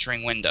quickly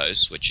entering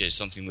windows, which is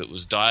something that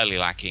was direly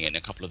lacking in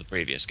a couple of the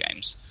previous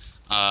games,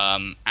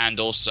 and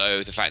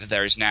also the fact that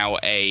there is now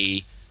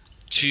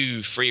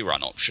two free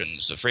run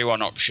options. A free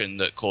run option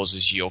that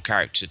causes your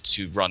character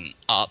to run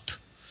up,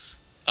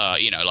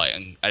 like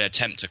an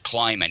attempt to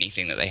climb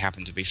anything that they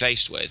happen to be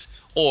faced with,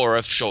 or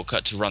a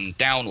shortcut to run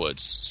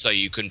downwards, so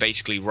you can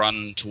basically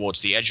run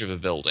towards the edge of a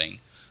building,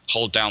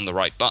 hold down the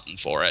right button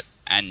for it,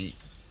 and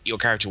your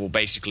character will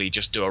basically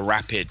just do a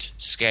rapid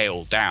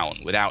scale down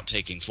without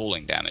taking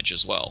falling damage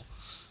as well,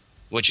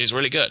 which is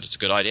really good. It's a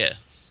good idea.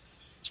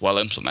 It's well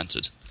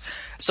implemented.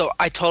 So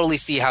I totally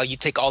see how you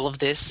take all of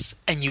this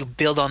and you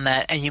build on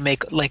that and you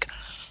make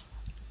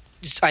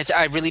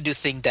I really do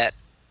think that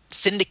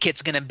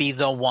Syndicate's going to be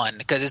the one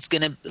because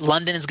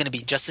London is going to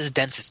be just as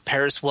dense as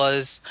Paris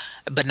was,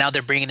 but now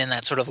they're bringing in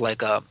that sort of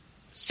like a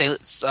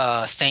Saints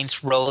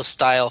Row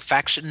style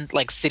faction,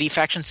 like city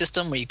faction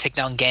system where you take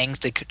down gangs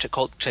to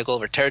take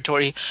over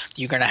territory.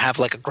 You're going to have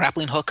like a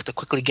grappling hook to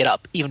quickly get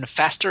up even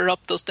faster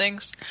up those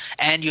things,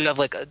 and you have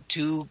like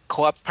two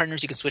co-op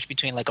partners you can switch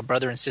between, like a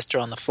brother and sister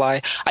on the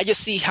fly. I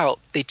just see how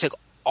they took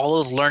all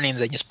those learnings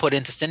and just put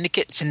into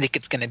Syndicate.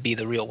 Syndicate's going to be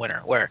the real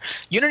winner. Where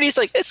Unity's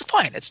like, it's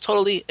fine, it's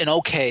totally an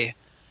okay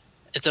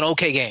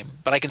game,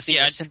 but I can see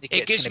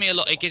Syndicate. It gives me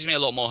a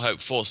lot more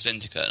hope for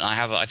Syndicate, and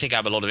I think I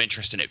have a lot of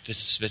interest in it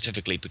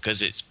specifically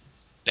because it's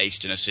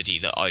based in a city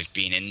that I've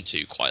been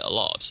into quite a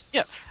lot.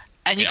 Yeah,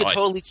 and you can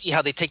totally see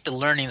how they take the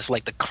learnings,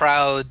 like the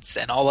crowds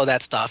and all of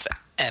that stuff,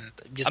 and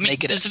just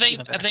make it.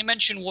 Have they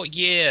mentioned what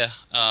year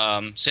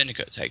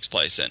Syndicate takes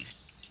place in?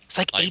 It's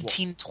like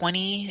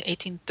 1820,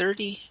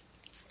 1830.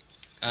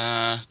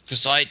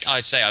 Because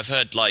I'd say I've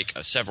heard like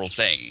several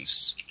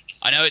things.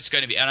 I know it's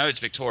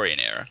Victorian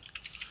era.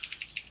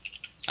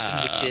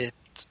 Syndicate.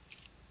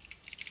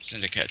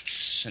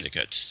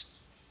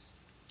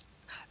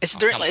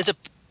 It's a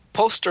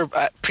post or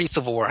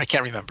pre-Civil War. I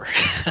can't remember.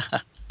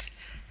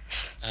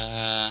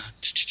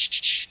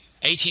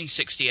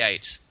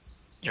 1868.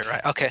 You're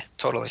right. Okay,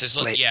 totally. So it's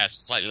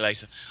slightly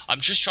later. I'm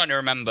just trying to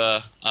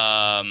remember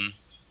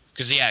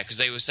because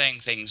they were saying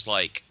things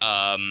like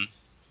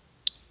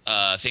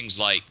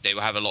they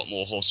would have a lot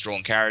more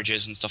horse-drawn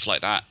carriages and stuff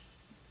like that.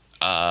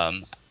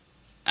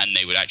 And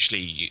they would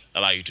actually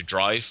allow you to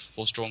drive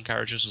horse-drawn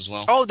carriages as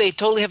well. Oh, they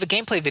totally have a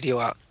gameplay video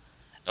out.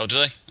 Oh, do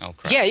they? Oh,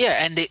 crap.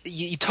 Yeah, and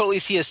you totally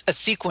see a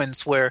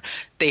sequence where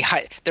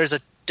there's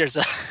a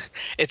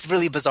it's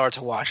really bizarre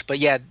to watch. But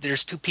yeah,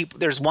 there's two people.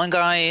 There's one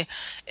guy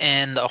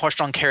in a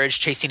horse-drawn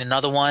carriage chasing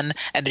another one,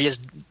 and they're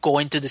just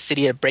going through the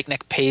city at a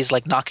breakneck pace,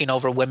 like knocking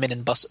over women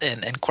in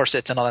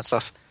corsets and all that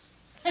stuff.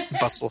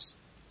 Bustles.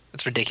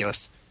 It's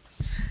ridiculous.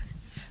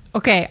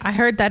 Okay, I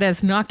heard that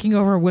as knocking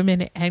over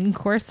women and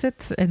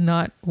corsets and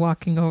not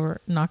knocking over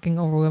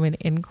women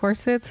in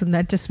corsets, and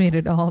that just made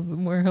it all the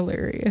more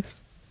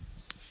hilarious.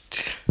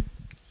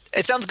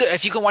 It sounds good.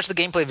 If you can watch the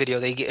gameplay video,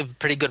 they give a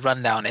pretty good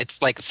rundown.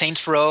 It's like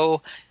Saints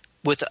Row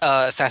with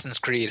Assassin's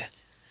Creed.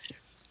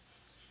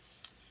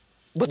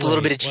 With a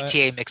little bit of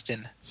GTA mixed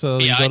in. So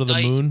you go to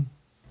the moon?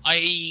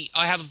 I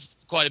have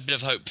quite a bit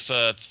of hope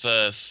for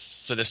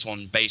this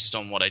one based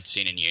on what I'd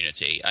seen in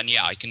Unity. And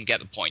yeah, I can get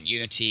the point.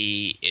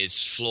 Unity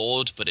is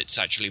flawed, but it's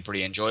actually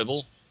pretty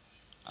enjoyable.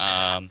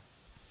 I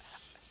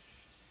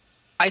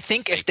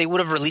think if they would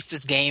have released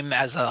this game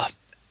as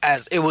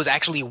it was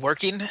actually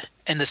working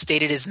in the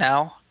state it is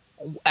now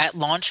at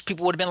launch,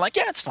 people would have been like,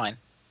 "Yeah, it's fine,"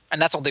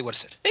 and that's all they would have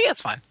said. "Yeah,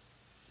 it's fine."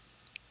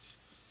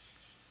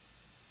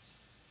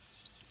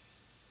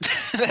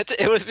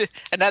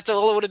 That's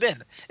all it would have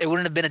been. It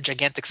wouldn't have been a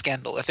gigantic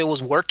scandal if it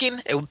was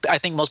working. I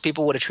think most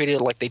people would have treated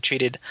it like they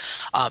treated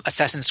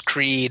Assassin's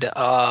Creed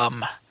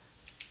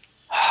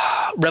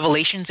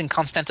Revelations in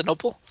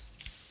Constantinople.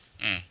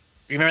 You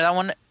remember that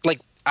one?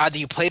 Like either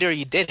you played it or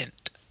you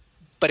didn't,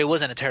 but it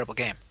wasn't a terrible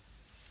game.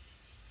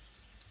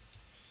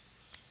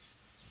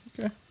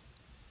 Okay.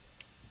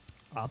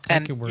 I'll take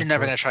And your word you're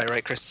never for going to try it,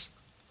 right, Chris?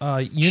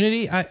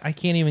 Unity, I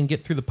can't even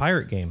get through the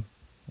pirate game.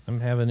 I'm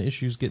having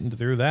issues getting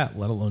through that,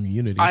 let alone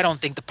Unity. I don't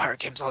think the pirate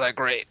game's all that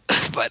great,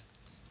 but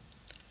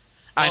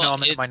I know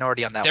I'm in the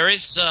minority on that There one.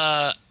 is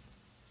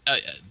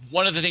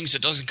one of the things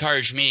that does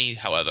encourage me,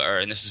 however,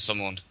 and this is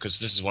because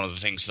this is one of the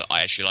things that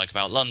I actually like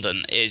about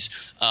London, is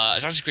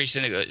Assassin's Creed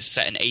Syndicate is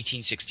set in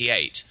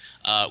 1868,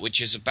 which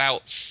is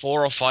about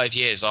 4 or 5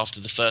 years after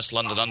the first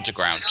London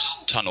Underground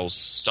tunnels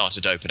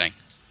started opening.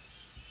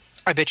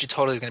 I bet you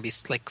totally going to be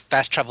like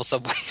fast travel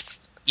subways.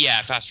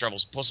 Yeah, fast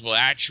travels, possible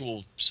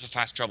actual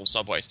fast travel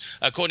subways.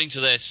 According to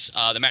this,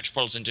 the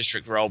Metropolitan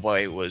District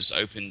Railway was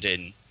opened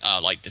in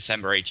like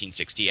December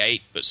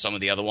 1868, but some of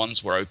the other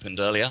ones were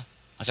opened earlier,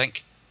 I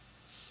think.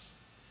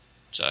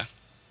 So,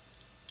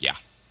 yeah.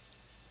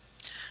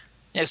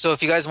 Yeah, so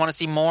if you guys want to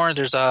see more,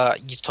 there's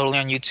it's totally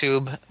on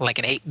YouTube, like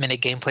an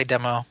 8-minute gameplay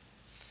demo.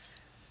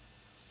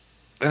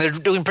 And they're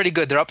doing pretty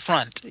good. They're up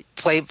front.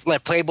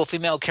 Playable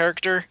female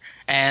character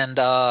and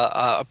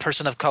a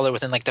person of color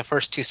within like the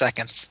first 2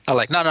 seconds. I'm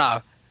like,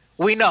 no,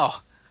 we know.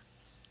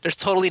 There's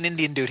totally an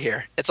Indian dude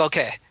here. It's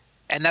okay.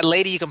 And that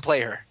lady, you can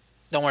play her.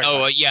 Don't worry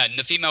about it. Yeah, and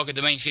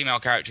the main female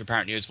character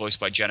apparently is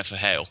voiced by Jennifer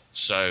Hale,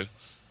 so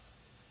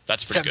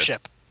that's pretty good.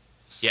 Femship.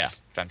 Yeah,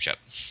 Femship.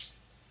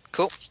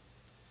 Cool.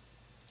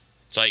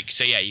 So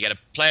yeah, you get a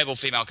playable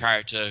female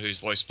character who's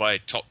voiced by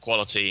top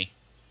quality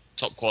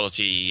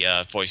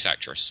voice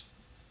actress.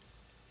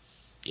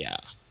 Yeah,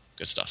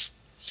 good stuff.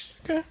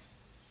 Okay.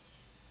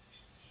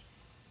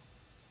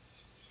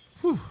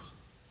 Whew.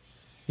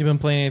 You been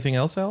playing anything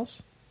else?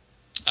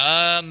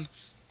 I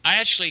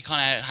actually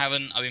kind of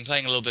haven't. I've been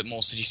playing a little bit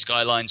more City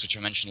Skylines, which I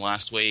mentioned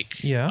last week.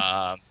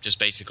 Yeah. Just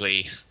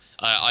basically,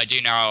 I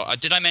do now.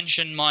 Did I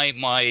mention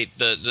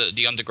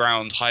the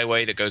underground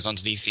highway that goes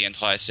underneath the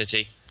entire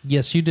city?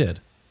 Yes, you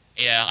did.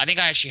 Yeah, I think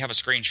I actually have a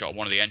screenshot of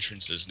one of the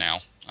entrances now.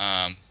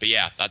 But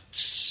yeah,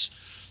 that's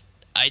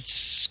a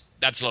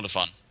lot of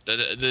fun.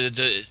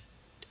 The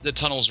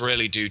tunnels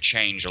really do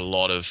change a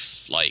lot of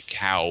like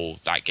how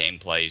that game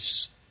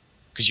plays,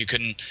 because you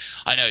can.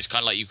 I know it's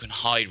kind of like you can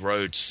hide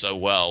roads so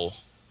well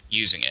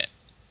using it.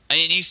 And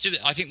it needs to.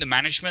 I think the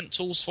management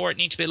tools for it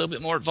need to be a little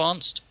bit more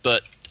advanced,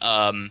 but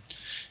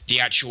the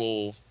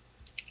actual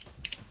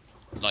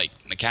like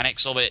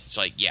mechanics of it, it's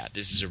like, yeah,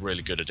 this is a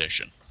really good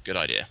addition. Good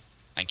idea.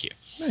 Thank you.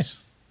 Nice.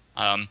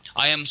 I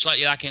am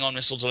slightly lacking on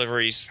missile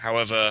deliveries.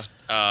 However,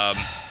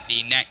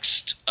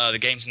 the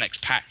game's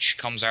next patch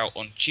comes out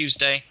on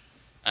Tuesday,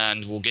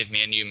 and will give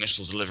me a new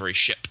missile delivery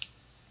ship.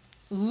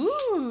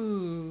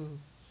 Ooh.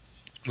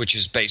 Which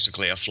is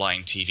basically a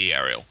flying TV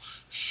aerial.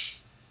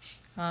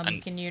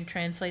 Can you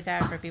translate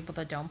that for people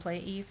that don't play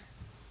Eve?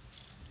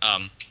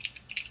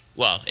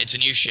 Well, it's a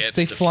new ship.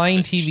 It's a flying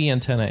TV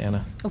antenna,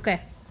 Anna.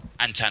 Okay.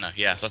 Antenna,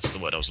 yes, that's the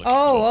word I was looking for.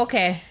 Oh,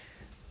 okay.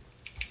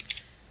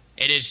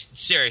 It is,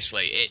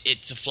 seriously,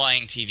 it's a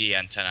flying TV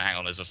antenna. Hang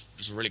on, there's a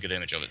really good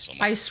image of it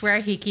somewhere. I swear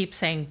he keeps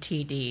saying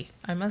TD.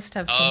 I must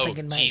have something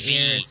in my TV.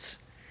 ears.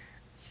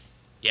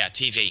 Yeah,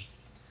 TV.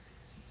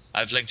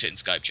 I've linked it in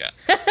Skype chat.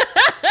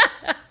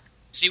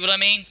 See what I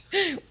mean?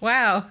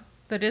 Wow,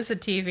 that is a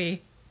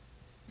TV.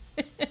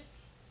 But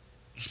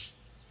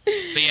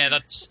yeah,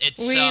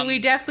 We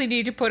definitely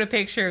need to put a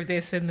picture of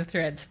this in the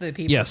thread so that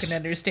people can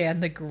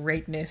understand the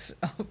greatness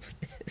of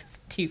this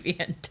TV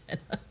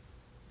antenna.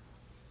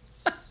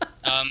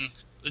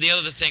 The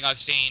other thing I've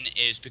seen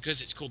is, because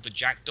it's called the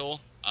Jackdaw,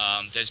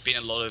 there's been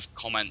a lot of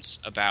comments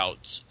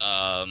about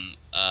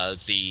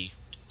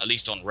at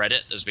least on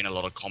Reddit, there's been a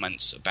lot of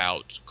comments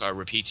about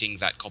repeating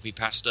that copy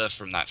pasta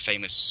from that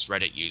famous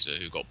Reddit user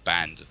who got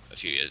banned a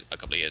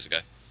couple of years ago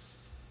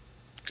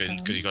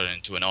because he got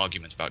into an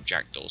argument about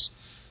jackdaws.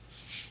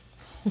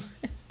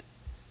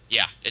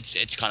 Yeah,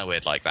 it's kind of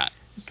weird like that.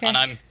 Okay. And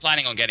I'm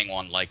planning on getting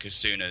one like as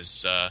soon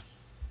as I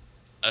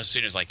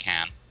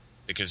can,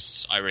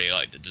 because I really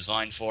like the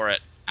design for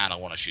it, and I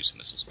want to shoot some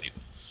missiles at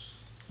people.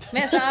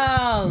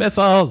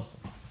 Missiles!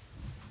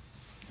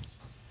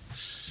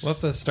 We'll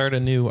have to start a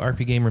new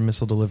RP Gamer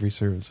missile delivery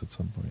service at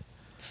some point.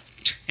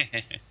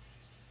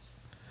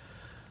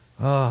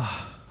 All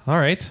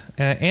right.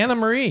 Anna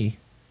Marie.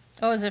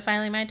 Oh, is it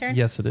finally my turn?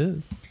 Yes, it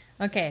is.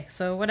 Okay,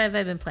 so what have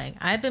I been playing?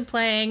 I've been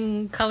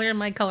playing Color in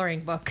my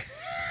coloring book.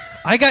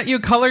 I got you a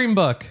coloring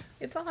book.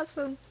 It's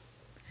awesome.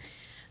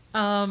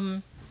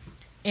 And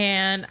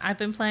I've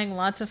been playing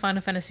lots of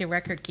Final Fantasy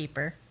Record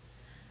Keeper.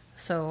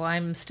 So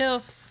I'm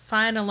still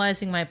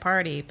finalizing my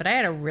party, but I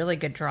had a really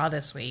good draw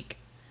this week.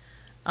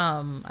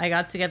 I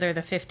got together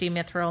the 50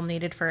 mithril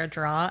needed for a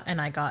draw,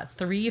 and I got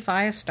 3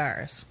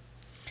 5-stars.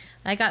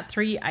 I got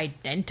 3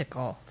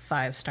 identical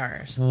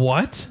 5-stars.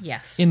 What?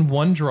 Yes. In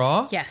one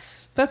draw?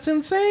 Yes. That's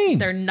insane.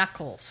 They're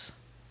knuckles.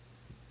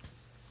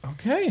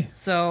 Okay.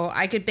 So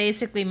I could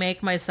basically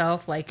make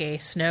myself like a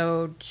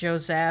Snow,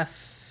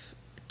 Joseph,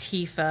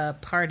 Tifa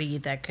party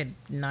that could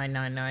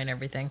 999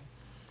 everything.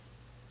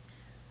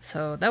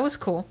 So that was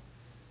cool.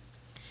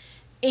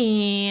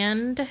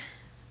 And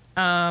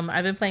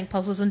I've been playing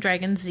Puzzles and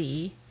Dragons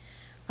Z.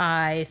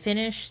 I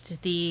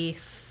finished the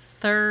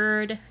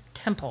 3rd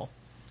temple.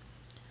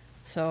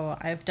 So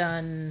I've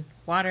done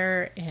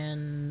water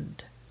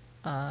and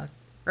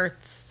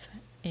earth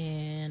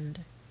and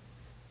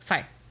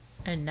fire.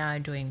 And now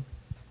I'm doing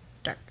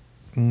dark.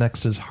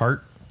 Next is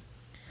heart.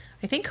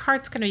 I think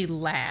heart's going to be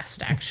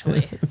last,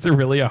 actually. Is it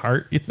really a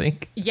heart, you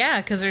think?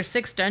 Yeah, because there's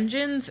 6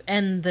 dungeons,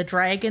 and the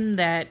dragon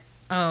that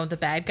the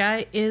bad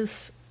guy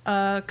is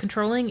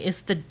controlling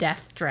is the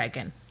death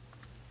dragon.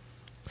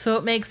 So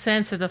it makes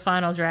sense that the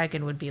final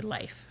dragon would be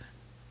life.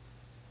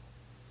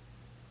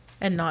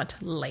 And not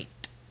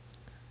light.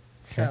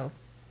 Okay. So,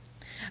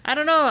 I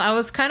don't know. I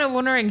was kind of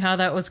wondering how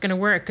that was going to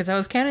work, because I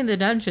was counting the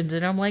dungeons,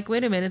 and I'm like,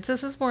 wait a minute,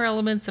 this is more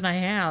elements than I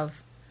have.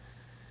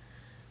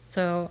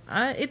 So,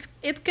 it's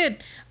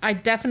good. I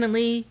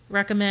definitely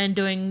recommend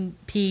doing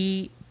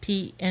P,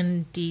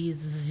 and D,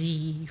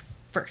 Z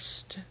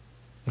first.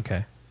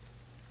 Okay.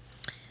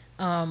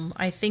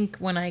 I think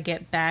when I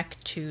get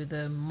back to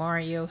the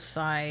Mario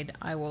side,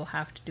 I will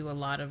have to do a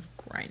lot of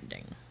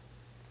grinding.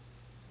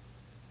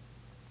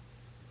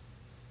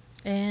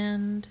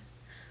 And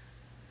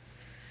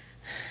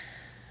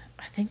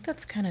I think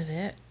that's kind of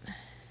it.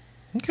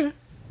 Okay.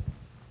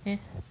 Yeah.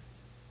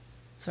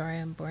 Sorry,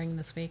 I'm boring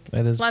this week.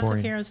 That is Lots boring.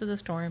 of Heroes of the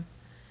Storm.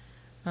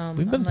 We've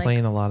been I'm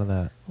playing a lot of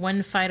that.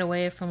 one fight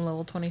away from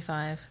level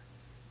 25.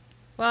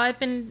 Well, I've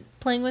been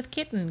playing with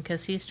Kitten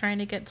because he's trying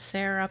to get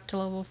Sarah up to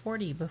level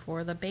 40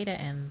 before the beta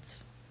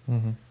ends.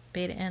 Mm-hmm.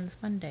 Beta ends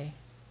Monday.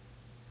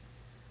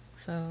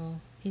 So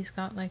he's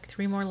got like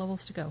 3 more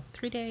levels to go.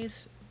 3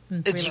 days.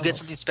 And 3 Do you levels. get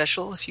something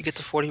special if you get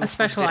to 40? A before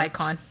special the beta ends?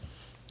 icon.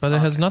 But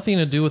it has nothing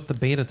to do with the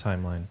beta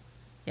timeline.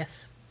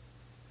 Yes.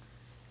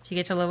 If you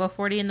get to level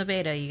 40 in the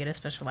beta, you get a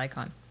special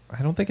icon.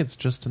 I don't think it's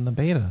just in the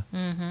beta.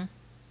 Mm-hmm.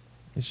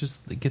 It's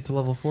just it gets to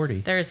level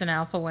 40. There's an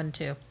alpha one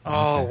too.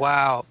 Oh, Okay.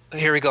 wow.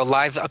 Here we go.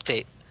 Live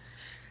update.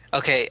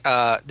 Okay,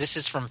 this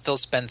is from Phil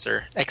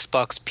Spencer,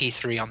 Xbox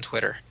P3 on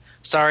Twitter.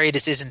 Sorry,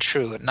 this isn't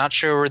true. Not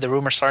sure where the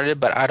rumor started,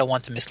 but I don't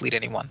want to mislead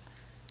anyone.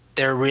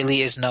 There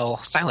really is no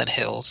Silent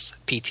Hills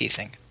PT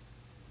thing.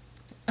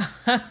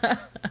 Yeah,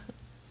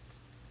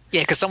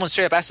 because someone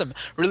straight up asked him,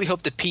 really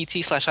hope the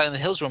PT/Silent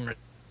Hills rumor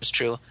is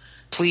true.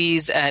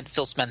 Please add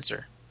Phil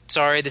Spencer.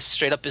 Sorry, this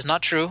straight up is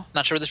not true.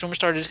 Not sure where this rumor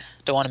started.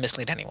 Don't want to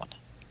mislead anyone.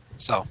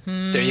 So,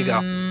 there you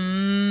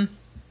go.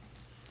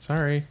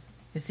 Sorry.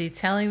 Is he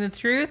telling the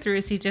truth or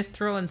is he just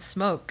throwing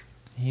smoke?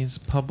 He's a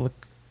public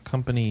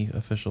company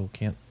official.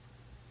 Can't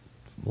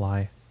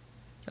lie.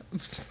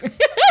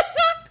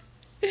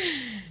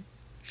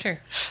 Sure.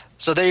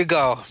 So there you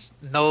go.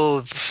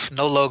 No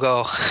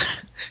logo.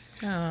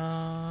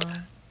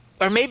 Aww.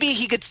 Or maybe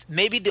he could.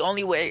 Maybe the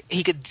only way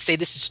he could say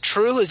this is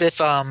true is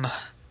if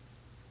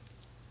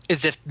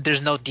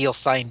there's no deal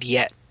signed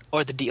yet,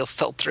 or the deal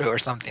fell through, or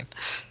something.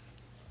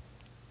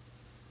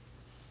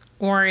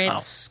 Or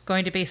it's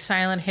going to be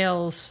Silent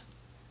Hills,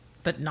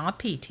 but not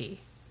PT.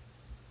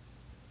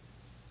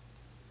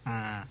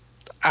 I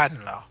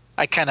don't know.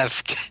 I kind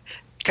of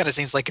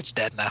seems like it's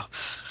dead now.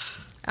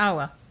 Oh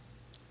well.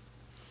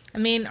 I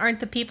mean,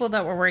 aren't the people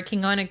that were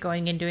working on it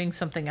going and doing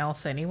something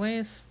else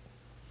anyways?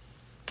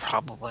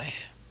 Probably.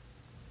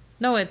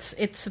 No, it's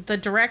the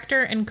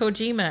director and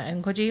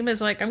Kojima's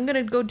like, I'm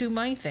gonna go do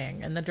my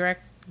thing, and the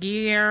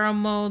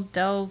Guillermo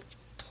del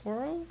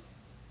Toro.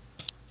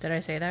 Did I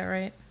say that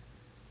right?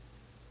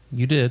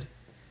 You did.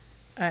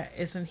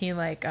 Isn't he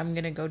like, I'm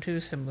gonna go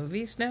do some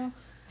movies now?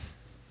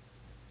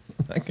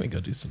 I'm gonna go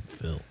do some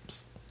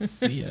films.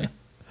 See ya.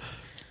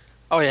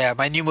 Oh yeah,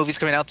 my new movie's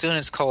coming out soon.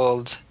 It's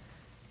called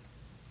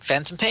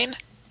Phantom Pain.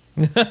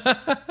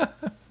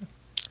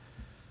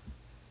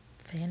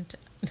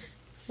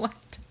 What?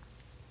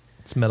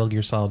 It's Metal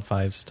Gear Solid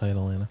 5's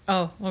title, Anna.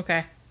 Oh,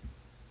 okay.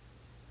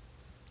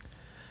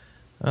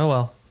 Oh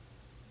well.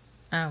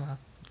 Oh well.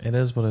 It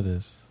is what it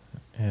is.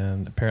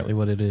 And apparently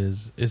what it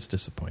is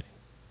disappointing.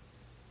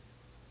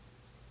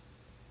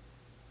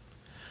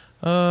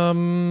 What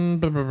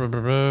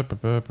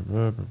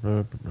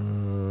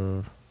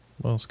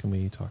else can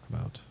we talk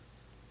about?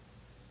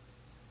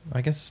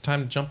 I guess it's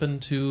time to jump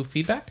into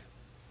feedback?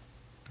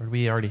 Or did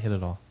we already hit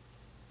it all?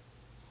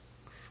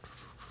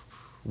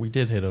 We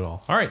did hit it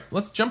all. All right,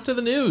 let's jump to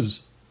the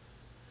news.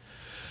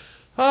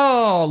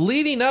 Oh,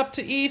 leading up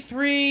to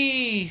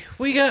E3,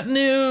 we got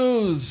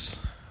news.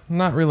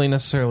 not really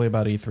necessarily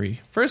about E3.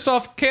 First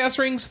off, Chaos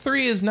Rings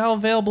 3 is now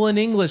available in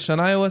English on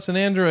iOS and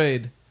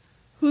Android.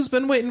 Who's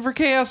been waiting for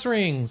Chaos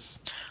Rings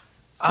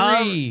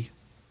 3?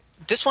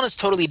 This one is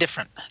totally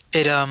different.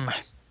 It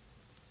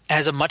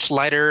has a much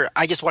lighter...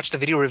 I just watched the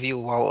video review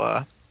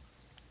while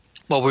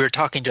we were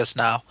talking just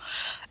now.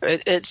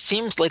 It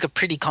seems like a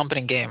pretty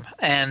competent game,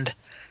 and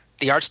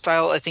the art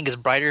style, I think, is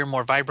brighter,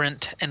 more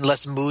vibrant, and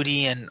less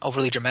moody and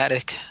overly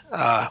dramatic.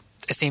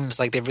 It seems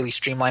like they've really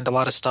streamlined a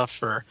lot of stuff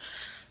for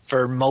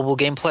mobile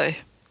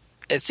gameplay.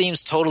 It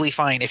seems totally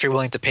fine if you're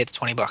willing to pay the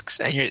 $20,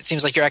 and it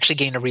seems like you're actually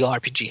getting a real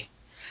RPG.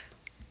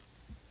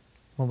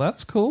 Well,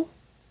 that's cool.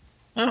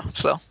 Yeah,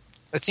 so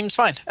it seems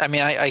fine. I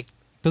mean,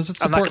 Does it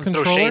I'm not support going to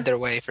throw controller? shade their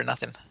way for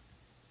nothing.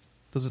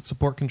 Does it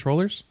support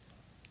controllers?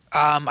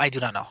 I do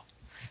not know.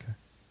 Okay.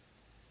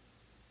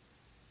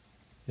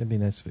 It'd be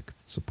nice if it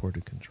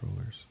supported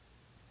controllers.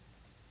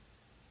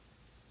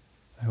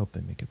 I hope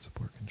they make it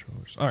support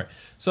controllers. All right.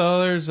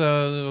 So there's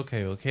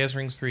Chaos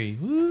Rings 3.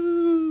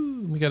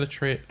 Woo! We got a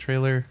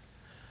trailer.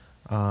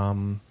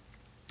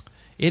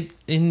 It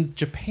in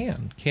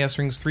Japan, Chaos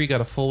Rings 3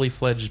 got a fully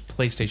fledged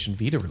PlayStation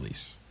Vita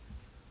release,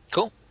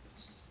 Cool.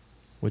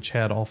 which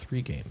had all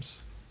 3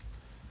 games.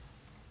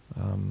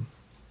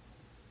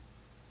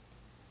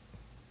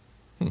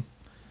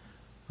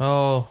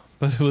 Oh,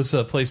 but it was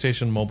a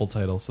PlayStation mobile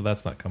title, so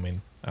that's not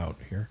coming out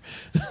here.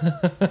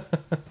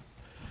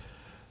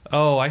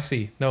 Oh, I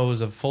see. No, it was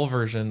a full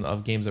version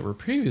of games that were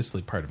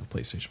previously part of a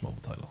PlayStation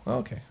mobile title.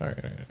 Okay, all right.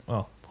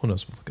 Well, who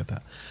knows? We'll look at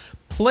that.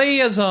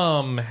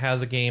 Playism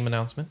has a game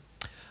announcement.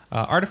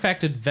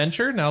 Artifact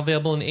Adventure, now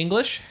available in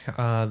English.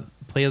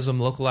 Playism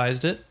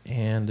localized it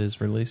and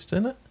is released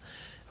in it.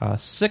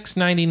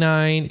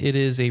 $6.99. It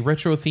is a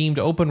retro-themed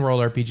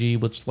open-world RPG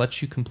which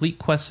lets you complete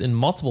quests in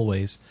multiple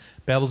ways.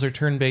 Battles are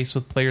turn-based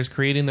with players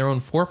creating their own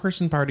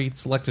 4-person party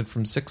selected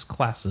from 6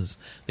 classes.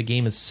 The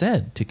game is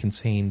said to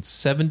contain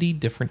 70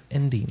 different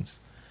endings.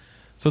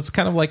 So it's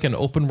kind of like an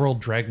open-world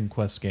Dragon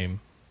Quest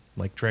game,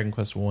 like Dragon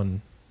Quest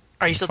 1.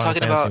 Are you still Final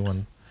talking Fantasy about...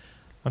 1.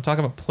 I'm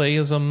talking about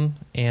Playism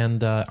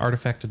and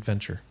Artifact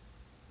Adventure.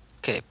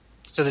 Okay,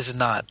 so this is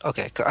not...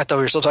 Okay, I thought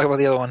we were still talking about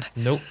the other one.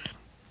 Nope.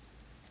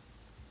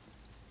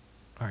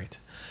 All right.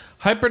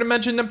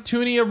 Hyperdimension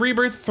Neptunia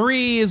Rebirth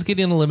 3 is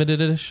getting a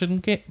limited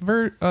edition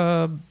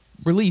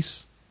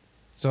release.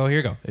 So here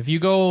you go. If you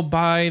go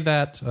buy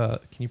that... can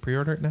you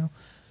pre-order it now?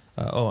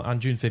 On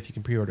June 5th, you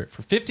can pre-order it.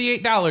 For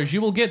 $58,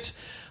 you will get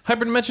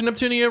Hyperdimension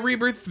Neptunia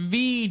Rebirth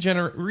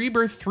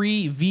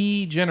 3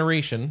 V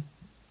Generation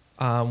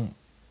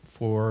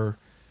for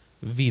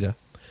Vita.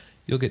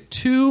 You'll get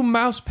 2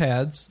 mouse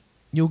pads.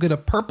 You'll get a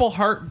Purple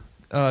Heart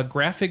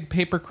graphic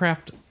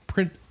papercraft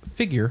print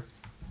figure.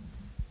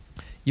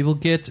 You will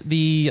get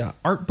the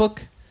art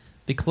book,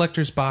 the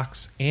collector's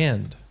box,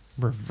 and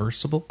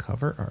reversible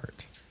cover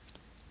art.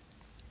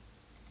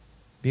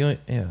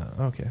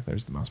 Okay,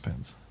 there's the mouse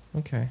pads.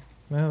 Okay,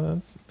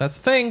 well, that's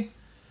the thing.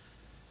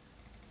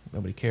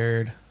 Nobody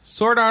cared.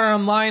 Sword Art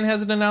Online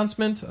has an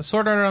announcement.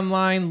 Sword Art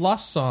Online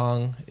Lost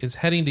Song is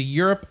heading to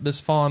Europe this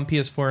fall on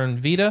PS4 and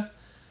Vita.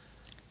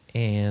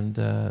 And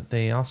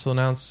they also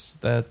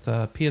announced that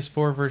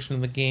PS4 version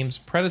of the game's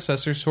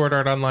predecessor, Sword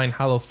Art Online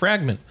Hollow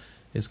Fragment,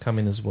 is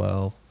coming as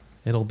well.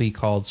 It'll be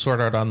called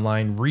Sword Art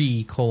Online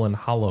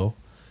Hollow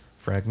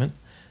Fragment.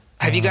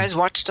 Have you guys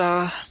watched...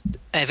 have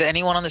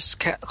anyone on this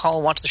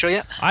call watched the show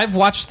yet? I've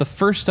watched the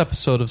first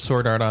episode of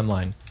Sword Art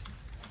Online.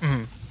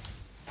 Mm-hmm.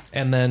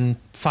 And then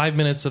 5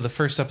 minutes of the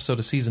first episode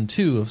of Season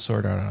 2 of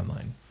Sword Art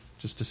Online.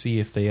 Just to see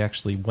if they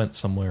actually went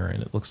somewhere,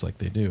 and it looks like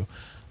they do.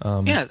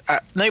 Let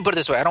me put it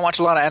this way. I don't watch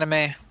a lot of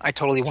anime. I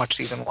totally watched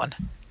Season 1.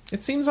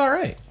 It seems all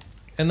right.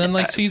 And then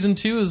Season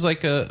 2 is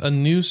like a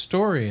new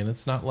story, and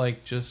it's not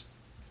like just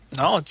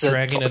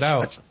dragging it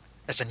out.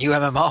 It's a new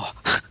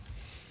MMO.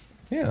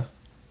 Yeah.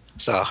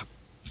 So...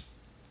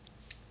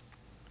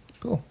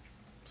 Cool.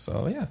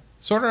 So, yeah.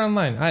 Sword Art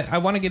Online. I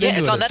want to get into it. Yeah,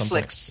 it's on at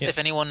Netflix if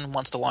anyone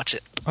wants to watch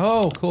it.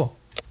 Oh, cool.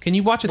 Can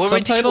you watch it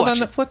subtitled on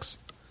Netflix?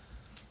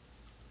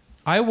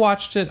 I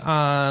watched it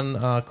on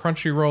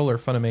Crunchyroll or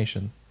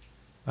Funimation.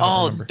 I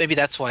don't remember. Maybe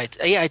that's why.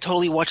 I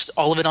totally watched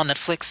all of it on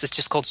Netflix. It's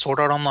just called Sword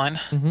Art Online.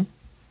 Mm-hmm.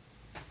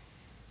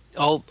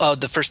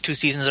 The first 2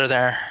 seasons are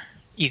there.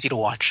 Easy to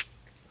watch.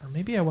 Or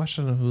maybe I watched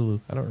it on Hulu.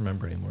 I don't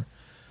remember anymore.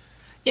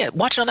 Yeah,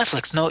 watch it on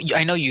Netflix. No,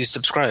 I know you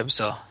subscribe,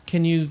 so...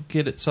 Can you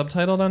get it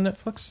subtitled on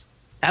Netflix?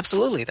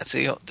 Absolutely. That's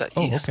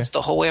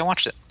the whole way I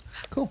watched it.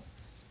 Cool.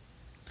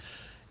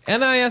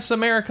 NIS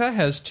America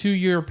has 2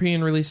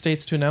 European release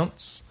dates to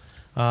announce.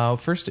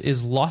 First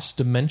is Lost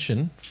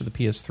Dimension for the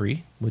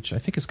PS3, which I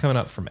think is coming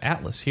out from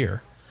Atlas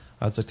here.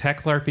 It's a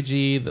tactical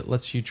RPG that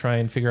lets you try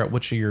and figure out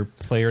which of your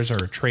players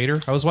are a traitor.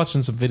 I was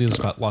watching some videos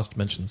about Lost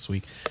Dimension this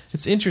week.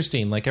 It's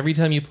interesting. Like, every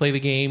time you play the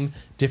game,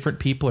 different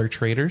people are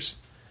traitors.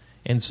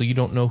 And so you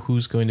don't know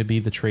who's going to be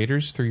the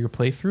traitors through your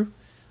playthrough.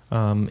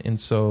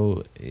 And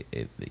so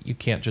you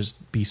can't just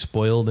be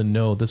spoiled and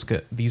know these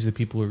are the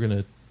people who are going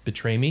to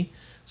betray me.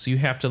 So you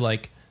have to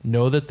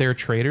know that they're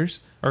traitors,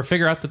 or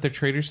figure out that they're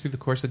traitors through the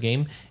course of the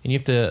game. And you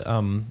have to,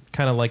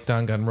 kind of like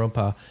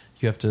Danganronpa,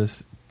 you have to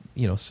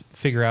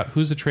figure out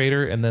who's a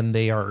traitor, and then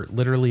they are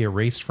literally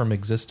erased from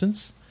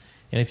existence.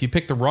 And if you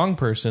pick the wrong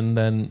person,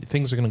 then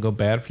things are going to go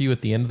bad for you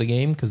at the end of the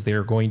game because they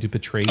are going to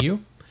betray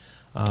you.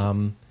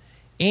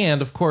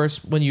 And of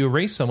course, when you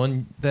erase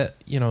someone, that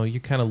you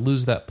kind of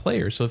lose that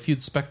player. So if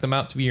you'd spec them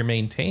out to be your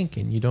main tank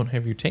and you don't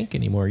have your tank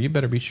anymore, you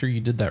better be sure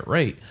you did that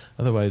right.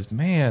 Otherwise,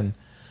 man,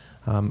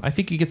 I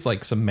think you get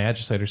like some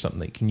magicite or something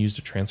that you can use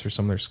to transfer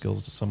some of their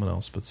skills to someone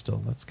else. But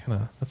still, that's kind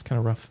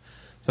of rough.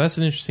 So that's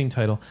an interesting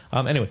title.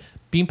 Anyway,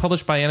 being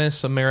published by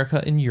NS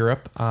America in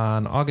Europe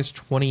on August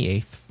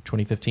 28th,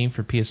 2015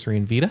 for PS3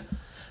 and Vita.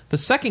 The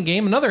second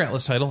game, another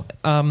Atlas title,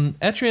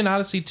 Etrian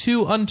Odyssey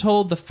 2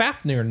 Untold: The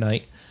Fafnir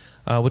Night,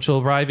 which will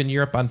arrive in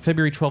Europe on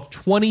February 12th,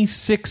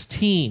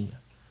 2016,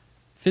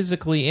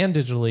 physically and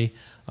digitally.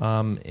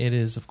 It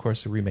is, of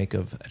course, a remake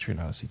of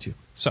Etrian Odyssey 2.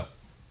 So,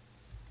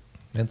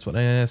 that's what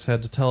NS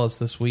had to tell us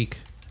this week.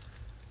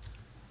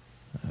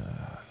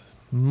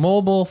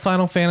 Mobile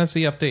Final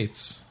Fantasy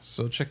updates.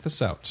 So check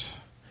this out.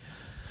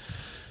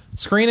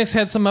 Square Enix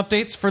had some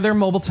updates for their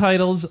mobile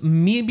titles.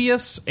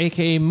 Moebius,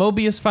 aka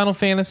Mobius Final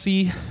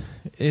Fantasy,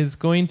 is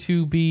going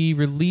to be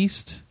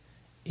released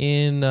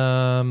in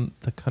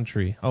the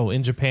country.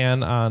 In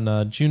Japan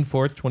on June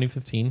 4th,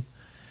 2015.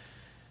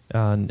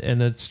 And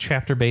it's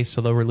chapter based,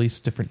 so they'll release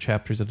different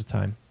chapters at a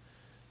time.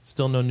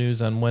 Still no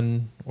news on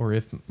when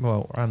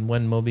on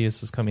when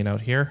Mobius is coming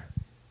out here.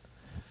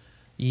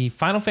 The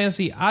Final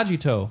Fantasy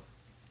Agito,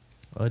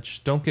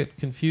 which don't get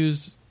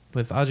confused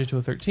with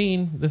Agito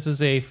 13. This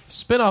is a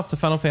spin-off to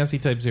Final Fantasy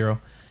Type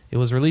 0. It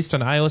was released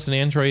on iOS and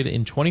Android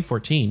in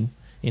 2014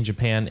 in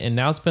Japan, and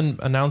now it's been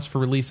announced for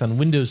release on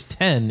Windows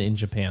 10 in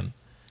Japan.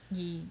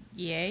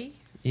 Yay?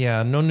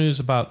 Yeah, no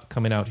news about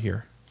coming out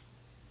here.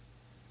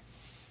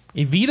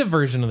 A Vita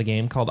version of the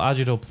game called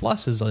Agito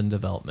Plus is in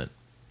development.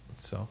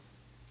 So...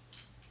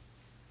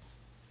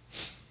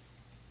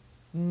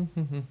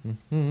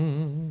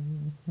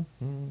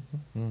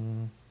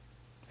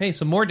 Hey,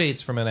 some more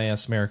dates from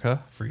NIS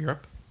America for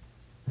Europe.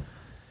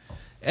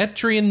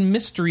 Etrian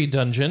Mystery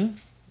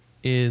Dungeon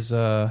is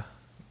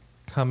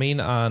coming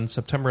on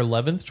September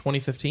 11th,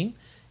 2015.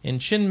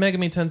 And Shin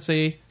Megami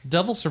Tensei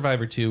Devil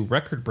Survivor 2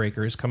 Record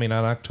Breaker is coming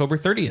on October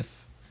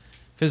 30th.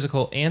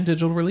 Physical and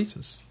digital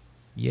releases.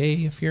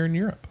 Yay if you're in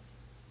Europe.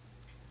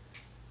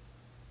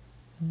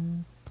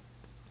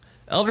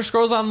 Elder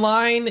Scrolls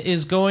Online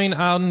is going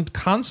on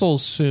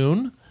consoles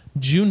soon,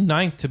 June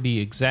 9th to be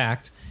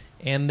exact,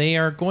 and they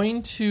are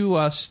going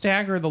to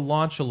stagger the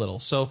launch a little.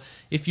 So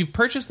if you've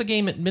purchased the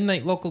game at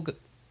midnight local...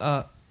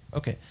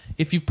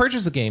 if you've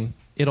purchased the game,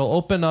 it'll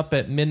open up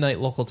at midnight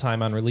local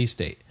time on release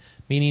date,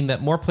 meaning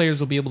that more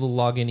players will be able to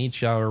log in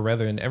each hour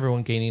rather than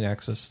everyone gaining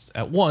access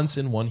at once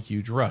in one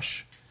huge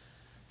rush.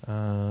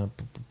 I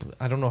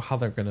don't know how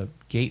they're going to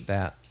gate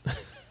that,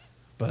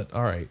 but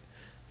all right.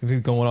 You're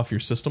going off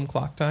your system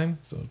clock time,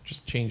 so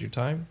just change your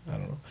time. I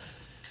don't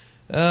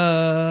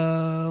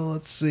know.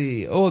 Let's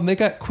see. Oh, and they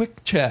got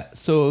quick chat.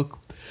 So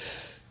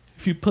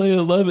if you play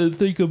 11,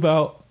 think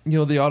about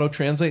the auto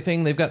translate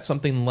thing. They've got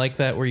something like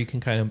that where you can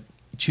kind of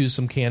choose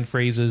some canned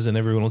phrases, and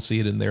everyone will see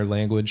it in their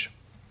language.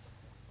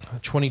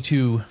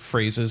 22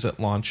 phrases at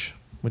launch,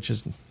 which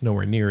is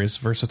nowhere near as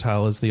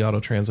versatile as the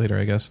auto translator,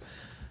 I guess.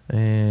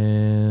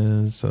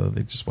 And so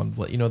they just wanted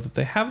to let you know that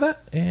they have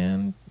that,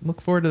 and look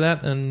forward to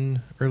that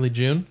in early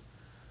June.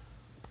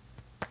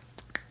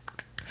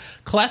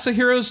 Class of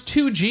Heroes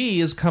 2G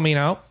is coming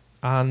out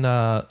on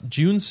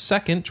June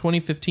 2nd,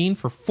 2015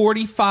 for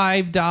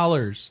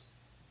 $45.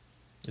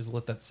 Just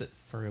let that sit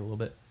for a little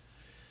bit.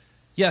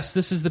 Yes,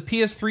 this is the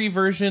PS3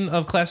 version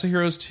of Class of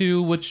Heroes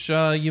 2, which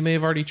you may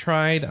have already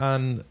tried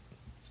on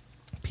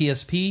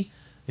PSP.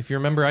 If you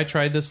remember, I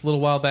tried this a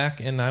little while back,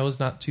 and I was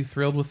not too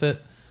thrilled with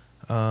it.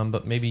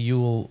 But maybe you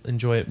will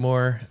enjoy it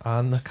more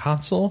on the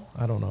console.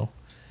 I don't know.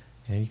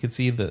 And you can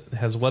see that it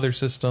has a weather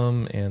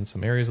system and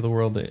some areas of the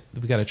world.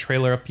 We got a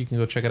trailer up. You can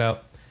go check it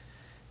out.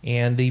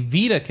 And the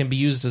Vita can be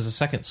used as a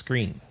second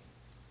screen,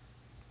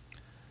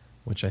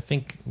 which I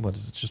think, what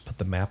is it, just put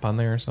the map on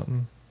there or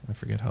something? I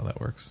forget how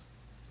that works.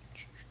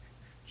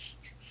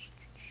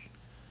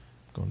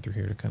 Going through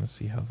here to kind of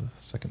see how the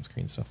second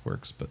screen stuff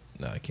works, but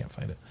no, I can't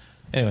find it.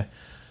 Anyway.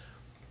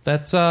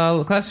 That's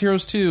Class of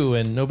Heroes 2,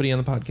 and nobody on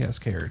the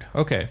podcast cared.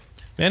 Okay.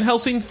 Van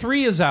Helsing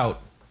 3 is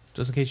out,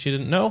 just in case you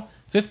didn't know.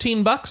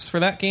 $15 for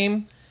that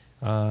game.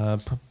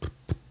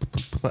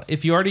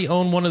 If you already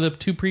own one of the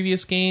two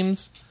previous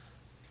games,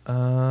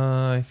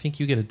 I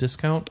think you get a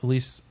discount, at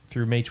least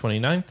through May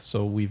 29th,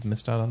 so we've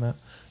missed out on that.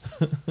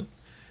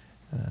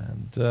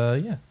 And,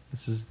 yeah,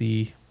 this is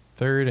the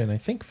third and I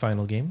think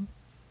final game.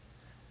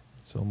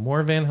 So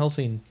more Van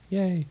Helsing.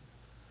 Yay.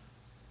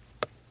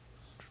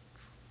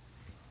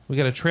 We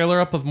got a trailer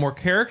up of more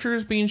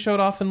characters being showed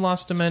off in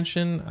Lost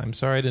Dimension. I'm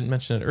sorry I didn't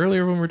mention it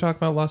earlier when we were talking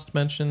about Lost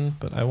Dimension,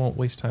 but I won't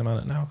waste time on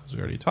it now because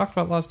we already talked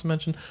about Lost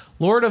Dimension.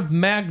 Lord of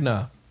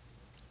Magna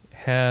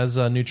has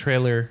a new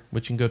trailer,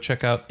 which you can go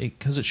check out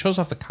because it shows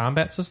off the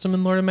combat system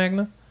in Lord of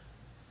Magna.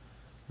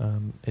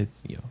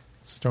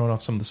 It's throwing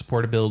off some of the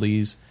support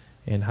abilities,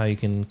 and how you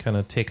can kind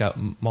of take out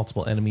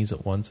multiple enemies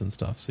at once and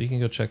stuff. So you can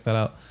go check that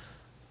out.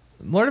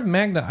 Lord of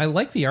Magna, I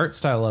like the art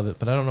style of it,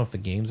 but I don't know if the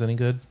game's any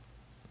good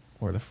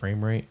or the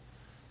frame rate.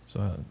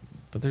 So,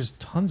 but there's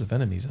tons of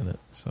enemies in it,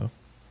 so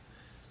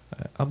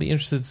I'll be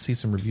interested to see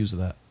some reviews of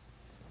that.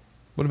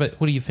 What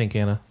do you think,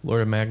 Anna?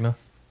 Lord of Magna?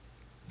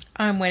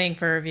 I'm waiting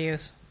for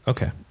reviews.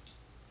 Okay.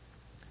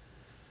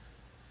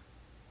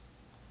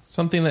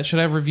 Something that should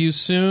have reviews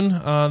soon.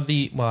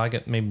 I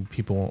get maybe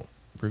people won't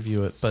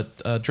review it,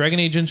 but Dragon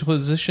Age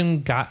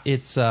Inquisition got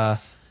its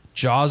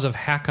Jaws of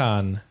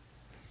Hakon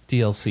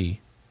DLC.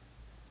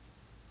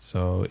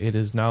 So it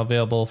is now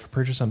available for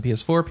purchase on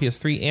PS4,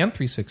 PS3, and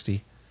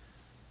 360.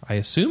 I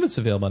assume it's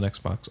available on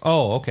Xbox.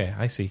 Oh, okay,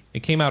 I see.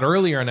 It came out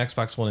earlier on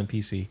Xbox One and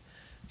PC.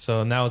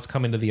 So now it's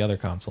coming to the other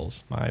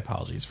consoles. My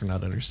apologies for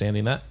not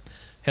understanding that.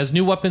 Has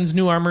new weapons,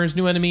 new armors,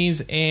 new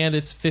enemies, and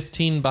it's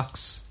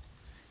 $15.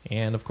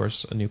 And, of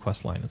course, a new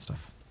quest line and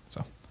stuff.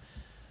 So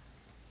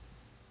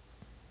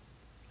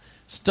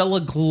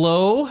Stella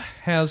Glow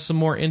has some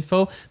more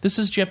info. This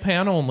is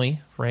Japan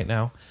only right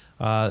now.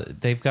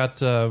 They've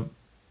got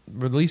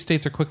release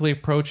dates are quickly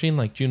approaching,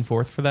 like June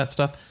 4th for that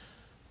stuff.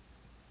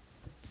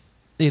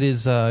 It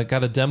is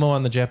got a demo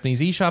on the Japanese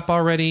eShop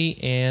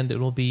already, and it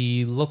will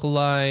be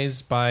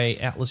localized by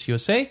Atlas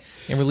USA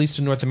and released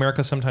in North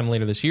America sometime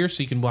later this year.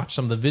 So you can watch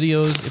some of the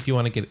videos if you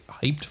want to get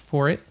hyped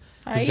for it.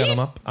 We've got them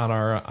up on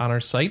our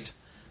site.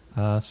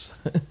 One of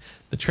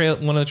the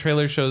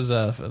trailers shows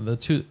the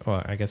two.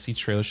 Well, I guess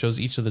each trailer shows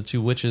each of the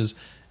two witches,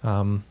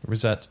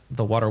 Rosette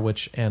the Water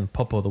Witch and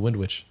Popo the Wind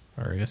Witch,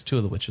 or I guess two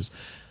of the witches,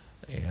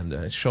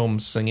 and show them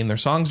singing their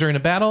songs during a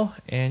battle.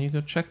 And you go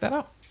check that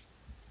out.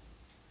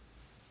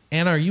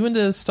 Anna, are you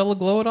into Stella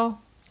Glow at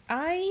all?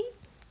 I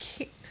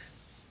can't.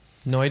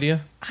 No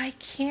idea? I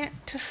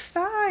can't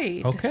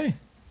decide. Okay.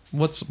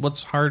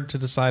 What's hard to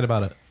decide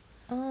about it?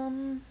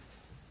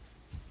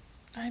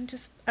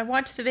 I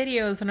watch the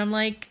videos and I'm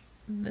like,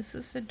 this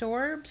is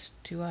adorbs.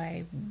 Do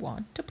I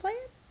want to play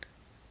it?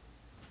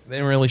 They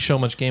didn't really show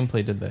much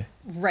gameplay, did they?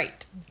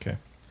 Right. Okay.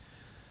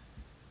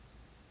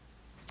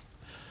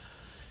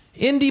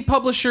 Indie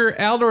publisher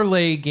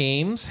Alderley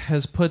Games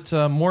has put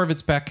more of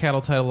its back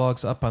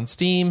catalogs up on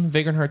Steam.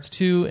 Vagrant Hearts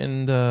 2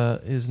 and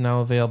is now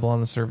available on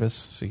the service,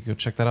 so you can go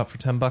check that out for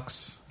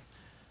 $10.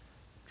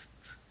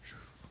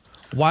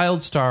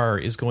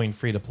 WildStar is going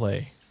free to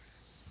play.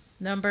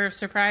 Number of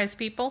surprised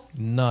people?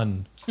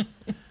 None.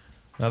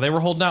 Now, they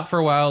were holding out for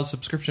a while,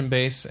 subscription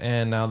base,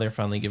 and now they're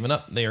finally giving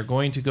up. They are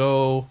going to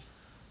go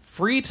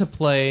free to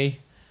play.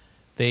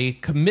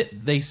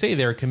 They say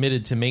they're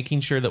committed to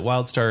making sure that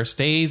WildStar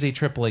stays a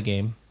AAA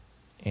game,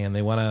 and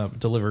they want to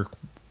deliver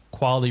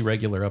quality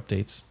regular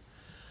updates.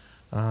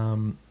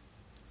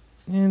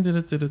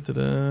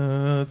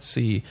 Let's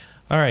see.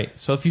 All right,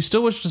 so if you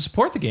still wish to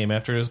support the game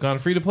after it has gone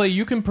free to play,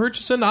 you can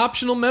purchase an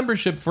optional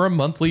membership for a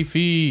monthly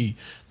fee.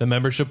 The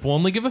membership will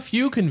only give a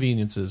few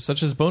conveniences,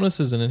 such as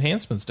bonuses and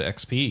enhancements to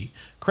XP,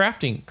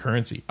 crafting,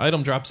 currency,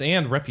 item drops,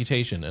 and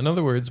reputation. In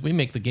other words, we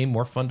make the game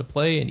more fun to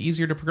play and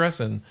easier to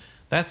progress in.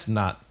 That's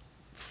not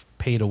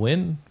pay to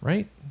win,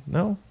 right?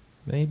 No?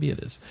 Maybe it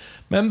is.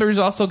 Members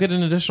also get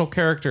an additional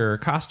character,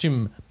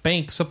 costume,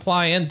 bank,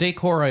 supply, and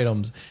decor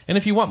items. And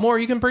if you want more,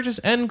 you can purchase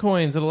N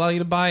coins that allow you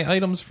to buy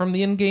items from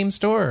the in-game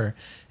store.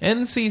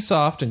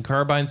 NCSoft and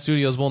Carbine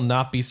Studios will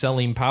not be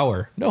selling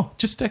power. No,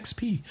 just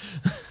XP.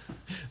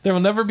 There will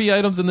never be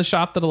items in the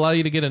shop that allow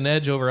you to get an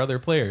edge over other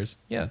players.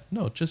 Yeah,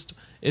 no, just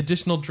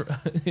additional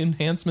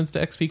enhancements to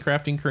XP,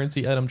 crafting,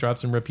 currency, item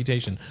drops, and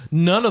reputation.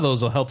 None of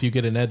those will help you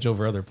get an edge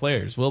over other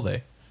players, will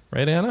they?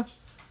 Right, Anna?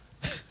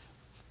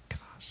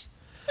 Gosh.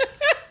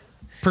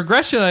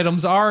 Progression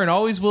items are and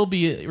always will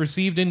be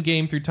received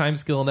in-game through time,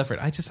 skill, and effort.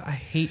 I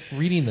hate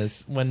reading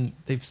this when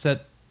they've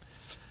said...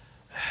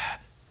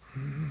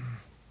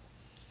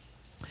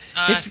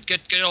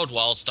 Good old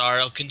WildStar.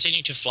 It'll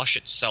continue to flush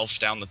itself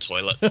down the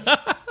toilet.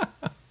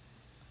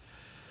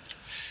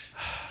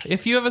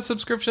 If you have a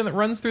subscription that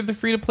runs through the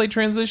free-to-play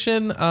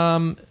transition,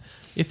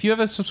 if you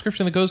have a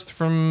subscription that goes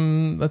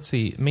from,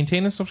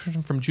 maintain a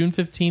subscription from June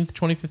 15th,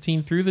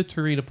 2015 through the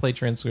free-to-play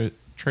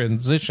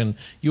transition,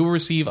 you will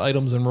receive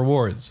items and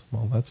rewards.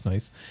 Well, that's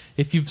nice.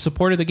 If you've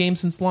supported the game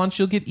since launch,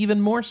 you'll get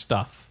even more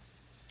stuff.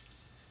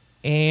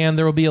 And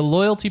there will be a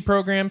loyalty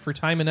program for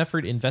time and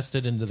effort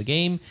invested into the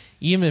game,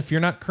 even if you're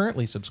not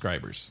currently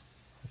subscribers.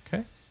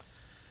 Okay?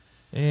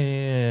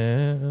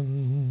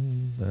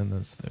 And then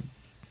that's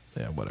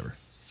whatever.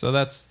 So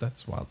that's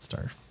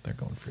WildStar. They're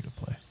going free to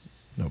play.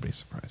 Nobody's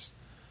surprised.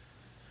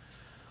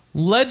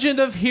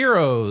 Legend of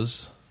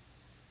Heroes.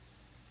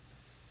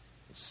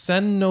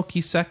 Sen no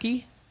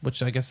Kiseki,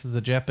 which I guess is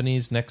the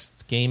Japanese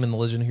next game in the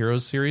Legend of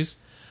Heroes series.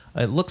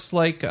 It looks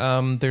like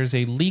there's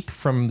a leak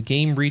from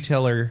game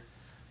retailer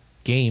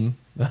Game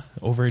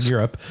over in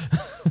Europe.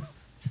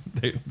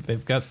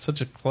 They've got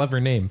such a clever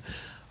name.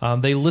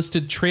 They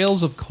listed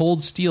Trails of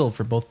Cold Steel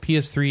for both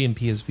PS3 and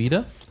PS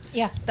Vita.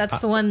 Yeah, that's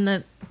the one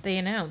that they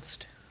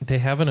announced. They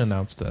haven't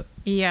announced it.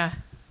 Yeah.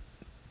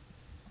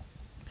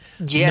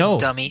 Yeah, no,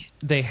 dummy.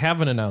 They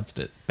haven't announced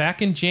it.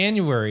 Back in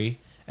January,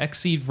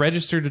 Xseed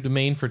registered a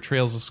domain for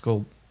Trails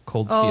of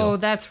Cold Steel. Oh,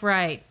 that's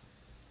right.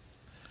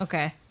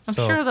 Okay. I'm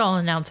sure they'll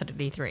announce it at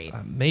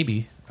E3.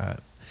 Maybe.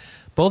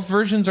 Both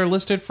versions are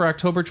listed for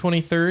October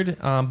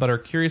 23rd, but are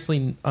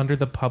curiously under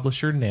the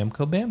publisher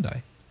Namco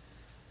Bandai.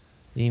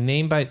 The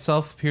name by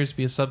itself appears to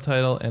be a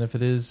subtitle, and if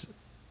it is,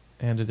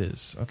 and it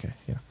is. Okay,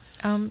 yeah.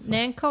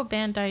 Namco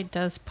Bandai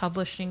does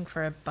publishing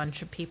for a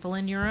bunch of people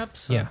in Europe,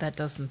 so that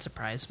doesn't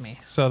surprise me.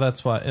 So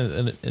that's why,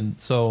 and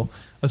so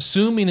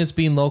assuming it's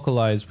being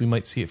localized, we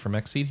might see it from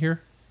Xseed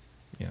here.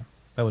 Yeah,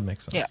 that would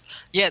make sense.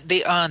 Yeah.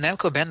 They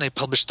Namco Bandai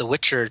published The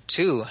Witcher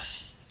 2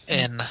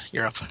 in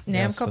Europe.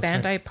 Namco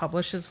Bandai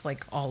publishes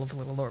like all of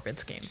Little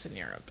Orbit's games in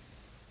Europe.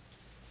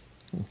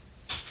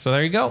 So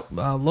there you go.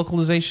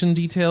 Localization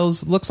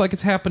details. Looks like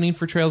it's happening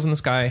for Trails in the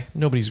Sky.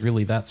 Nobody's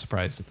really that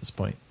surprised at this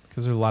point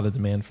because there's a lot of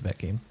demand for that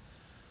game.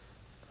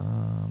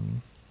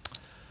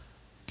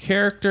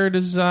 Character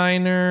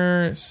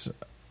designer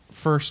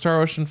for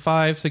Star Ocean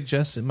 5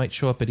 suggests it might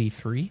show up at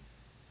E3.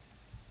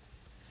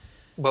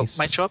 What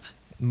might show up?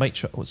 Might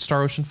show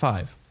Star Ocean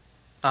 5.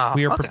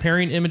 We are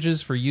preparing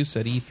images for use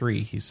at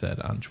E3, he said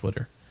on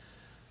Twitter.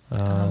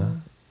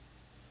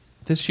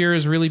 This year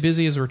is really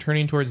busy as we're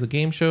turning towards the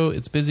game show.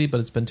 It's busy, but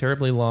it's been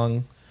terribly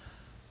long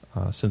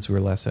since we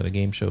were last at a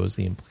game show is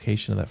the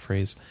implication of that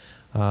phrase.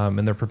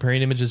 And they're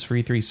preparing images for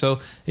E3.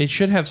 So it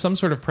should have some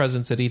sort of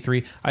presence at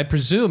E3. I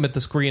presume at the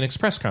Square Enix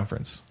press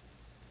conference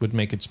would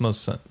make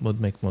most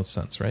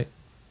sense, right?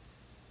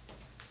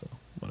 So,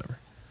 whatever.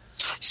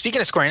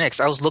 Speaking of Square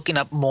Enix, I was looking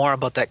up more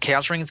about that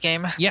Chaos Rings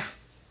game. Yeah.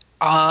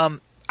 I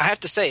have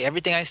to say,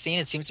 everything I've seen,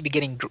 it seems to be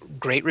getting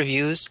great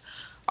reviews.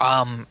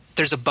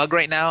 There's a bug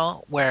right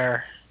now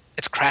where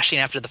it's crashing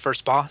after the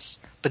first boss,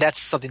 but that's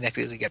something that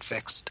could easily get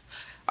fixed.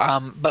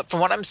 But from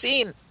what I'm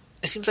seeing,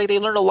 it seems like they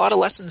learned a lot of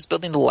lessons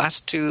building the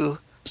last two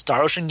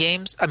Star Ocean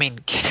games. I mean,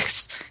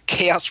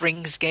 Chaos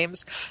Rings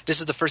games. This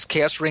is the first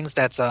Chaos Rings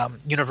that's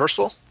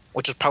universal,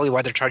 which is probably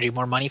why they're charging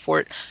more money for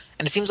it.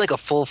 And it seems like a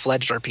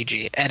full-fledged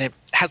RPG. And it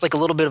has like a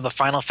little bit of a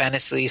Final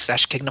Fantasy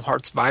 / Kingdom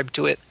Hearts vibe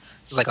to it.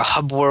 It's like a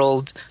hub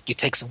world. You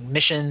take some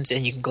missions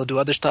and you can go do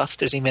other stuff.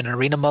 There's even an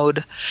arena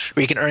mode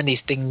where you can earn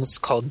these things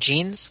called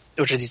genes,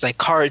 which are these like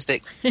cards that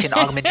can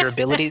augment your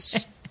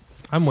abilities.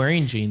 I'm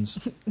wearing jeans.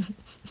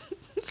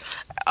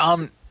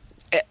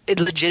 It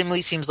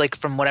legitimately seems like,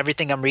 from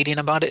everything I'm reading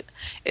about it,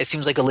 it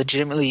seems like a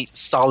legitimately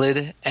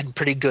solid and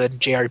pretty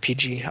good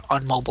JRPG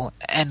on mobile,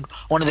 and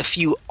one of the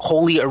few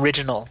wholly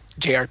original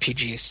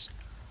JRPGs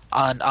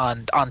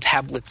on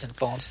tablets and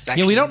phones.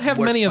 Yeah, we don't have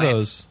many of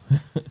those.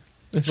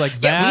 It's like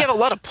that. Yeah, we have a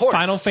lot of ports.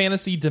 Final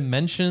Fantasy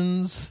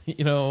Dimensions,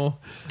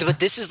 But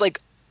this is like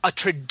a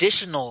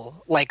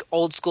traditional, like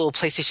old school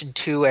PlayStation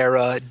 2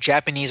 era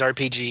Japanese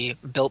RPG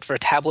built for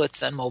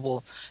tablets and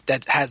mobile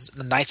that has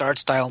a nice art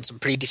style and some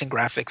pretty decent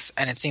graphics.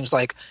 And it seems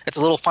like it's a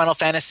little Final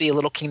Fantasy, a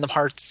little Kingdom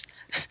Hearts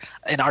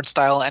in art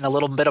style, and a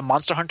little bit of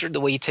Monster Hunter,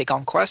 the way you take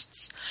on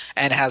quests.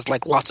 And it has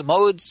like lots of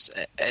modes.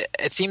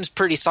 It seems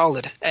pretty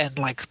solid. And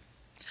like,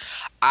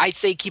 I'd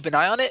say keep an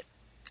eye on it,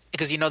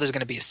 because there's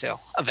going to be a sale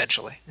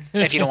eventually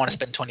if you don't want to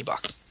spend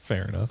 $20.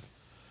 Fair enough.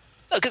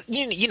 Because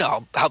you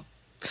know how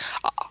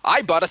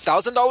I bought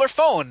 $1,000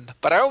 phone,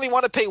 but I only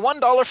want to pay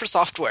 $1 for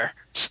software.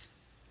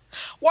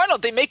 Why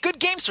don't they make good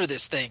games for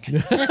this thing? I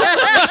don't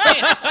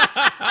understand.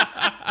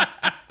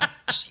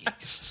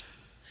 Jeez.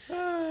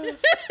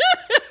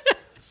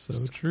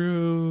 So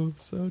true.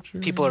 So true.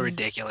 People are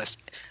ridiculous.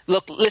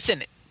 Look,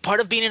 listen, part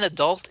of being an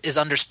adult is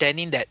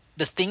understanding that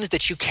the things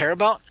that you care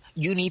about,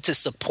 you need to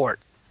support.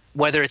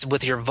 Whether it's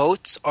with your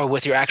votes or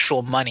with your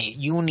actual money,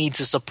 you need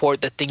to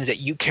support the things that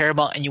you care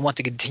about and you want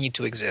to continue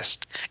to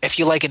exist. If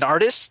you like an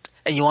artist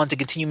and you want to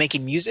continue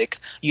making music,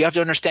 you have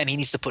to understand he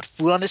needs to put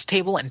food on his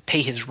table and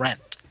pay his rent.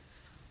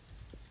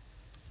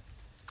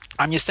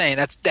 I'm just saying,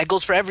 that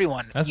goes for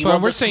everyone. That's why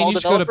we're saying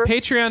you should go to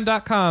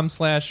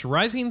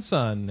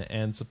patreon.com/risingsun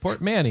and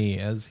support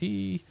Manny as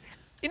he...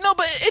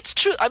 But it's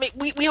true. I mean,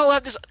 we all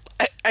have this...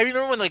 I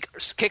remember when like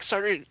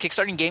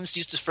Kickstarting games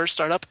used to first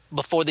start up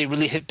before they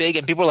really hit big,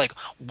 and people were like,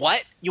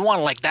 "What? You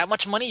want like that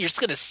much money? You're just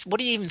gonna?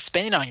 What are you even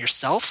spending on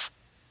yourself?"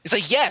 It's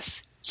like,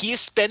 yes, he is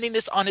spending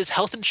this on his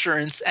health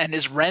insurance and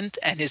his rent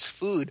and his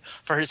food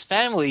for his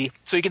family,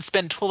 so he can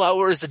spend 12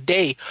 hours a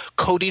day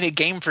coding a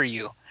game for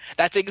you.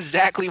 That's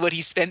exactly what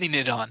he's spending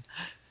it on,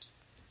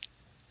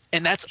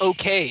 and that's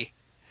okay.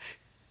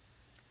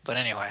 But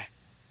anyway,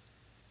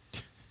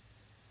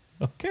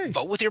 okay,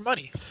 vote with your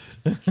money.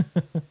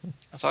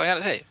 That's all I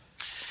gotta say.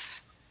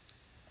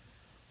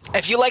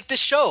 If you like this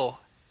show,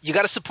 you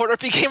gotta support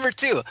RP Gamer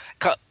too.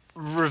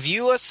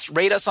 Review us,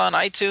 rate us on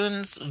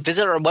iTunes,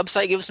 visit our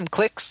website, give us some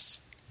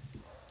clicks.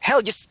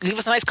 Hell, just leave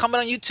us a nice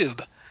comment on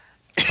YouTube.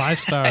 5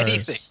 stars.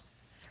 Anything.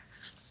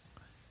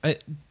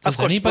 Of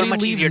course, we're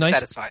much easier to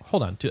satisfy.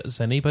 Hold on. Does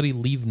anybody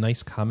leave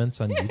nice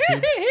comments on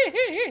YouTube?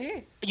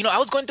 I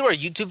was going through our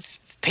YouTube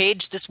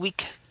page this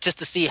week just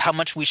to see how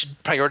much we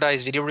should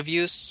prioritize video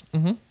reviews.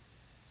 Mm-hmm.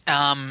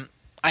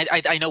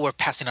 I know we're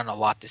passing on a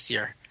lot this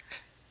year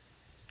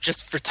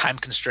just for time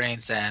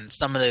constraints, and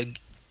some of the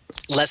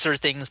lesser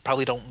things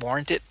probably don't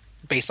warrant it.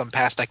 based on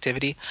past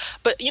activity.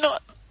 But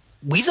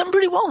we've done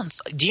pretty well.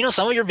 Do you know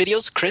some of your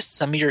videos, Chris?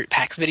 Some of your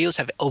PAX videos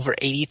have over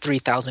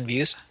 83,000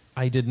 views.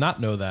 I did not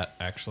know that,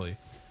 actually.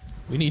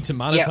 We need to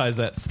monetize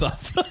that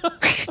stuff.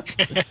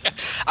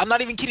 I'm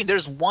not even kidding.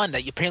 There's one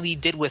that you apparently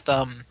did with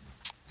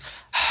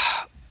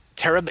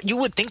Tara. You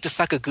would think the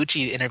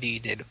Sakaguchi interview you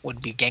did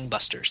would be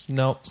gangbusters.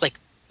 No. It's like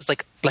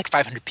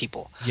 500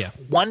 people. Yeah.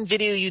 One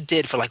video you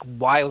did for like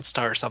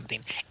WildStar or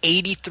something,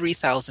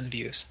 83,000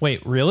 views.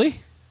 Wait,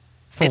 really?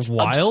 For It's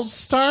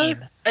WildStar?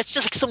 obscene. It's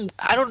just like some,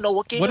 I don't know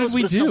what game What it did was,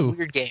 we but it's do? some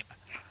weird game.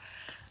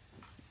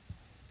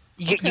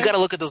 You got to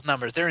look at those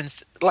numbers. They're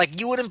like,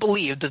 you wouldn't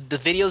believe the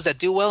videos that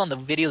do well and the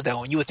videos that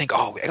won't. You would think,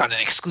 oh, I got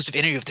an exclusive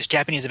interview with this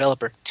Japanese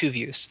developer. 2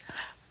 views.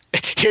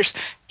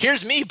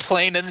 Here's me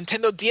playing the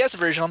Nintendo DS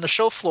version on the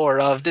show floor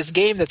of this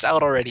game that's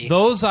out already.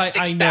 Those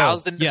I know.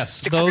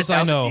 Yes, those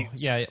I know.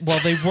 Views. Yeah. Well,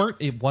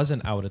 it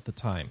wasn't out at the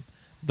time.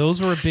 Those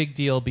were a big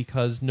deal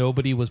because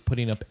nobody was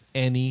putting up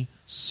any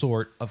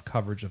sort of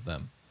coverage of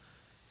them.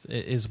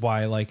 Is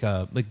why like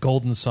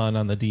Golden Sun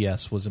on the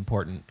DS was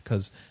important,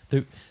 because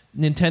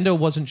Nintendo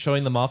wasn't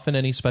showing them off in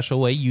any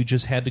special way. You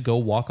just had to go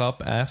walk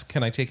up, ask,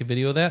 "Can I take a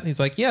video of that?" And he's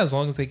like, "Yeah, as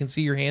long as they can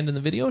see your hand in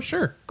the video,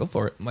 sure, go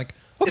for it." I'm like,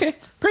 "Okay,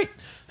 great."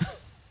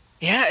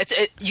 Yeah,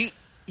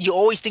 you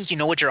always think you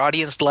know what your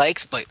audience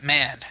likes, but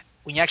man,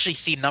 when you actually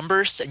see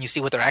numbers and you see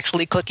what they're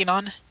actually clicking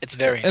on, it's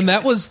very interesting. And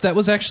that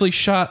was actually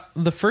shot.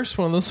 The first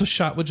one of those was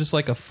shot with just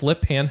like a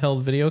flip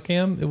handheld video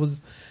cam.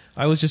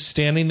 I was just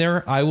standing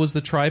there. I was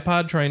the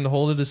tripod trying to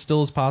hold it as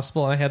still as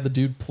possible. I had the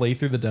dude play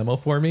through the demo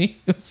for me.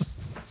 It's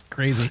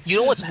crazy. You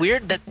know what's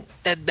weird?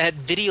 That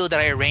video that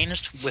I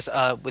arranged with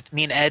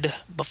me and Ed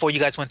before you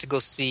guys went to go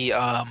see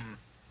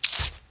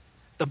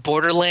the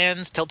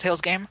Borderlands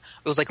Telltales game.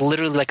 It was like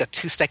literally like a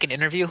 2-second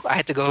interview. I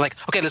had to go like,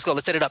 okay, let's go.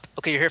 Let's set it up.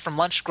 Okay, you're here from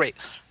lunch? Great.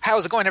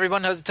 How's it going,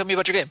 everyone? Tell me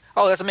about your game.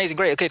 Oh, that's amazing.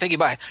 Great. Okay, thank you.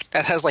 Bye.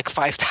 That has like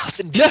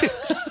 5,000 views.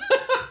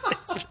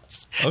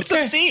 It's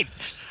obscene.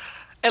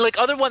 And like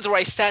other ones where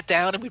I sat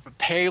down and we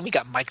prepared and we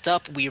got mic'd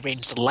up, we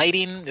arranged the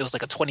lighting. It was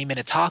like a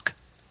 20-minute talk.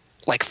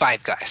 Like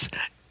 5 guys.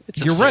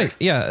 You're right.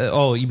 Yeah.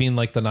 Oh, you mean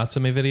like the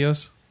Natsume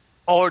videos?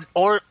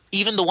 Or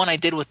even the one I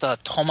did with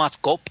Thomas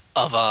Gop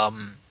of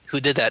who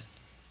did that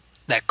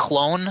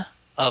clone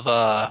of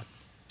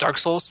Dark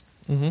Souls.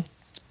 Mm-hmm.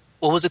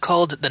 What was it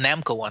called? The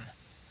Namco one.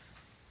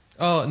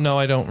 Oh no,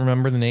 I don't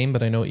remember the name,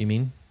 but I know what you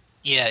mean.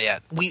 Yeah.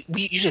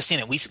 You just seen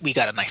it. We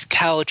got a nice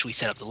couch. We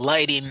set up the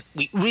lighting.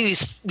 We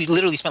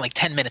literally spent like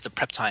 10 minutes of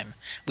prep time.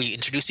 We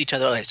introduced each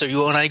other. Like, so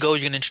you and I go.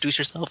 You're gonna introduce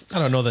yourself. I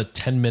don't know that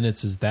 10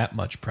 minutes is that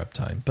much prep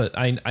time, but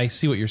I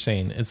see what you're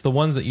saying. It's the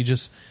ones that you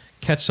just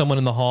catch someone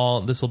in the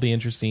hall. This will be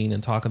interesting,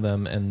 and talk to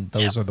them, and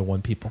those are the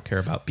one people care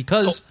about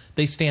because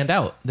they stand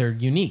out. They're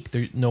unique.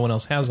 No one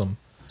else has them.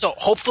 So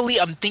hopefully,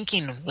 I'm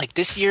thinking like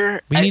this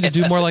year we need to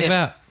do more like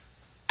that.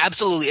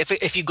 Absolutely.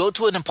 If you go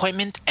to an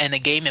appointment and a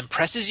game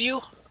impresses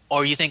you,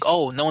 or you think,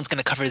 oh, no one's going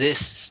to cover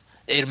this,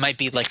 it might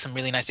be like some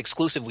really nice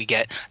exclusive we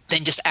get,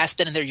 then just ask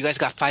them in there, you guys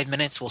got 5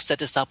 minutes, we'll set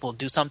this up, we'll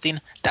do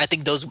something. I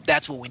think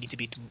that's what we need to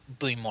be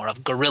doing more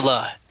of.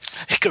 Guerrilla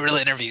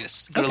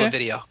interviews, guerrilla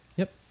video.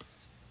 Yep.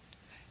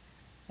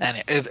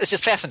 And it's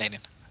just fascinating.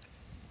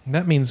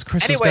 That means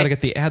Chris has got to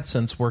get the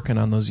AdSense working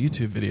on those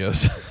YouTube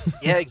videos.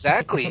 Yeah,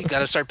 exactly. You got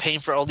to start paying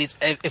for all these.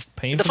 The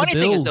funny bills.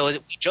 thing is, though, we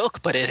joke,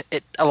 but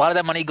a lot of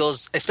that money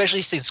goes,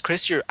 especially since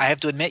Chris, I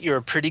have to admit, you're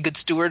a pretty good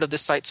steward of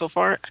this site so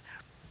far,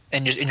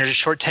 and in your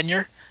short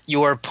tenure,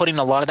 you are putting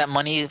a lot of that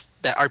money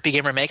that RP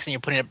Gamer makes, and you're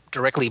putting it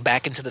directly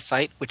back into the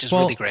site, which is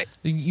really great.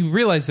 You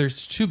realize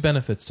there's 2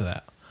 benefits to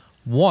that.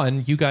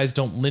 One, you guys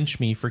don't lynch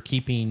me for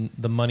keeping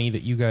the money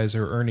that you guys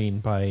are earning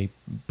by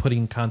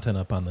putting content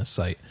up on this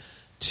site.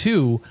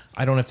 2,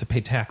 I don't have to pay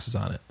taxes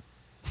on it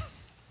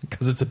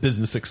because it's a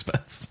business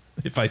expense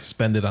if I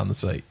spend it on the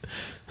site.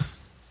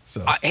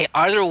 So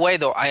either way,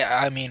 though,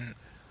 I mean,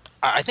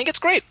 I think it's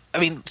great. I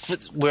mean,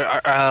 we're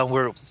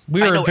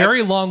a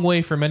very long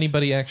way from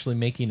anybody actually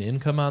making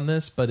income on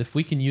this, but if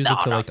we can use it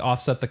to like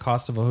offset the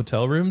cost of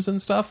hotel rooms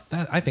and stuff,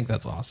 I think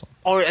that's awesome.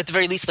 Or at the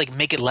very least, like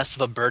make it less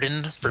of a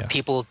burden for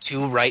people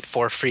to write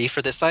for free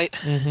for this site.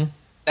 Mm-hmm.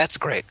 That's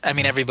great. I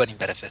mean, everybody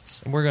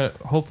benefits. And we're going to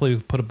hopefully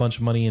put a bunch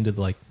of money into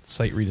like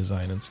site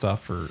redesign and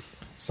stuff or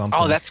something.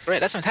 Oh, that's great.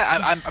 That's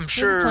fantastic. I'm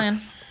sure.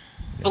 Plan.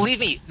 Believe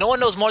me, no one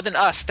knows more than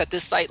us that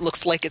this site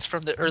looks like it's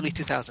from the early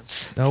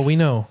 2000s. Oh, we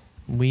know.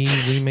 We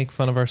make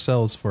fun of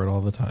ourselves for it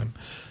all the time.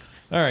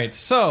 All right,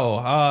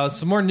 so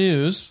some more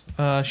news.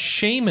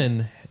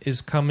 Shaman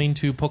is coming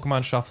to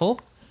Pokemon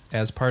Shuffle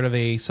as part of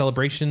a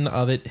celebration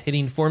of it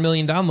hitting 4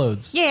 million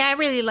downloads. Yeah, I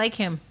really like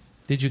him.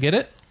 Did you get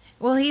it?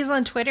 Well, he's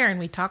on Twitter and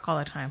we talk all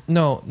the time.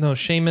 No,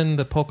 Shaman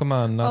the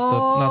Pokemon,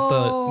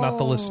 not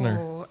the listener.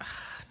 Now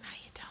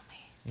you tell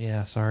me.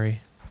 Yeah,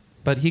 sorry.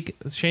 But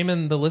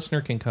Shaman the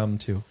listener can come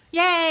too.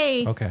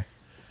 Yay! Okay.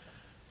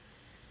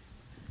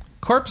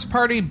 Corpse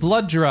Party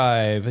Blood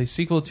Drive, a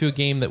sequel to a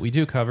game that we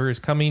do cover, is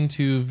coming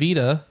to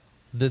Vita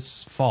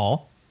this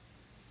fall.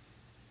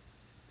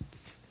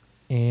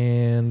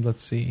 And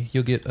let's see,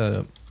 you'll get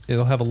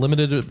it'll have a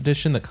limited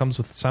edition that comes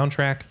with the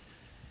soundtrack.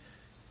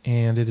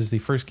 and it is the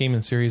first game in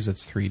the series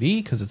that's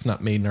 3D because it's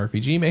not made in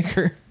RPG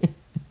Maker.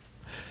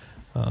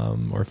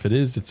 Or if it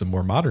is, it's a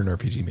more modern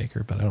RPG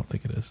Maker, but I don't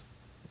think it is.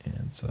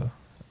 And so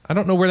I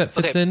don't know where that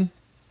fits in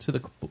to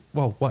the...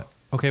 Well, what?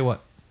 Okay,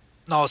 what?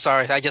 No,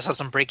 sorry. I just saw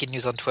some breaking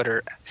news on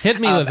Twitter. Hit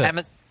me with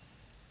it.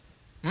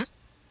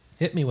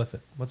 Hit me with it.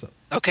 What's up?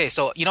 Okay,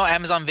 so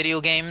Amazon Video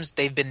Games,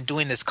 they've been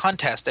doing this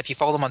contest, if you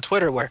follow them on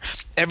Twitter, where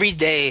every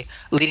day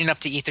leading up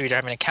to E3 they're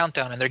having a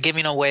countdown, and they're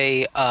giving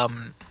away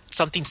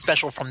something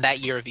special from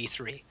that year of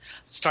E3,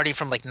 starting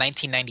from like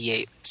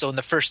 1998. So in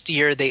the first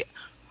year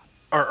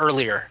or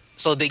earlier.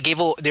 So they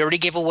already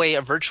gave away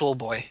a Virtual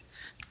Boy.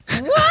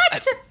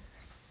 What?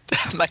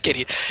 I'm not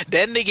kidding.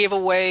 Then they gave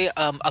away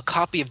a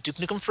copy of Duke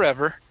Nukem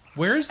Forever.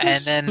 Where is this?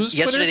 And then Whose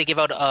yesterday Twitter? they gave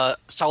out a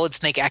Solid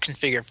Snake action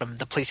figure from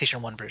the PlayStation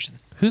 1 version.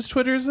 Whose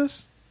Twitter is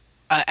this?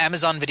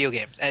 Amazon Video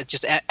Games.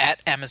 Just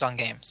at Amazon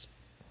Games.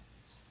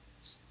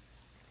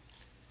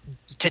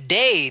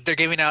 Today they're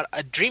giving out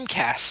a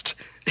Dreamcast.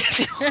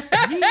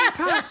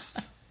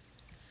 Dreamcast.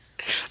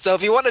 So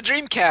if you want a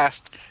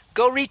Dreamcast,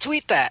 go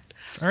retweet that.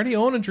 I already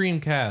own a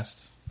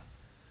Dreamcast.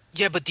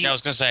 Yeah, but I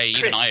was going to say,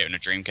 Chris, even I own a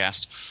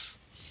Dreamcast.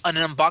 An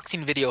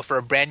unboxing video for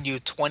a brand new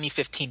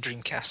 2015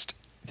 Dreamcast.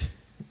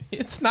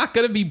 It's not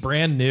going to be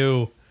brand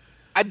new.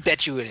 I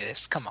bet you it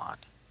is. Come on.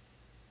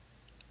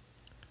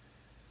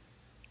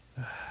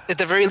 At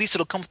the very least,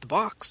 it'll come with the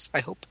box,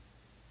 I hope.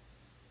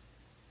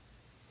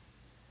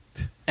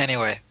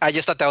 Anyway, I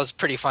just thought that was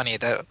pretty funny.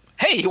 That,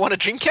 hey, you want a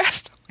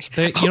Dreamcast?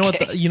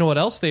 You know what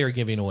else they are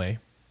giving away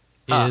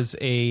is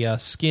a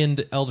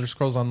skinned Elder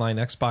Scrolls Online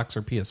Xbox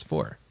or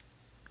PS4.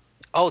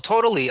 Oh,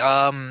 totally.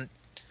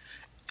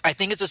 I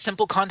think it's a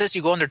simple contest.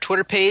 You go on their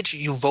Twitter page,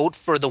 you vote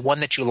for the one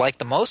that you like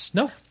the most.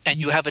 No. And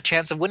you have a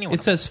chance of winning one.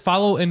 It says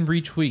follow and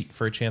retweet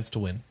for a chance to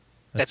win.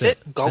 That's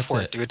it? Go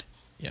for it, dude.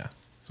 Yeah.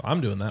 So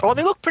I'm doing that. Oh, one.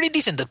 they look pretty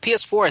decent. The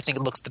PS4, I think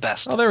it looks the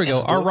best. Oh, there we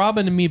go. Our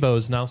Robin Amiibo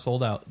is now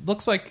sold out.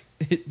 Looks like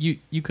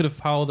you could have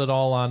followed it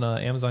all on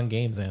Amazon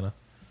Games, Anna.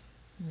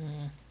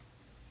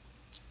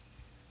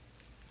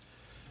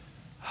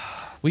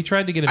 We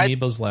tried to get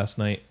Amiibos last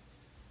night.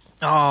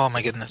 Oh,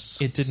 my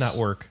goodness. It did not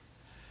work.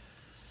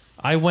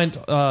 I went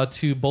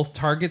to both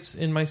Targets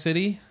in my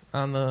city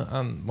on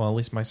at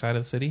least my side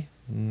of the city.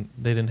 They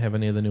didn't have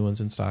any of the new ones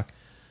in stock.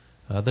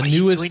 The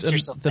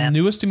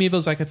newest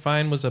Amiibos I could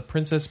find was a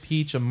Princess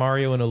Peach, a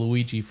Mario, and a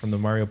Luigi from the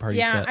Mario Party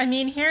set. Yeah, I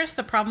mean, here's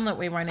the problem that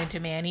we run into,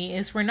 Manny,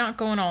 is we're not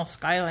going all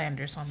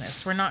Skylanders on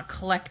this. We're not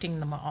collecting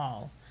them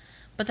all.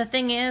 But the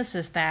thing is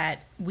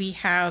that we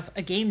have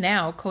a game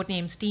now,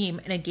 codenamed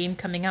Steam, and a game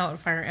coming out,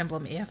 Fire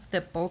Emblem If,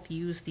 that both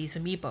use these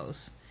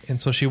Amiibos. And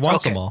so she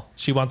wants them all.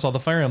 She wants all the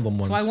Fire Emblem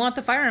ones. So I want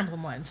the Fire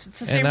Emblem ones. It's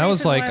the same and I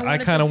was like, I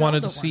kind of wanted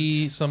to ones.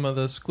 see some of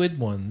the Squid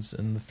ones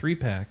and the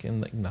 3-pack, and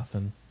like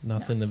nothing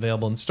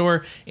available in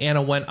store.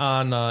 Anna went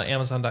on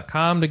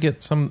Amazon.com to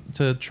get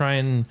to try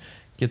and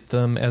get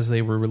them as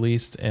they were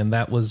released, and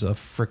that was a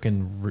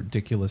freaking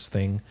ridiculous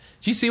thing.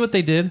 Did you see what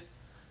they did?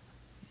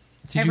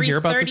 Did you hear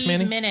about this,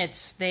 Manny? Every 30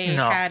 minutes they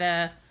had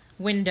a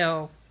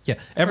window. Yeah,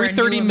 every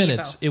 30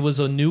 minutes it was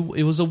a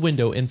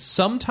window, and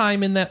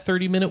sometime in that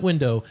 30-minute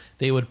window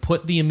they would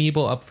put the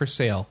amiibo up for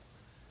sale.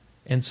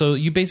 And so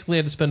you basically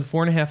had to spend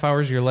 4.5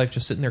 hours of your life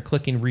just sitting there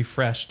clicking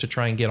refresh to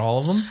try and get all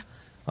of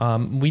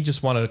them. We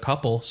just wanted a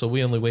couple, so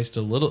we only wasted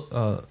a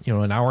little,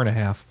 an hour and a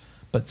half.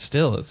 But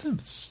still, it's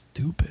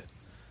stupid.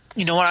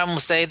 You know what? I'm going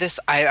to say this.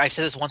 I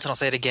said this once and I'll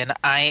say it again.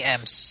 I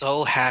am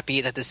so happy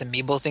that this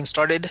amiibo thing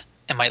started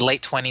in my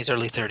late 20s,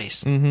 early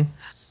 30s. Mm-hmm.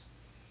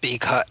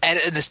 Because, and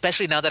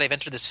especially now that I've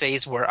entered this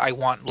phase where I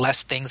want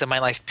less things in my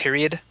life,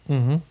 period.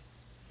 Mm-hmm.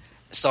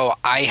 So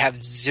I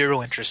have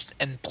zero interest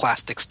in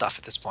plastic stuff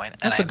at this point.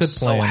 And That's a I'm good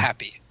plan. so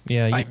happy.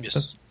 Yeah,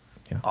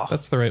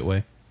 that's the right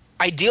way.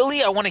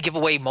 Ideally, I want to give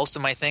away most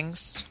of my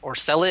things or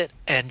sell it,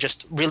 and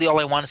just really all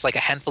I want is like a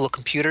handful of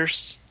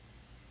computers.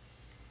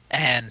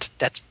 And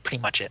that's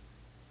pretty much it.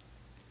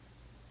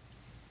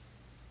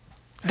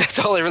 That's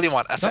all I really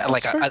want.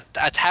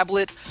 A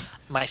tablet,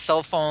 my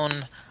cell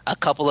phone, a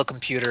couple of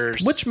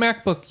computers. Which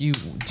MacBook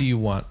do you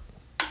want?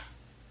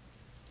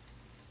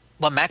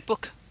 What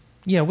MacBook?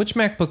 Yeah, which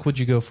MacBook would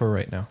you go for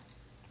right now?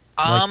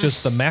 Like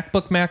just the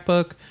MacBook,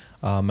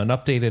 an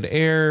updated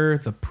Air,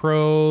 the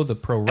Pro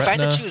Retina. If I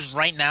had to choose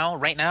right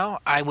now,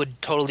 I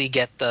would totally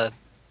get the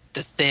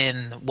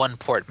thin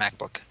one-port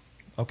MacBook.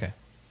 Okay.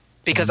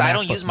 Because I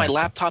don't use my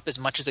laptop as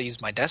much as I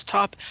use my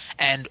desktop,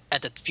 and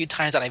at the few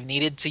times that I've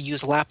needed to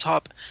use a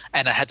laptop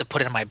and I had to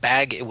put it in my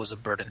bag, it was a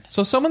burden.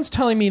 So someone's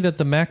telling me that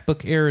the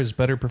MacBook Air is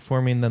better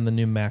performing than the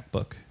new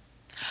MacBook.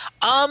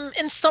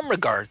 In some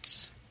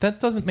regards. That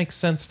doesn't make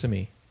sense to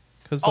me.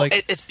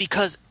 It's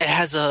because it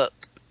has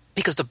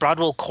because the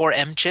Broadwell Core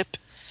M chip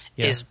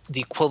is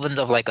the equivalent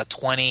of like a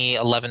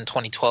 2011,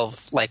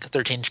 2012, like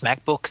 13-inch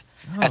MacBook,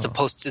 as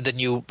opposed to the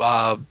new.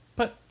 But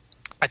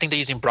I think they're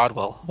using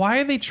Broadwell. Why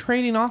are they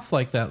trading off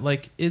like that?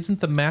 Like, isn't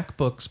the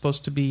MacBook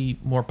supposed to be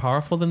more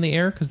powerful than the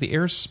Air? Because the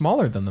Air is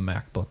smaller than the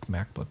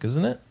MacBook,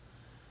 isn't it?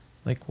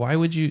 Like, why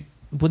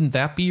wouldn't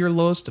that be your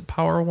lowest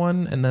power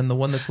one, and then the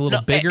one that's a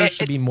little bigger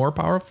should be more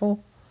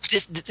powerful?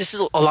 this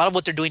is a lot of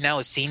what they're doing now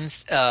is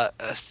scenes.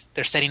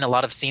 They're setting a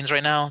lot of scenes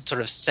right now,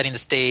 sort of setting the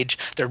stage.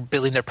 They're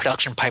building their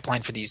production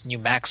pipeline for these new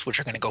Macs, which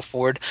are going to go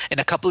forward. In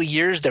a couple of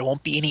years, there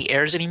won't be any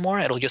Airs anymore.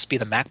 It'll just be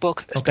the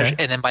MacBook, especially,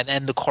 and then by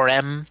then the Core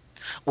M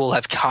will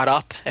have caught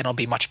up and it'll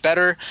be much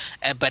better.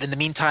 But in the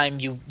meantime,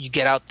 you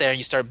get out there and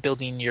you start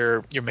building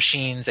your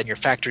machines and your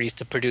factories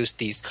to produce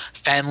these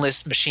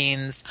fanless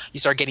machines. You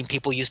start getting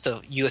people used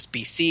to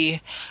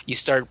USB-C. You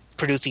start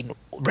producing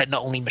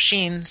Retina-only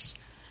machines.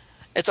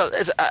 It's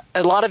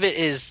a lot of it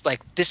is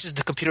like, this is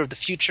the computer of the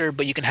future,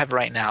 but you can have it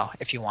right now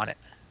if you want it.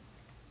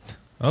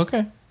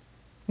 Okay.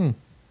 All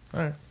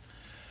right.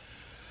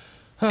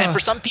 And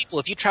for some people,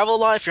 if you travel a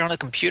lot, if you're on a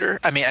computer,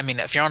 I mean,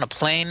 if you're on a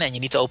plane and you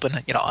need to open,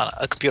 on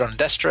a computer on a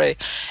desk tray,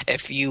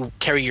 if you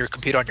carry your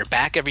computer on your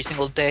back every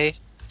single day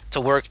to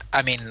work,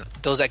 I mean,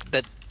 those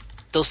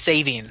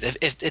savings, if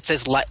it's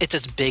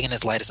as big and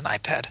as light as an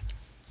iPad.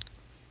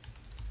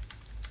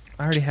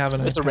 I already have an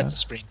iPad. With a Retina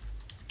screen.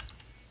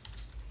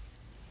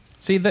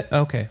 See that?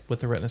 Okay, with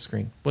the Retina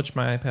screen, which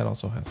my iPad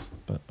also has.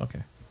 But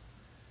okay.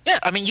 Yeah,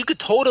 I mean, you could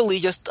totally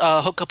just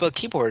hook up a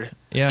keyboard.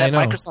 Yeah, that I know.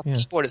 Microsoft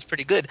keyboard is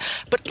pretty good.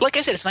 But like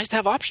I said, it's nice to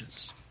have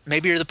options.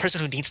 Maybe you're the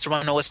person who needs to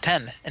run OS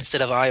 10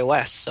 instead of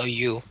iOS, so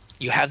you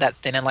have that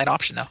thin and light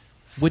option now.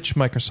 Which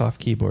Microsoft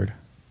keyboard?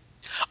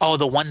 Oh,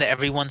 the one that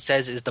everyone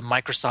says is the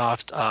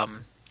Microsoft.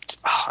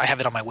 I have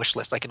it on my wish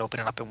list. I can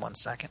open it up in 1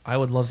 second. I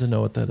would love to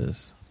know what that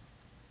is.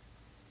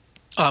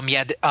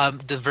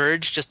 The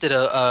Verge just did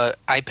a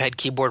iPad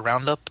keyboard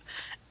roundup,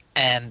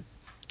 and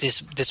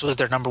this was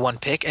their number one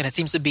pick, and it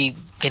seems to be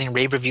getting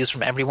rave reviews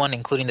from everyone,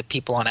 including the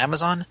people on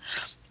Amazon.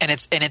 And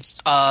it's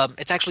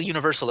actually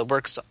universal. It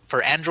works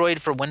for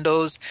Android, for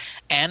Windows,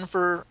 and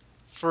for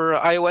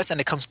iOS, and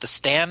it comes with a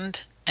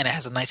stand, and it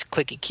has a nice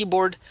clicky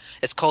keyboard.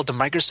 It's called the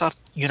Microsoft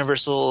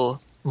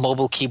Universal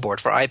Mobile Keyboard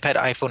for iPad,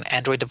 iPhone,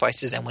 Android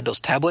devices, and Windows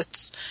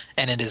tablets,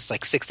 and it is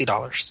like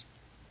 $60.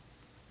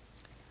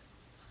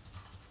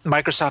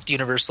 Microsoft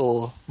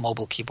Universal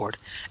Mobile Keyboard.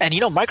 And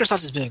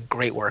Microsoft has been doing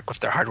great work with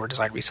their hardware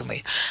design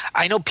recently.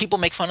 I know people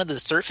make fun of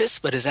the Surface,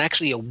 but it's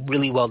actually a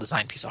really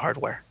well-designed piece of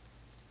hardware.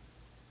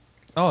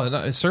 Oh,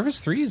 no, Surface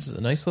 3 is a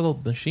nice little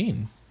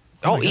machine.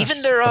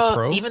 Even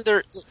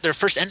their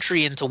first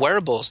entry into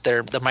wearables,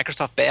 the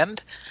Microsoft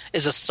Band,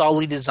 is a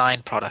solidly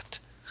designed product.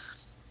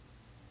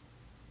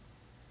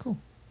 Cool.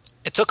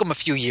 It took them a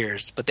few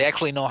years, but they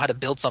actually know how to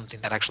build something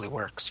that actually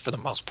works for the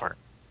most part.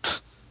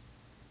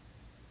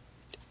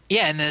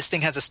 Yeah, and this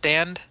thing has a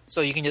stand,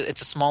 so you can.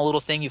 It's a small little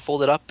thing. You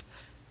fold it up.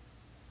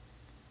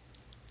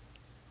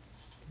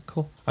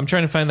 Cool. I'm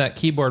trying to find that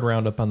keyboard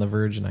roundup on the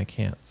Verge, and I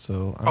can't.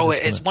 So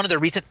it's one of the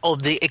recent. I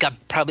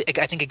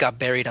think it got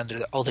buried under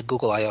all the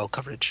Google I/O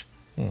coverage.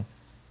 Did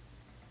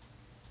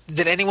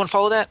anyone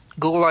follow that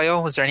Google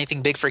I/O? Was there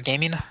anything big for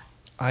gaming?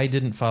 I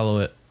didn't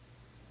follow it.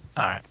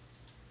 All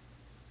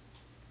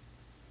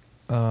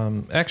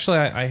right.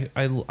 Actually,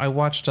 I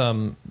watched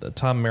Tom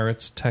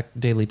Merritt's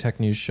Daily Tech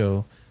News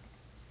show.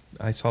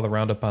 I saw the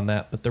roundup on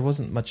that, but there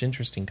wasn't much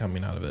interesting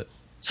coming out of it.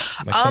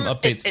 Like some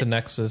updates to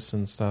Nexus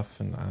and stuff,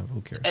 and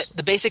who cares?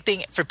 The basic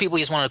thing for people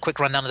who just want a quick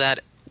rundown of that,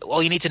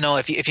 all you need to know,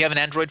 if you have an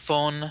Android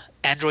phone,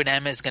 Android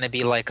M is going to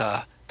be like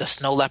the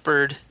Snow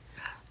Leopard.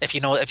 If you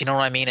know what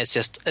I mean, it's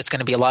going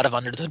to be a lot of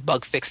under the hood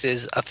bug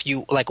fixes, a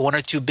few, like one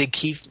or two big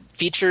key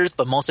features,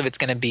 but most of it's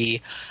going to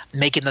be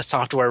making the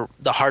software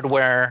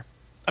run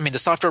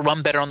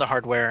better on the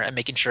hardware and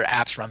making sure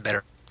apps run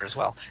better as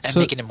well, and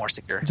making it more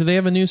secure. Do they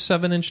have a new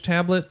 7-inch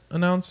tablet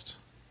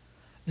announced?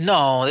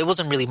 No, it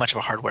wasn't really much of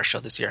a hardware show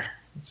this year.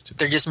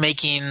 They're just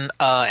making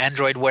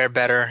Android Wear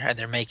better, and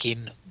they're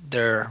making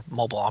their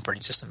mobile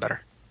operating system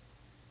better.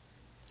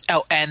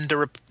 Oh, and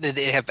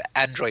they have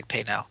Android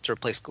Pay now to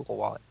replace Google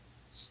Wallet.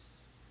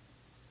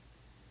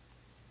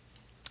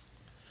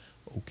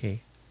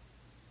 Okay.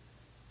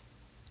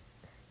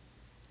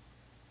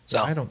 So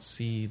I don't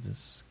see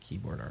this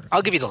keyboard article.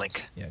 I'll give you the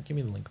link. Yeah, give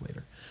me the link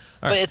later.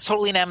 But it's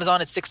totally on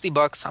Amazon. It's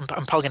 $60. I'm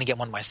probably going to get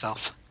one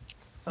myself.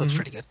 That was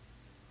pretty good.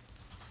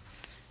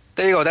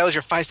 There you go. That was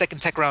your 5-second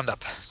tech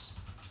roundup.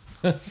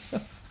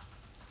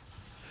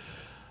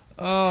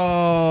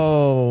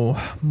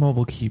 Oh,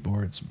 mobile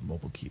keyboards.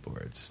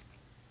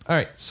 All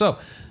right, so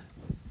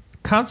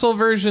console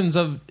versions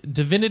of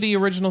Divinity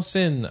Original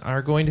Sin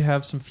are going to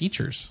have some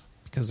features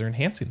because they're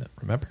enhancing them,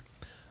 remember?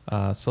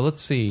 So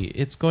let's see.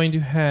 It's going to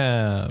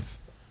have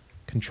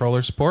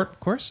controller support,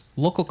 of course,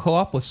 local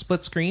co-op with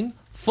split screen,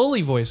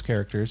 fully voiced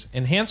characters,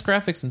 enhanced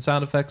graphics and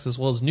sound effects, as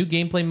well as new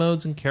gameplay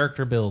modes and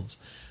character builds.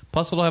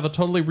 Plus, it'll have a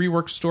totally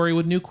reworked story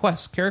with new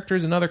quests,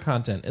 characters, and other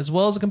content, as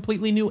well as a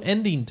completely new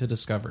ending to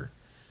discover.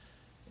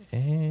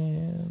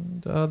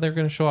 And they're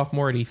going to show off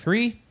more at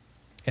E3.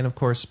 And, of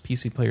course,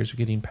 PC players are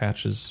getting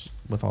patches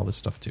with all this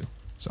stuff, too.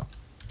 So,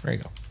 there you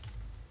go.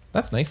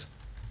 That's nice.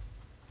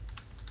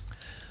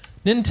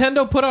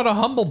 Nintendo put out a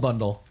Humble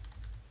Bundle.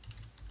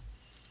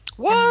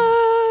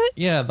 What?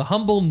 Yeah, the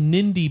Humble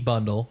Nindy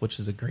Bundle, which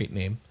is a great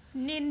name.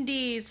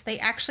 Nindies. They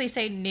actually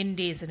say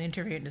Nindies in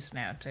interviews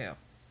now, too.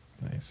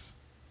 Nice.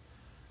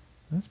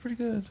 That's pretty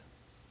good.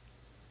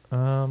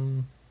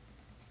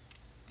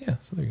 Yeah,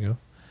 so there you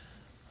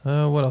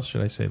go. What else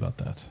should I say about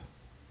that?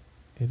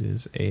 It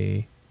is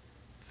a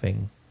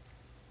thing.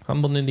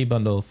 Humble Indie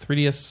Bundle,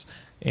 3DS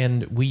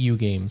and Wii U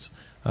games.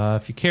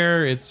 If you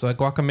care, it's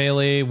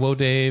Guacamelee, Woe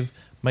Dave,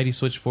 Mighty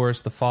Switch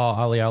Force, The Fall,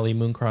 Ali Ali,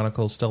 Moon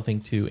Chronicles,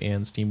 Stealthing 2,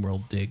 and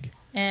SteamWorld Dig.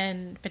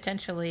 And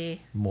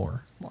potentially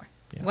more.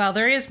 Yeah. Well,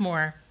 there is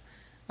more.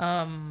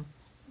 Some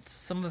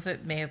of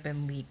it may have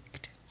been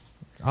leaked.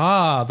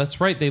 Ah,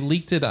 that's right. They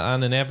leaked it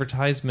on an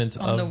advertisement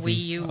on the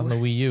Wii U. On the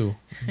Wii U.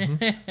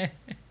 Mm-hmm.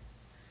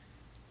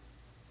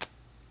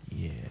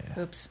 Yeah.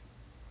 Oops.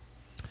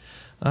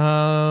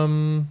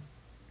 Let's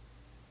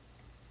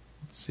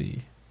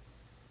see.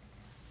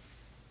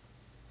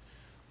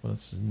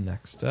 What's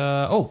next?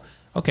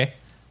 Okay.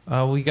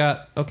 We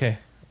got okay.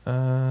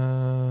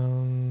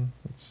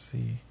 Let's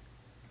see.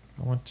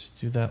 I want to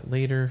do that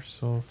later.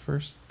 So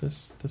first,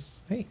 this.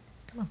 Hey,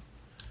 come on.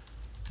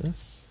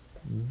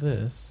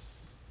 This.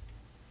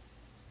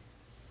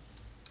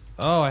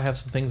 Oh, I have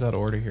some things out of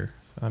order here.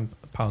 I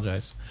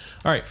apologize.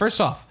 All right.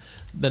 First off,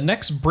 the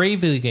next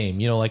Bravely game.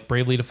 Like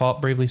Bravely Default,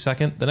 Bravely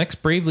Second. The next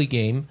Bravely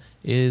game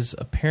is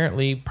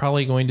apparently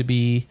probably going to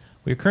be.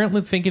 We're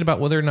currently thinking about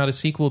whether or not a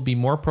sequel would be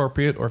more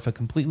appropriate, or if a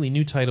completely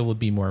new title would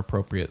be more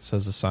appropriate.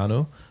 Says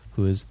Asano,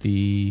 who is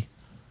the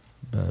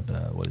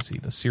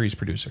the series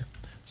producer.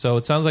 So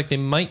it sounds like they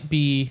might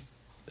be.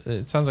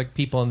 It sounds like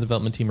people on the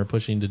development team are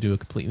pushing to do a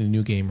completely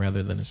new game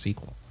rather than a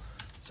sequel.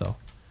 So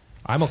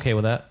I'm okay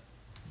with that.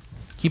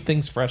 Keep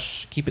things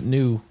fresh, keep it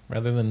new,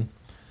 rather than,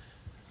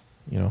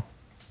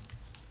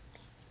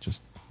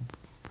 just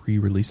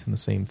re-releasing the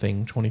same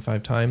thing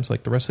 25 times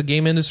like the rest of the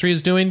game industry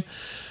is doing.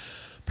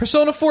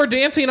 Persona 4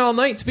 Dancing All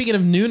Night, speaking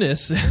of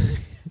newness,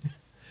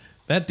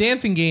 that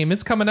dancing game,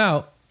 it's coming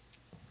out.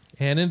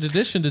 And in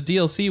addition to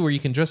DLC where you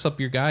can dress up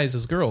your guys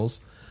as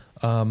girls,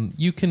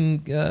 you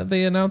can.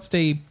 They announced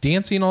a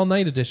Dancing All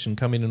Night edition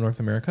coming to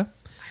North America.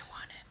 I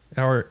want it.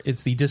 Or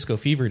it's the Disco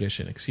Fever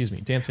edition, excuse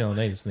me. Dancing All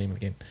Night is the name of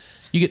the game.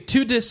 You get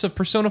 2 discs of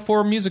Persona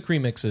 4 music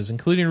remixes,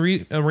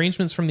 including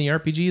arrangements from the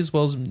RPG as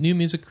well as new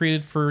music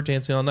created for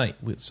Dancing All Night.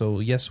 So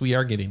yes, we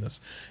are getting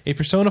this. A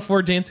Persona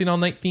 4 Dancing All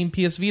Night themed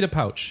PS Vita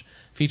pouch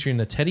featuring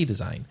a Teddy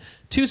design.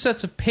 2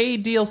 sets of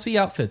paid DLC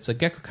outfits, a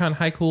Gekkokan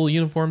Haikyuu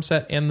uniform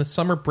set, and the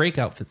Summer Break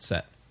outfit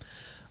set.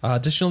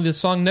 Additionally, the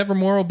song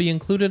Nevermore will be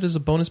included as a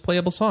bonus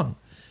playable song.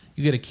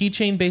 You get a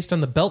keychain based on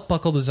the belt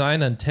buckle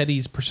design on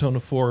Teddy's Persona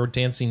 4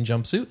 dancing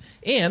jumpsuit,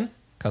 and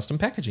custom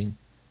packaging.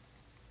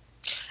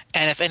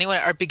 And if anyone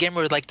at RP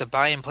Gamer would like to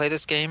buy and play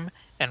this game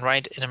and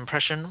write an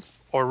impression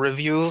or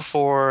review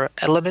for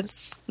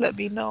Elements, let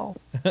me know.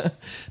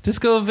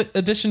 Disco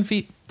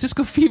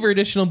Fever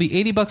edition will be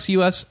 $80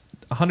 US,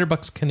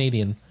 $100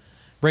 Canadian.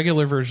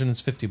 Regular version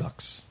is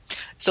 $50.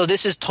 So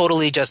this is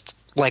totally just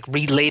like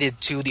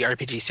related to the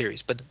RPG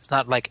series, but it's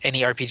not like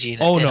any RPG.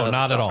 No,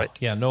 not itself, at all.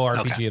 right? Yeah, no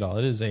RPG at all.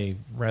 It is a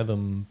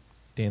rhythm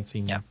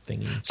dancing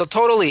thingy. So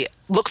totally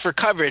look for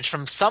coverage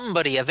from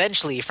somebody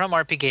eventually from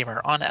RP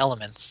Gamer on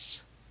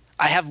Elements.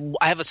 I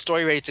have a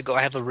story ready to go.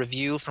 I have a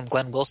review from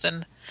Glenn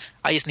Wilson.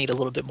 I just need a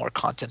little bit more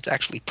content to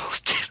actually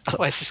post it.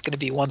 Otherwise, it's going to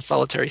be one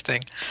solitary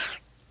thing.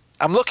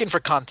 I'm looking for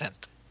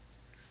content.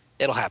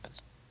 It'll happen.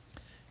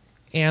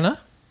 Anna?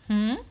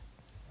 Oh,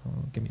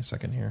 give me a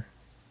second here.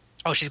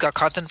 Oh, she's got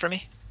content for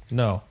me?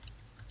 No.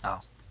 Oh.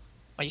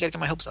 Well, you got to get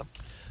my hopes up.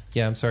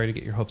 Yeah, I'm sorry to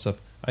get your hopes up.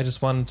 I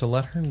just wanted to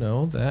let her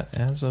know that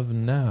as of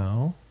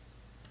now,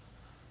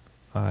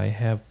 I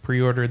have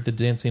pre-ordered the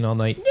Dancing All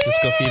Night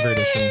Disco Fever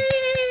edition.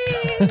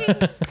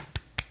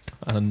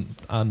 on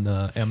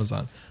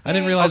Amazon. I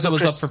didn't realize it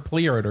was up for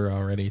pre-order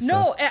already. So.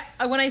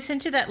 No, when I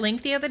sent you that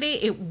link the other day,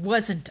 it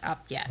wasn't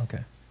up yet. Okay.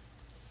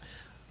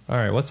 All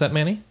right, what's that,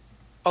 Manny?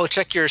 Oh,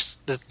 check the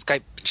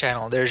Skype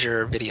channel. There's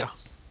your video.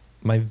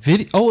 My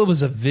video? Oh, it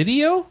was a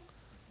video?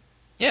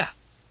 Yeah.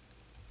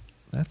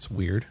 That's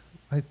weird.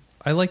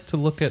 I like to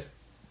look at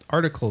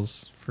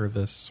articles for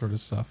this sort of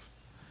stuff.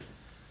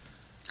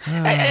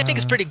 I think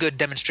it's a pretty good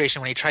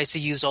demonstration when he tries to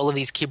use all of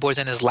these keyboards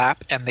in his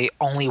lap and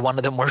only one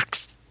of them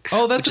works.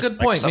 Oh, that's a good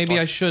point. Maybe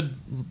I should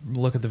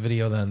look at the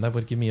video then. That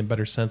would give me a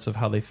better sense of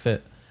how they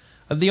fit.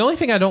 The only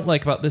thing I don't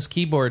like about this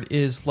keyboard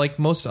is, like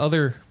most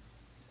other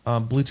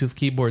Bluetooth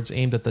keyboards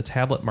aimed at the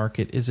tablet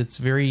market, is it's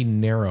very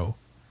narrow.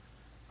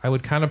 I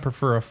would kind of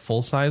prefer a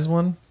full-size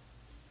one.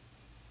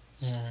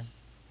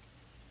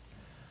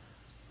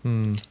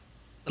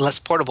 Less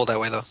portable that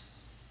way, though.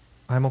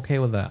 I'm okay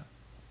with that.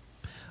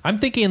 I'm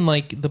thinking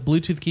like the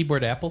Bluetooth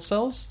keyboard Apple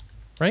sells,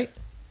 right?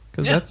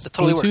 Because that's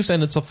totally Bluetooth works.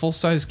 And it's a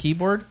full-size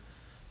keyboard.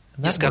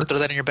 You just got to throw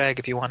that in your bag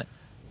if you want it.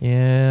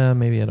 Yeah,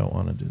 maybe I don't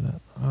want to do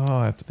that. Oh,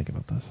 I have to think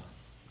about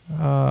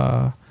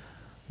this.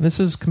 This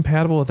is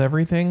compatible with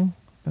everything.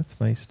 That's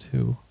nice,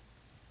 too.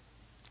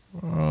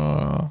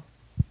 Oh,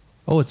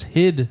 it's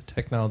HID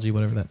technology,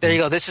 whatever that There you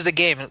go. This is the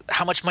game.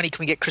 How much money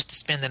can we get Chris to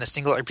spend in a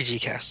single RPG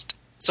cast?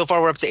 So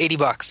far, we're up to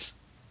 $80.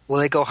 Will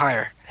it go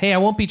higher? Hey, I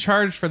won't be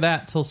charged for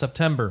that till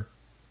September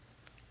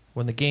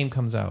when the game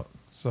comes out.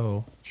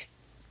 So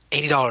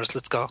 $80.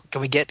 Let's go.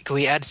 Can we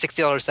add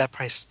 $60 to that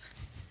price?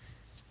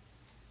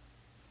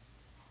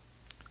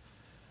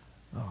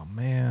 Oh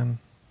man.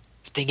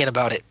 He's thinking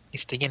about it.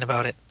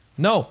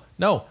 No,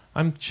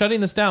 I'm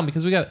shutting this down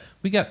because we got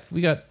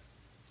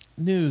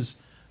news.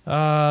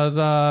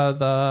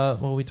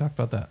 Well, we talked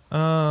about that.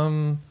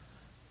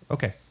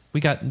 Okay,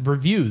 we got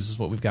reviews. Is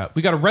what we've got.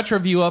 We got a retro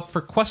review up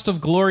for Quest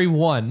of Glory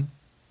 1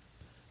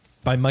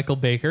 by Michael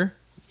Baker.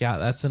 Yeah,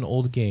 that's an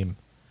old game,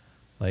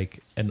 like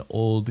an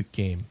old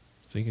game.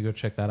 So you can go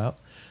check that out.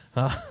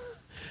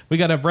 We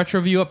got a retro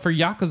review up for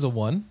Yakuza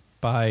 1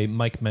 by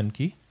Mike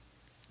Menke.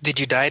 Did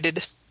you die?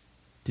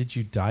 Did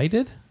you die?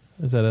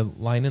 Is that a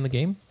line in the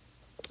game?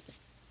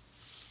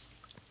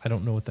 I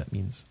don't know what that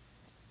means.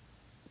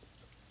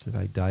 Did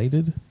I die?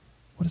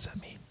 What does that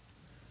mean?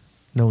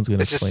 No one's going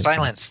to explain. It's just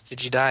silence.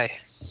 Did you die?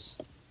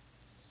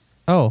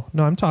 Oh,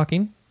 no, I'm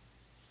talking.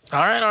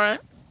 All right.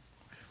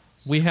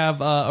 We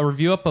have a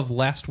review up of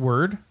Last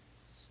Word,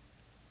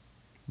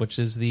 which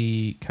is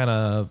the kind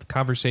of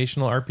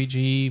conversational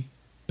RPG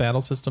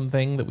battle system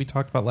thing that we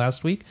talked about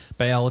last week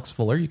by Alex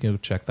Fuller. You can go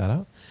check that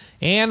out.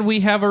 And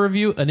we have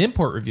an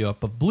import review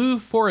up of Blue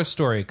Forest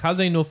Story, Kaze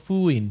no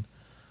Fuuin,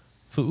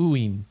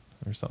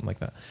 or something like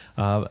that.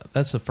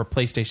 That's for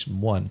PlayStation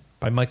 1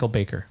 by Michael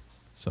Baker.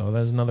 So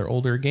that's another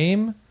older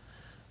game.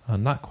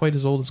 Not quite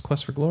as old as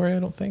Quest for Glory, I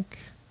don't think.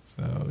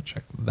 So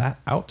check that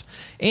out.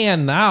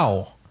 And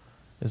now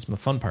is my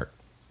fun part.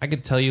 I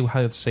could tell you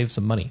how to save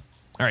some money.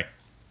 All right.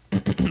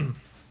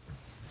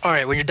 All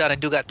right, when you're done, I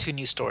do got 2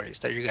 news stories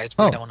that you guys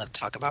might want to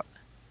talk about.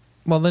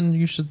 Well, then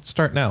you should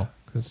start now.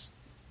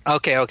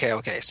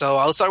 Okay. So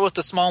I'll start with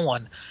the small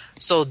one.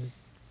 So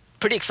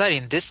pretty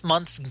exciting. This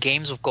month's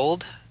Games of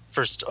Gold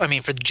for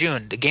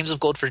June. The Games of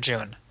Gold for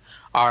June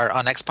are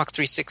on Xbox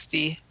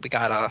 360. We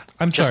got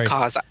Just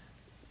Cause.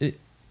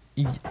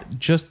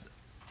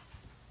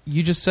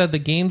 You just said the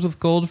games with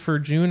gold for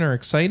June are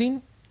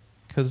exciting?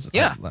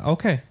 Yeah.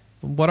 Okay.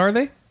 What are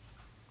they?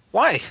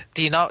 Why?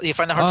 Do you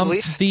find it hard to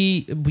believe?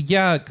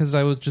 Because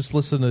I was just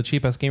listening to the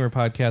Cheap Ass Gamer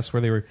podcast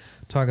where they were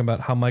talking about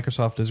how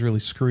Microsoft is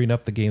really screwing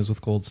up the games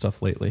with gold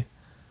stuff lately.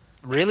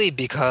 Really?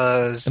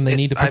 Because and they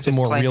need to put some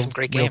more real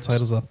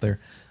titles up there.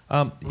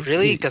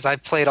 Really? Because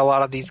I've played a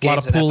lot of these games. A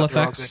lot of pool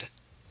effects.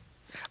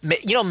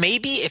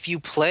 Maybe if you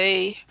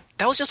play...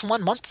 That was just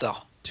 1 month, though.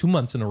 2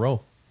 months in a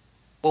row.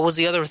 What was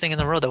the other thing in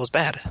the row that was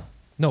bad?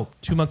 No,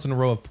 2 months in a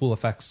row of pool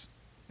effects.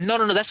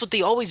 No. That's what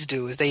they always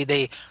do. Is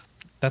they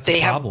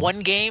have one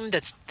game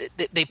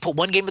they put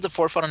one game at the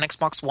forefront on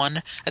Xbox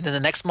One, and then the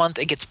next month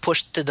it gets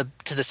pushed to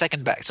the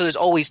second back. So there's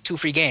always 2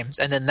 free games,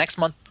 and then next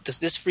month there's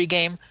this free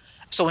game.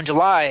 So in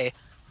July,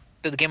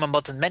 the game I'm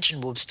about to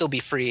mention will still be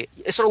free.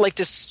 It's sort of like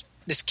this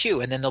queue,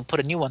 and then they'll put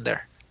a new one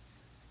there.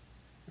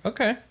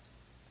 Okay, all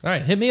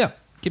right, hit me up,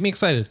 get me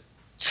excited.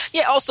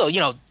 Yeah. Also,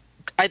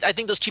 I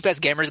think those cheap ass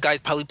gamers guys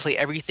probably play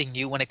everything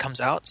new when it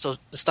comes out, so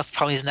the stuff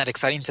probably isn't that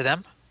exciting to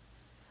them.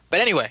 But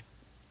anyway,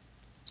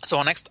 so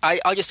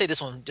I'll just say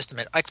this one just a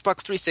minute.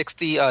 Xbox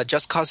 360,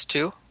 Just Cause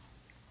 2.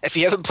 If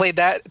you haven't played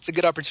that, it's a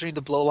good opportunity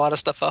to blow a lot of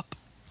stuff up.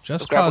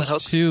 Just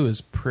Cause 2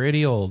 is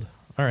pretty old.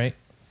 All right.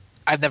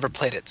 I've never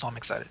played it, so I'm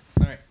excited.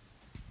 All right.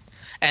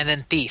 And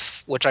then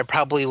Thief, which I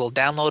probably will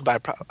download,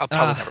 but I'll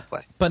probably never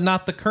play. But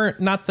not the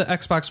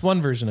Xbox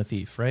One version of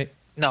Thief, right?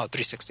 No,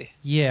 360.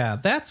 Yeah,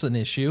 that's an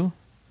issue.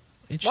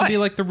 It should Why? be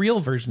like the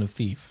real version of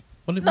Thief.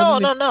 No.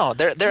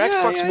 Their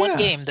Xbox One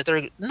game that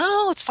they're...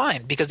 No, it's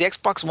fine, because the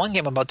Xbox One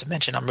game I'm about to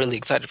mention I'm really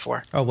excited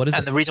for. Oh, what is it?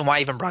 And the reason why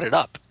I even brought it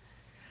up,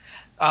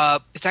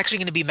 it's actually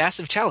going to be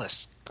Massive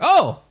Chalice.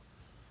 Oh!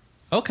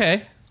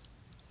 Okay.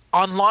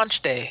 On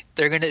launch day,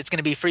 it's going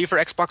to be free for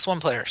Xbox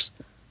One players.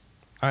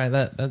 All right,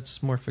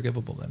 that's more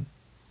forgivable then.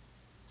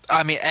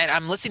 I mean, and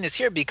I'm listing this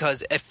here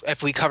because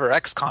if we cover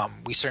XCOM,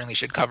 we certainly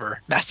should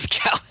cover Massive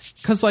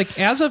Chalice. Because,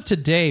 as of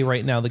today,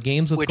 right now, the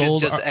games with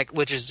gold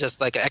which is just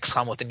like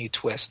XCOM with a new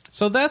twist.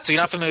 So you're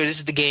not familiar. This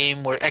is the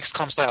game where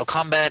XCOM style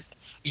combat.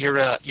 You're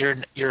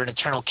an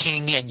eternal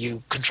king, and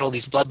you control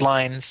these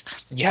bloodlines.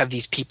 And you have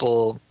these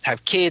people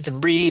have kids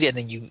and breed, and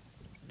then you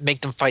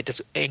make them fight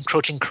this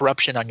encroaching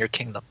corruption on your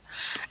kingdom.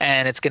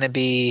 And it's going to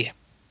be,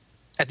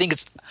 I think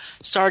it's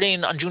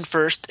starting on June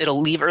 1st.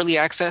 It'll leave early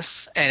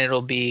access, and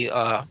it'll be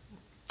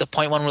the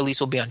 0.1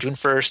 release will be on June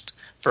 1st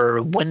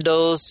for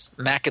Windows,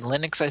 Mac, and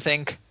Linux, I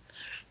think.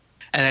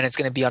 And then it's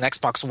going to be on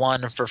Xbox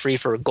One for free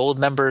for gold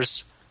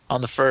members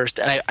on the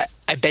 1st. And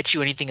I bet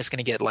you anything it's going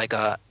to get like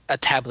a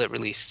tablet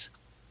release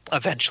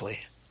eventually.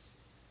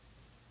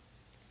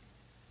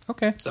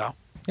 Okay. So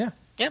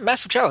yeah,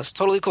 Massive Chalice,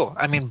 totally cool.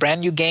 I mean,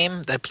 brand new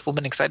game that people have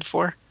been excited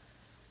for.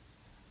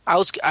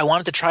 I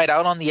wanted to try it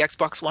out on the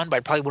Xbox One, but I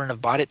probably wouldn't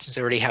have bought it since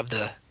I already have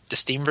the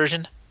Steam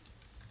version.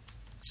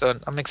 So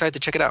I'm excited to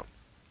check it out.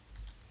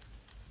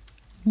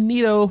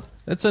 Neato.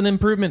 That's an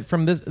improvement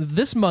from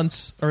this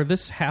month's, or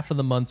this half of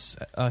the month's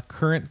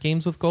current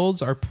games with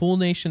golds are Pool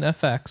Nation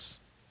FX,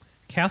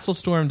 Castle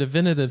Storm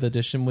Definitive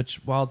Edition, which,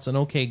 while it's an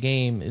okay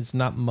game, is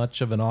not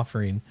much of an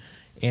offering,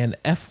 and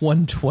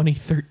F1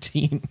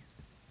 2013.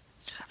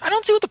 I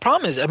don't see what the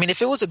problem is. I mean,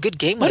 if it was a good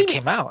game when it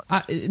came out.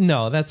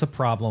 No, that's a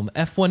problem.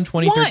 F1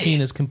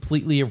 2013 is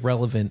completely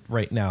irrelevant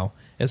right now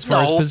as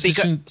far as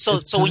position. So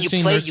when you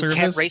play, you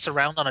can't race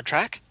around on a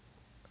track?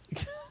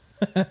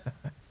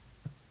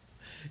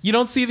 You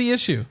don't see the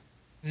issue.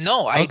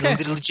 No, I Okay.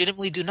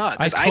 legitimately do not.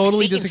 I 'Cause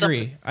totally I've seen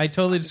disagree. I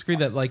totally disagree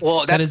that Well,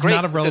 that that's is great,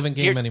 not a relevant because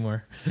game here's-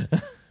 anymore.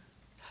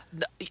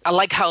 I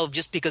like how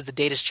just because the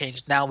data's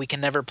changed, now we can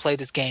never play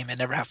this game and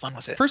never have fun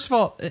with it. First of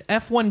all,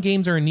 F1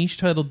 games are a niche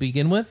title to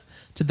begin with.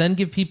 To then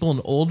give people an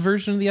old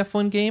version of the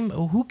F1 game,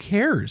 who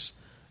cares?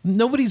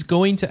 Nobody's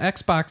going to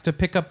Xbox to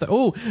pick up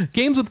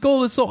Games with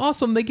Gold is so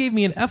awesome. They gave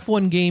me an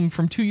F1 game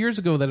from 2 years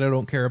ago that I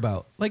don't care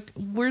about. Like,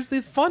 where's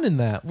the fun in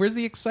that? Where's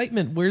the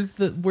excitement? Where's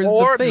the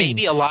Or thing?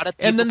 maybe a lot of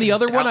people And then the can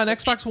other one on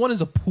download- Xbox One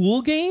is a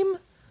pool game?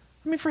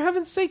 I mean, for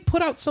heaven's sake,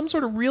 put out some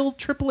sort of real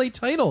AAA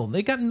title.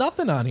 They got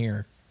nothing on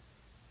here.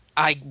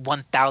 I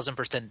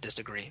 1000%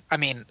 disagree. I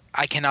mean,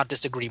 I cannot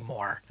disagree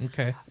more.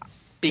 Okay.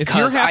 Because If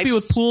you're happy I've-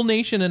 with Pool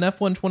Nation and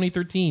F1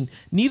 2013,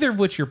 neither of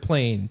which you're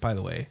playing, by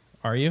the way,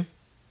 are you?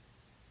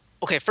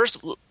 Okay, first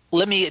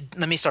let me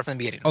start from the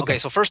beginning. Okay. Okay,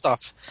 so first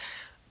off,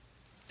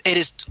 it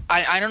is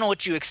I don't know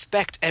what you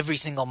expect every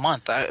single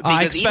month because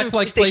I expect, even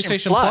like,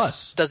 PlayStation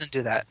Plus. doesn't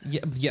do that.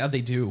 Yeah, they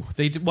do.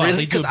 They do. Well, Really?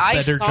 they do Because a I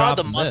better saw job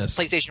the than month this.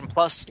 PlayStation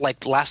Plus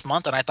like last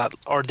month, and I thought,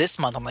 or this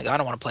month, I'm like, I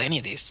don't want to play any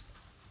of these.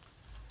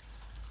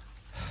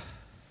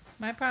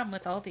 My problem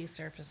with all these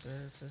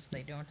services is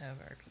they don't have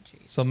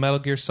RPGs. So Metal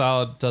Gear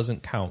Solid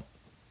doesn't count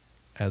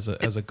as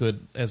a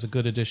good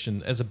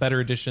addition, as a better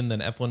addition than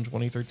F1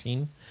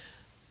 2013.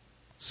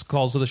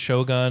 Calls of the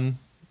Shogun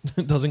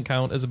doesn't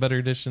count as a better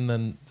addition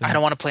than I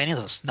don't want to play any of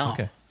those. No.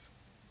 Okay.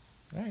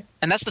 All right.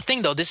 And that's the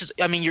thing, though. This is,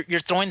 I mean, you're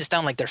throwing this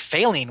down like they're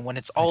failing when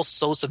it's all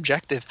so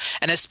subjective,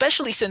 and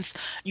especially since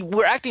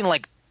we're acting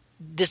like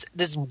this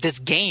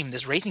game,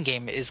 this racing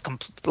game,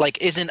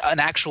 isn't an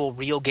actual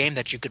real game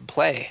that you could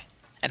play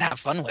and have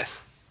fun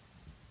with.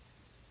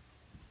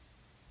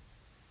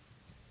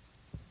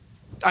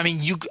 I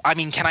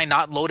mean, can I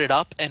not load it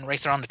up and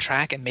race around the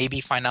track and maybe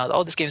find out,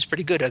 oh, this game's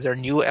pretty good? Are there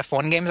new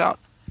F1 games out?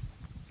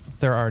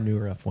 There are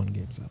newer F1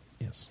 games out.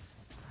 Yes.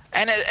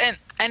 And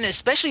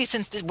especially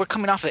since we're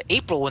coming off of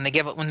April when they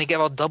gave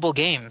out double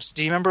games.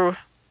 Do you remember?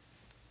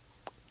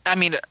 I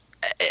mean,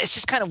 it's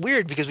just kind of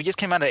weird because we just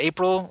came out of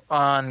April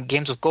on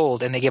Games with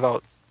Gold and they gave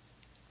out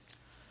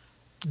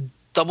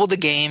double the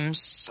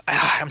games.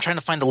 I'm trying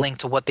to find the link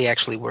to what they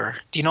actually were.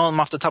 Do you know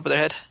them off the top of their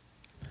head?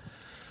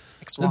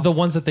 The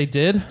ones that they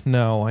did?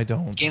 No, I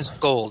don't. Games of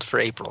Gold for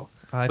April.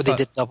 I But they thought-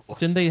 did double.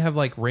 Didn't they have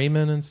like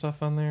Rayman and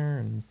stuff on there?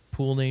 And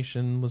Pool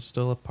Nation was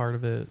still a part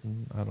of it.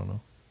 And I don't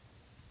know.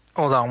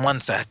 Hold on one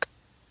sec.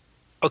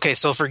 Okay,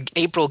 so for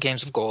April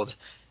Games of Gold,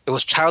 it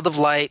was Child of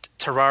Light,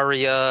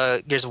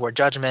 Terraria, Gears of War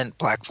Judgment,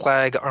 Black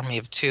Flag, Army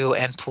of Two,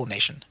 and Pool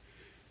Nation.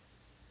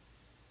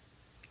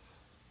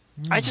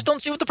 I just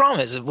don't see what the problem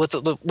is with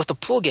the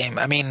pool game.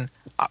 I mean,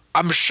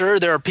 I'm sure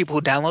there are people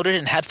who downloaded it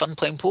and had fun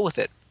playing pool with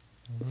it.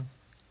 Mm-hmm.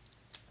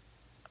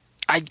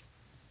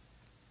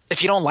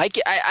 If you don't like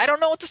it, I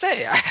don't know what to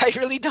say. I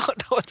really don't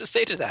know what to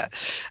say to that.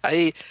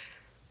 I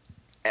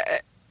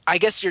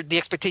guess the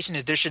expectation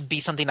is there should be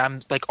something I'm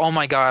like, oh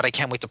my god, I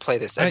can't wait to play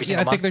this every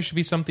single I month. think there should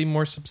be something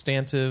more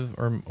substantive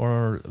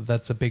or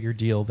that's a bigger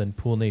deal than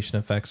Pool Nation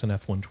FX and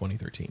F1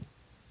 2013.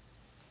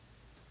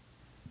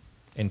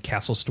 And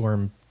Castle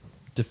Storm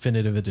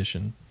Definitive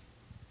Edition.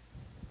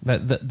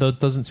 That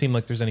doesn't seem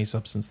like there's any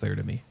substance there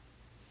to me.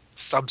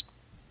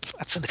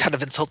 That's kind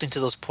of insulting to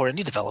those poor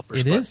indie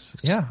developers. It is,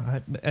 yeah.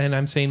 And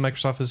I'm saying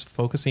Microsoft is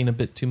focusing a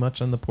bit too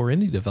much on the poor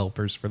indie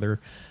developers for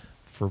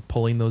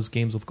pulling those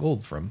games with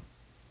gold from.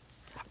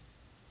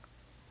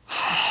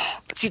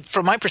 See,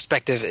 from my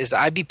perspective, is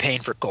I'd be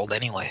paying for gold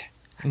anyway,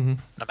 no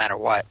matter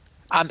what.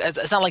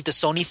 It's not like the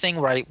Sony thing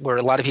where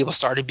a lot of people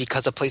started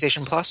because of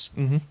PlayStation Plus,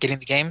 getting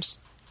the games.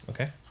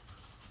 Okay.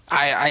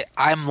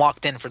 I'm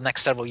locked in for the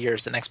next several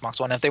years in Xbox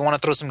One. If they want to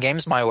throw some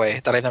games my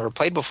way that I've never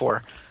played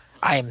before,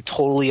 I am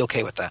totally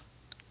okay with that.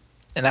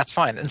 And that's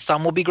fine. And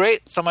some will be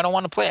great, some I don't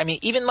want to play. I mean,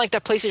 even like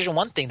that PlayStation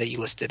 1 thing that you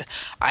listed,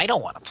 I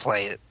don't want to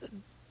play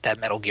that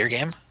Metal Gear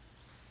game.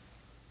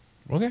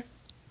 Okay.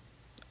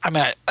 I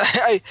mean,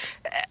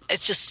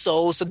 it's just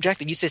so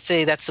subjective. You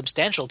say that's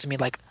substantial to me.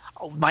 Like,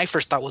 my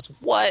first thought was,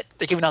 what?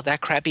 They're giving out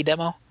that crappy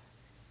demo?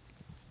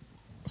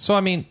 So,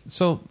 I mean,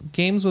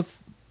 games with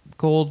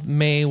gold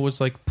May was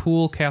like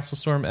Pool, Castle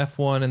Storm,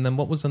 F1, and then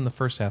what was in the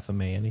first half of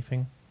May?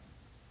 Anything?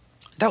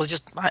 That was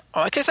just, like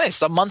I say,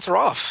 some months are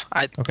off.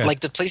 Okay. Like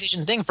the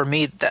PlayStation thing, for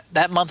me,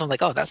 that month, I'm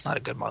like, oh, that's not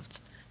a good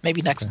month.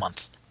 Maybe next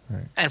month.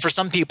 Right. And for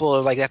some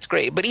people, like, that's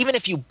great. But even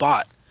if you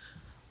bought,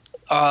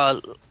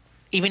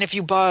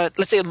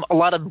 let's say a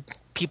lot of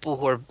people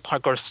who are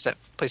hardcore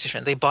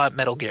PlayStation, they bought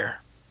Metal Gear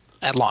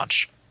at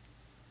launch.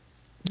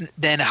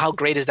 Then how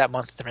great is that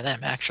month for them,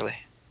 actually?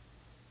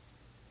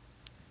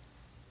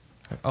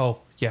 Oh,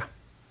 yeah.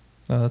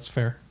 No, that's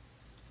fair.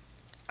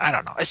 I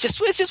don't know. It's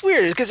just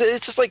weird because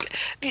it's just like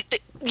the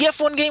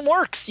F1 game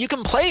works. You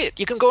can play it.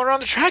 You can go around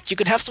the track. You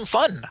can have some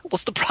fun.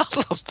 What's the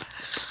problem?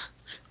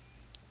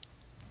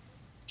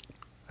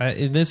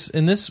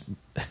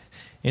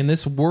 In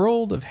this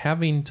world of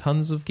having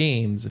tons of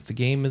games, if the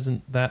game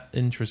isn't that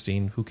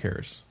interesting, who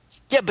cares?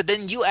 Yeah, but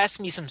then you asked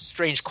me some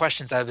strange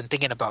questions I've been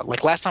thinking about.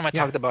 Like last time I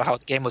talked about how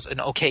the game was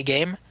an okay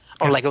game,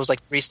 or like it was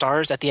like 3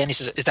 stars at the end. He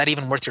says, "Is that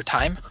even worth your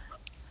time?"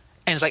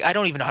 And it's like I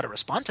don't even know how to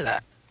respond to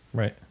that.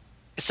 Right.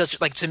 It's such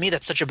like to me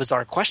that's such a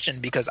bizarre question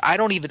because I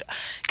don't even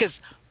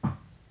because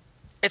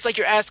it's like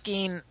you're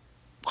asking.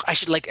 I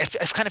should like it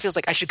kind of feels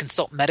like I should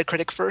consult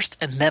Metacritic first,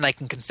 and then I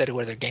can consider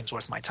whether the game's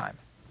worth my time.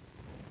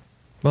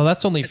 Well,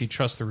 that's only if you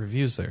trust the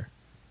reviews there.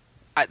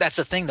 That's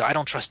the thing, though. I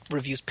don't trust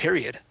reviews.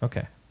 Period.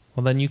 Okay.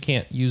 Well, then you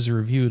can't use a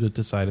review to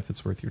decide if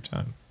it's worth your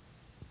time.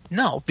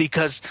 No,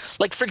 because,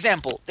 like, for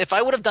example, if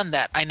I would have done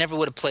that, I never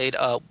would have played,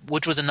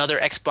 which was another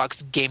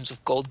Xbox Games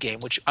with Gold game,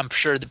 which I'm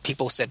sure that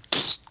people said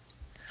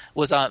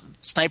was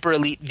Sniper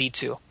Elite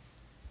V2.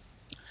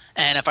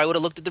 And if I would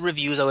have looked at the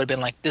reviews, I would have been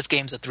like, this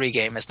game's a 3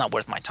 game. It's not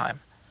worth my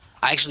time.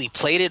 I actually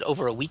played it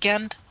over a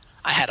weekend.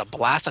 I had a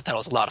blast. I thought it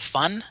was a lot of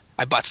fun.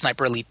 I bought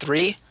Sniper Elite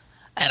 3.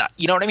 And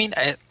you know what I mean?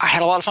 I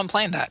had a lot of fun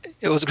playing that.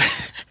 It was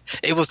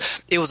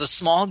it was a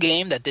small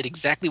game that did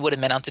exactly what it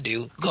meant out to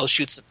do. Go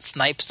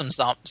snipe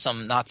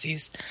some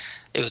Nazis.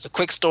 It was a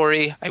quick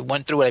story. I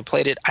went through it. I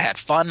played it. I had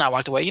fun. I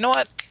walked away. You know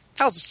what?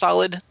 That was a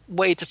solid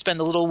way to spend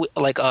a little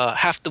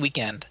half the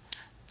weekend.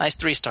 Nice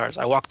 3 stars.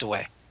 I walked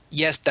away.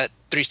 Yes, that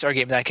 3-star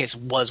game in that case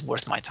was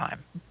worth my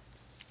time.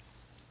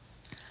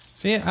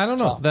 See, I don't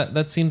know.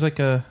 That seems like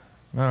a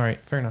all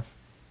right. Fair enough.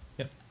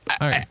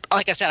 All right.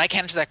 Like I said, I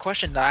can't answer that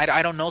question.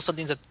 I don't know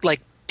something that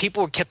like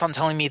people kept on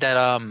telling me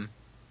that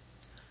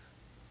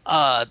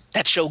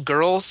that show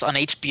Girls on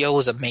HBO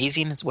was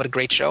amazing. It's what a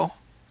great show.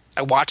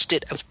 I watched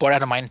it. I was bored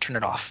out of my mind and turned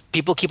it off.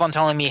 People keep on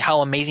telling me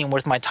how amazing,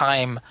 worth my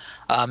time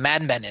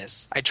Mad Men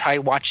is. I tried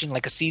watching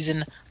like a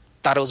season,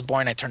 thought it was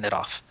boring. I turned it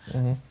off.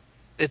 Mm-hmm.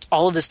 It's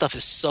all of this stuff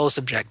is so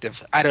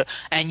subjective.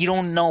 And you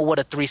don't know what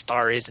a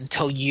 3-star is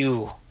until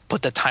you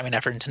put the time and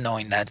effort into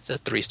knowing that it's a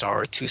 3-star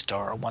or a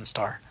 2-star or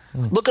 1-star.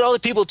 Look at all the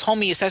people who told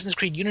me Assassin's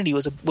Creed Unity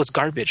was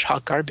garbage,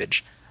 hot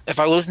garbage. If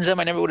I listened to them,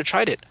 I never would have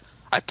tried it.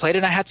 I played it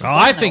and I had some fun.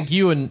 I think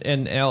you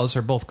and Alice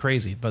are both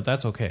crazy, but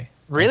that's okay.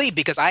 Really?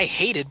 Because I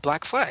hated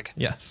Black Flag.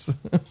 Yes.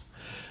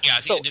 Yeah,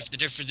 I think the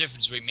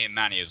difference between me and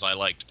Manny is I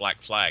liked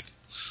Black Flag.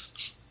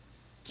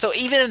 So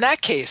even in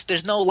that case,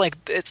 there's no like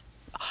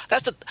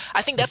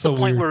I think that's the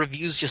point where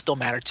reviews just don't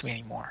matter to me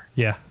anymore.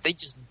 Yeah. They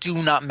just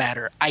do not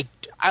matter.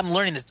 I'm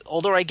learning this. The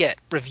older I get,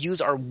 reviews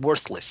are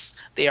worthless.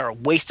 They are a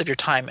waste of your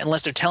time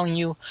unless they're telling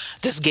you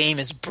this game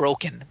is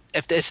broken.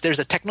 If there's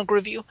a technical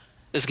review,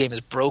 this game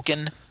is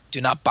broken, do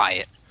not buy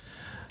it.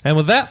 And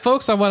with that,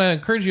 folks, I want to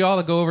encourage you all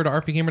to go over to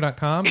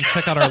rpgamer.com and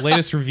check out our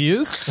latest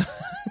reviews.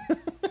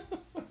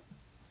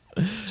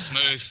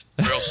 Smooth.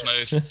 Real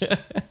smooth.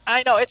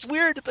 I know. It's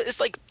weird, but it's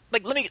like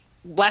let me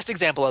last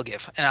example I'll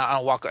give, and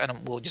I'll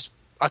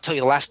tell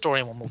you the last story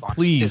and we'll move on.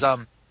 Please.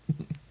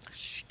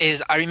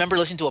 Is I remember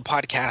listening to a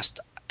podcast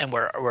and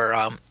where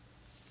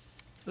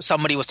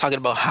somebody was talking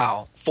about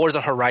how Forza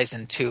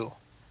Horizon 2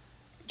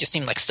 just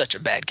seemed like such a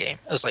bad game.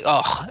 It was like,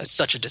 oh, it's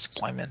such a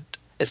disappointment.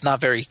 It's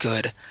not very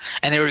good.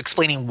 And they were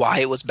explaining why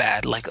it was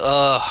bad. Like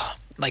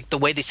the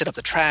way they set up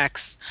the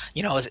tracks.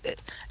 You know,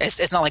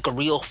 it's not like a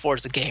real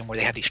Forza game where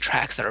they have these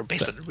tracks that are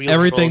based on the real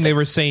everything world. They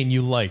were saying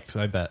you liked,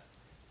 I bet.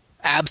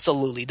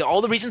 Absolutely.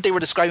 All the reasons they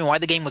were describing why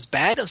the game was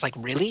bad, I was like,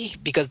 really?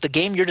 Because the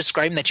game you're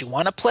describing that you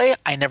want to play,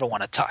 I never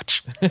want to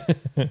touch.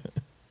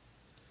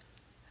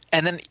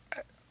 And then,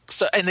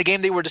 and the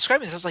game they were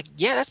describing, I was like,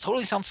 yeah, that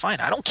totally sounds fine.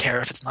 I don't care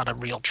if it's not a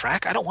real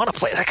track. I don't want to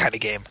play that kind of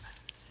game.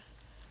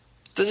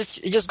 So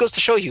it just goes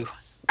to show you.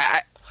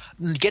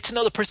 Get to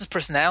know the person's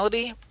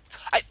personality.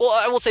 I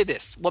will say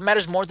this. What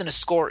matters more than a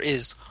score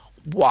is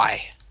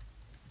why.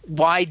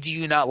 Why do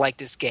you not like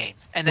this game?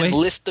 And then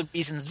list the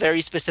reasons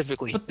very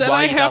specifically. But then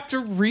I have to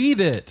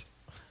read it.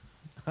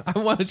 I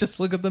want to just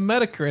look at the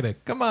Metacritic.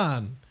 Come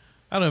on.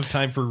 I don't have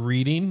time for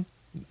reading,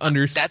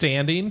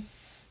 understanding.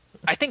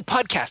 I think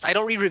podcast. I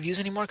don't read reviews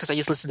anymore because I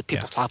just listen to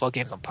people talk about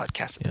games on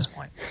podcasts at this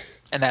point.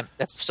 And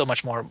that's so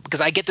much more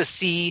because I get to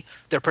see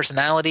their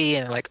personality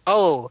and like,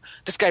 oh,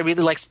 this guy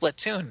really likes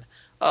Splatoon.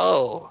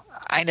 Oh,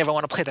 I never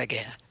want to play that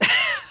game.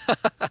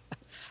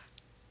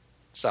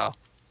 So,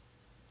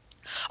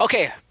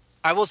 okay,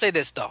 I will say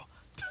this though.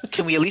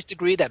 Can we at least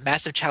agree that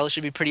Massive Chalice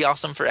should be pretty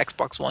awesome for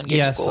Xbox One Games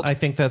Yes, Gold? I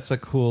think that's a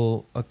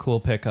cool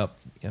pickup.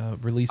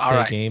 Release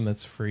day game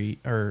that's free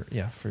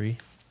free.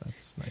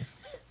 That's nice.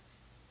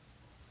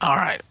 All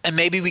right, and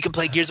maybe we can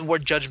play Gears of War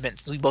Judgment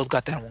since we both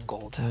got that one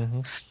gold.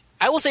 Mm-hmm.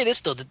 I will say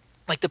this though, the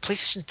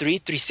PlayStation 3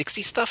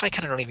 360 stuff, I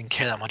kind of don't even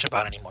care that much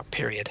about anymore.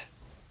 Period.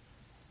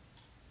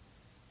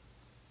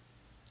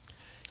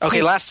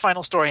 Okay, last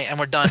final story, and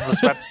we're done.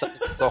 Let's wrap this up.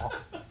 Let's go home.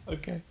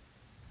 Okay.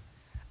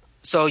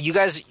 So you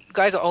guys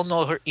all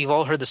know you've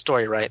all heard the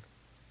story, right?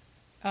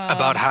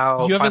 About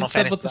how you Final haven't said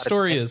Fantasy what the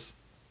story is.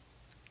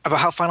 About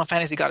how Final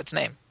Fantasy got its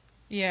name.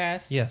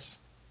 Yes. Yes.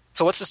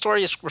 So what's the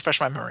story? Just refresh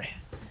my memory.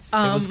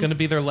 It was going to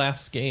be their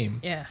last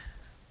game. Yeah.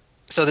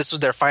 So this was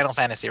their Final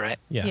Fantasy, right?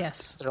 Yeah.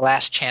 Yes. Their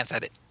last chance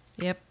at it.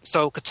 Yep.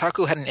 So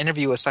Kotaku had an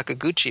interview with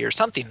Sakaguchi or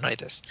something like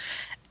this,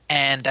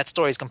 and that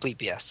story is complete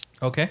BS.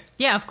 Okay.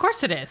 Yeah, of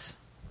course it is.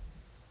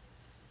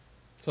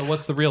 So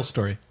what's the real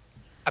story?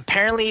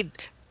 apparently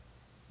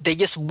they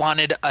just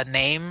wanted a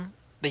name.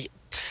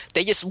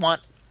 They just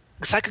want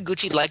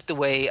Sakaguchi liked the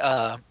way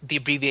the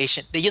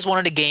abbreviation. They just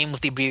wanted a game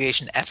with the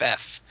abbreviation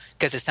FF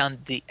because it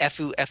sounded the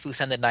FU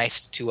sounded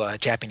nice to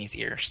Japanese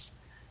ears.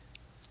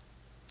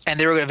 And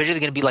they were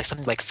originally going to be like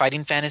something like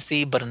Fighting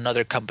Fantasy, but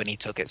another company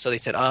took it. So they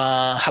said,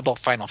 "How about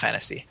Final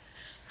Fantasy?"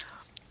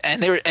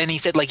 And he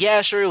said, like,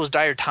 "Yeah, sure, it was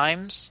dire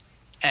times,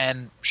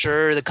 and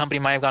sure, the company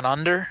might have gone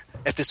under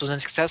if this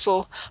wasn't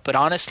successful. But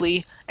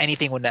honestly,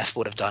 anything with F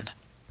would have done."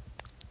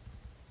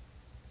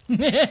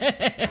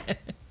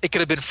 It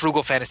could have been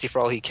Frugal Fantasy for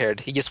all he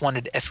cared. He just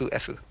wanted FU.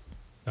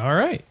 All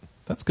right,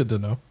 that's good to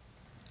know.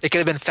 It could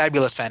have been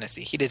Fabulous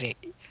Fantasy. He didn't.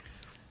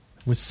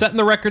 We're setting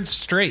the records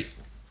straight.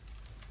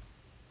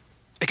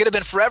 It could have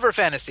been Forever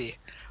Fantasy,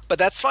 but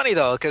that's funny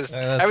though because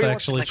that's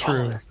actually like,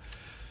 true. Oh.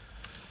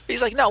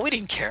 He's like, no, we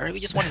didn't care.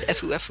 We just wanted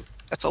FU.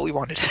 That's all we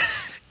wanted.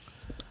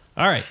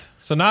 All right,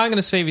 so now I'm going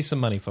to save you some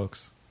money,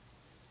 folks.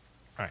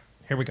 All right,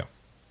 here we go.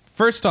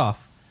 First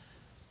off,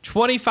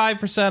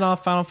 25%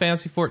 off Final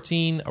Fantasy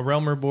XIV, A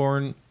Realm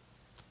Reborn,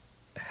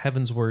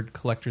 Heavensward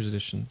Collector's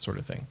Edition sort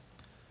of thing.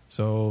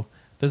 So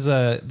this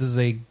is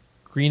a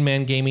Green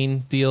Man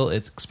Gaming deal.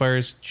 It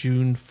expires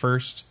June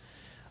 1st.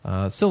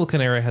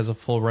 Silicon Era has a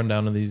full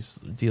rundown of these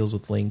deals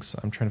with links.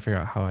 I'm trying to figure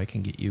out how I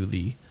can get you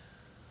the...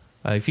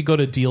 if you go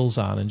to Deals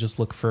On and just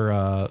look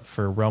for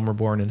Realm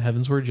Reborn and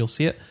Heavensward, you'll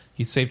see it.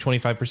 You save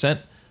 25%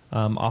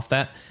 off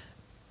that.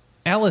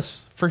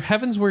 Alice, for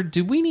Heavensward,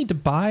 do we need to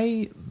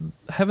buy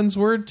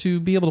Heavensward to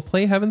be able to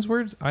play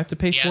Heavensward? I have to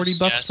pay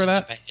 $40 for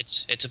that?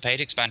 It's a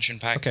paid expansion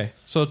pack. Okay,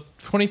 so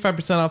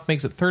 25% off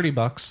makes it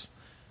 $30,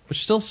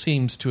 which still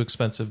seems too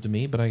expensive to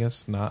me, but I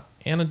guess not.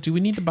 Anna, do we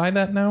need to buy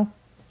that now?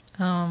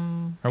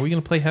 Are we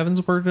going to play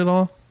Heavensward at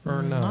all?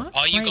 Or no?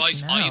 Are you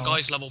guys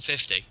level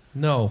 50?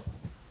 No.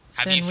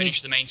 Have you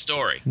finished the main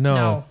story?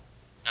 No.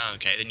 Oh,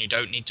 okay, then you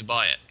don't need to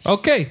buy it.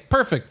 Okay,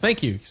 perfect.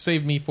 Thank you. You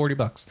saved me $40.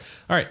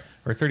 All right,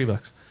 or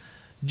 $30.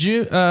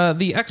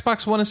 The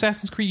Xbox One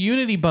Assassin's Creed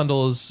Unity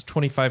bundle is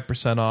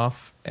 25%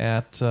 off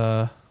at,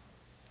 let's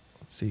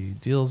see,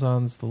 Deals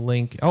On's the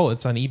link. Oh,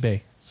 it's on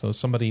eBay. So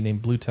somebody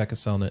named Blue Tech is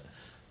selling it.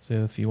 So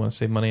if you want to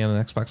save money on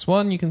an Xbox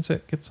One, you can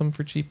get some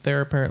for cheap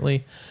there,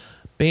 apparently.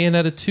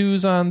 Bayonetta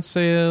 2's on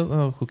sale.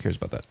 Oh, who cares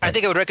about that? I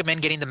think I would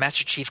recommend getting the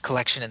Master Chief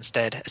Collection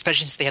instead,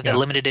 especially since they have that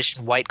limited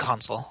edition white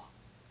console.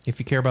 If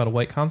you care about a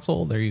white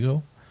console, there you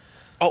go.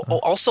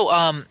 Also,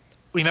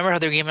 remember how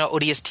they were giving out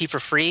ODST for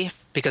free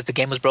because the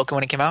game was broken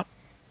when it came out?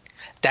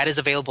 That is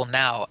available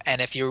now,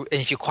 and if you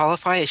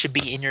qualify, it should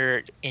be in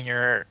your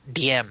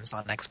DMs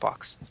on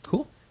Xbox.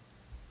 Cool.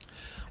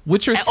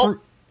 Witcher 3,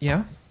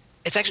 yeah.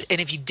 It's actually,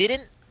 and if you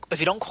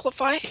don't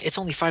qualify, it's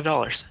only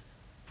 $5.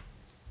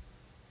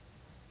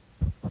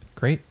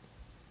 Great.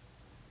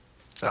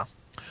 So,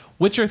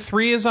 Witcher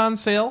 3 is on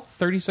sale,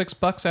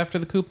 $36 after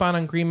the coupon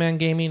on Green Man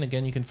Gaming.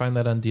 Again, you can find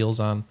that on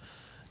Deals On,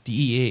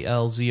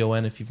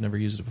 DEALZON if you've never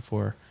used it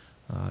before.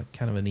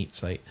 Kind of a neat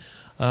site.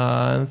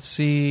 Let's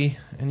see,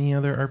 any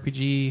other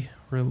RPG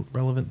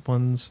relevant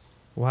ones?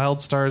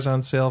 WildStar's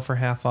on sale for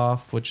half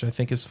off, which I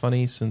think is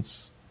funny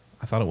since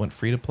I thought it went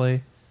free to play.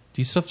 Do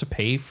you still have to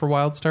pay for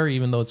WildStar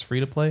even though it's free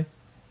to play?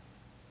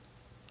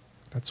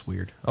 That's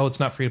weird. Oh,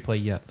 it's not free to play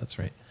yet. That's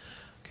right.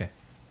 Okay.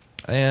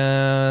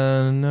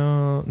 And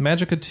no,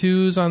 Magicka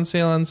 2's on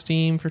sale on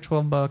Steam for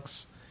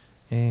 $12,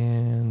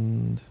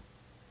 and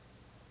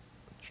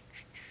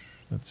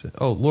that's it.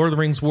 Oh, Lord of the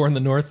Rings: War in the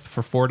North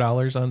for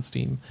 $4 on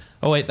Steam.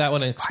 Oh wait, that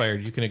one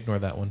expired. You can ignore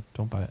that one.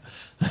 Don't buy it.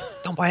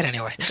 Don't buy it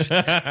anyway.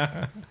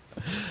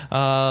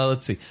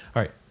 Let's see.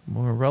 All right,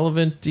 more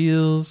relevant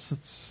deals.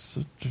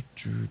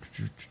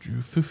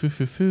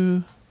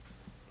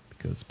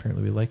 Because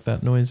apparently we like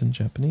that noise in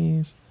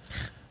Japanese.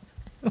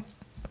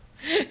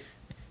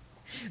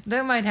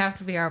 That might have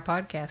to be our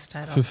podcast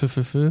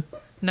title.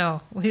 No,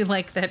 we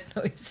like that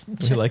noise.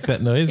 We like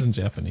that noise in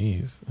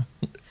Japanese.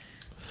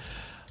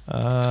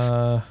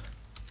 There's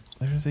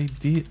a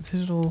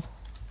digital...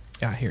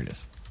 Yeah, here it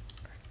is.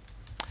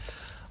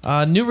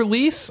 New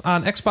release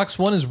on Xbox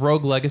One is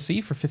Rogue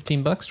Legacy for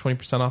 $15,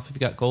 20% off if you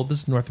got gold. This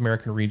is North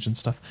American region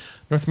stuff.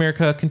 North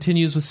America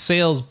continues with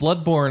sales.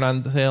 Bloodborne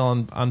on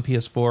sale on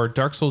PS4.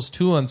 Dark Souls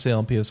 2 on sale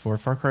on PS4.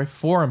 Far Cry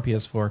 4 on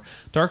PS4.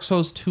 Dark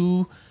Souls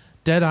 2,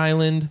 Dead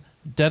Island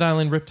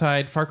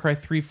Riptide, Far Cry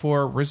 3,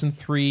 4, Risen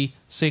 3,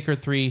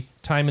 Sacred 3,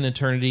 Time and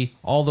Eternity.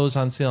 All those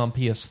on sale on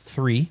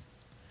PS3.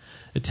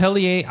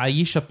 Atelier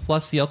Aisha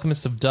Plus, The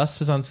Alchemist of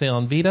Dust is on sale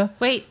on Vita.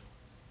 Wait,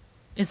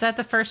 is that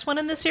the first one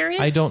in the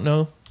series? I don't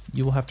know.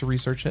 You will have to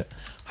research it.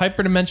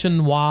 Hyperdimension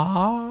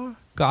Noir,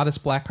 Goddess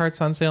Blackheart's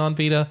on sale on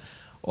Vita.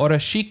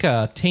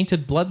 Orashika,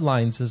 Tainted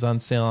Bloodlines is on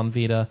sale on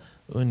Vita.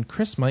 And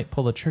Chris might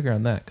pull the trigger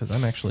on that because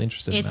I'm actually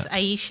interested in that. It's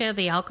Aisha,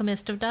 the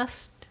Alchemist of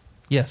Dust?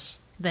 Yes.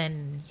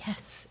 Then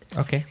yes. It's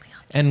okay.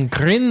 And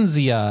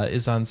Grinzia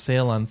is on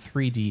sale on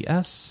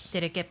 3DS.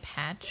 Did it get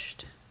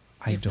patched?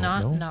 I don't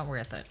know. Not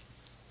worth it.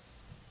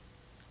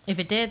 If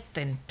it did,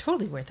 then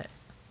totally worth it.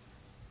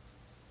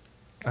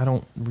 I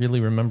don't really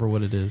remember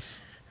what it is.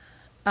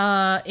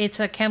 It's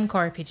a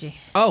Chemcore RPG.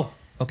 Oh,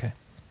 okay.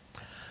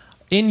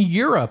 In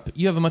Europe,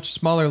 you have a much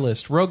smaller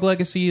list. Rogue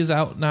Legacy is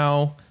out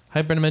now.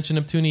 Hyperdimension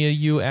Neptunia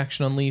U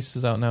Action Unleashed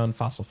is out now, and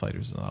Fossil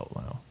Fighters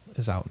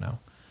is out now.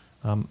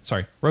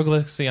 Rogue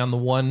Legacy on the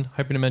 1,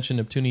 Hyperdimension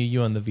Neptunia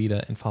U on the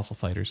Vita, and Fossil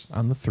Fighters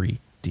on the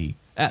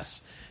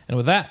 3DS. And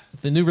with that,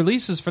 the new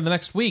releases for the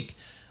next week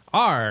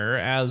are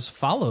as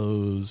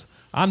follows.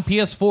 On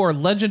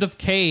PS4, Legend of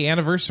K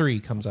Anniversary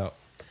comes out.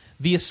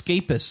 The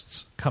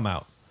Escapists come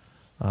out.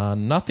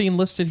 Nothing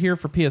listed here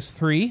for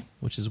PS3,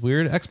 which is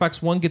weird.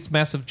 Xbox One gets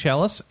Massive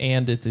Chalice,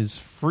 and it is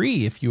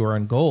free if you are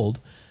on Gold.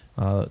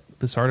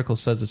 This article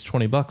says it's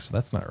 $20, so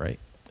that's not right.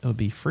 It'll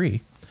be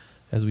free,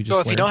 as we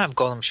just if you don't have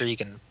Gold, I'm sure you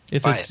can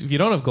buy it. If you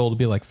don't have Gold, it'll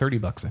be like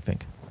 $30, I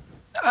think.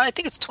 I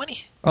think it's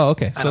 20. Oh,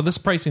 okay. So this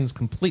pricing is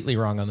completely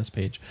wrong on this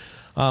page.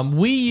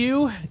 Wii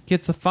U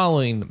gets the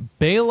following.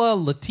 Bela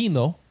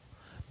Latino,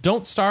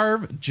 Don't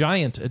Starve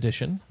Giant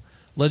Edition,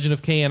 Legend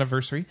of K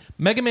Anniversary,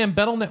 Mega Man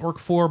Battle Network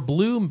 4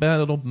 Blue,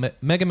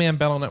 Mega Man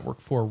Battle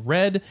Network 4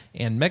 Red,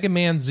 and Mega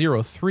Man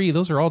 03.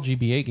 Those are all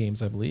GBA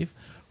games, I believe.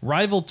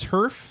 Rival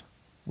Turf,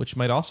 which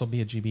might also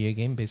be a GBA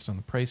game based on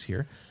the price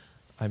here.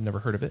 I've never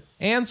heard of it.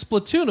 And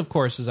Splatoon, of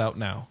course, is out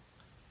now,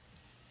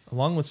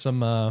 along with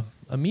some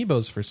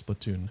amiibos for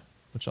Splatoon,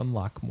 which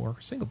unlock more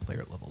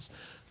single-player levels.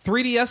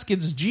 3DS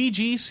gets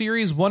GG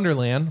Series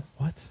Wonderland.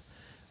 What?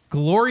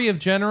 Glory of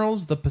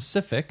Generals, The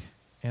Pacific,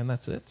 and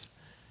that's it.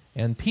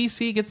 And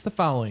PC gets the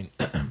following.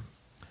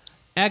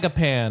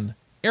 Agapan,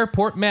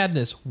 Airport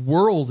Madness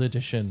World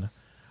Edition,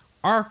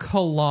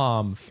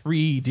 Arcalam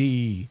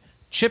 3D,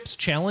 Chips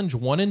Challenge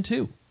 1 and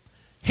 2,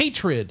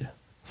 Hatred,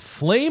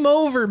 Flame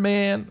Over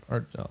Man,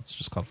 or no, it's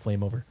just called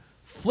Flame Over,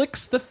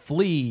 Flicks the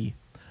Flea,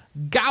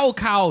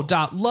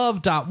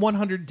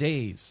 Gaocow.love.100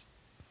 Days,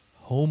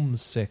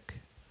 Homesick,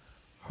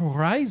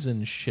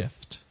 Horizon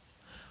Shift,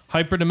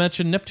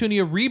 Hyperdimension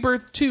Neptunia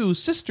Rebirth 2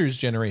 Sisters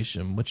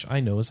Generation, which I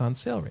know is on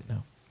sale right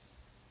now,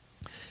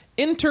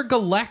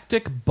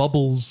 Intergalactic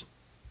Bubbles,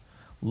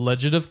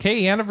 Legend of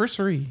K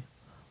Anniversary,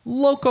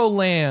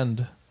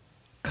 Locoland,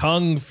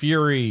 Kung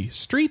Fury,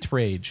 Street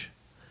Rage,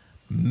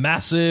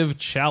 Massive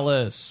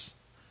Chalice,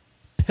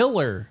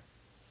 Pillar,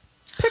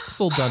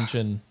 Pixel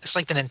Dungeon. It's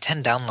like the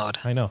Nintendo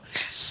download. I know.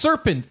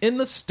 Serpent in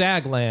the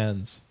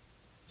Staglands,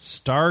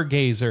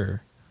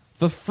 Stargazer,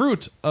 The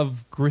Fruit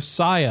of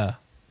Grisaya,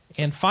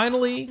 and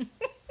finally,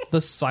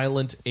 The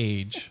Silent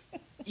Age.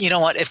 You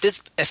know what? If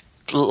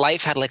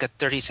life had like a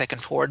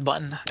 30-second forward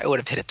button, I would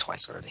have hit it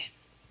twice already.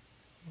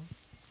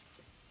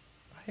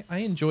 I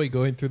enjoy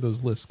going through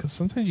those lists because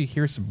sometimes you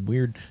hear some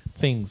weird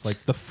things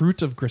like The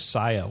Fruit of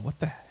Grisaya. What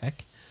the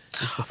heck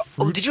is The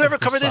Fruit Did you ever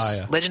cover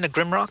Grisaya? this? Legend of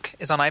Grimrock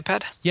is on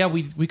iPad? Yeah,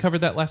 we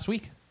covered that last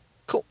week.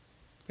 Cool.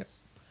 Yeah.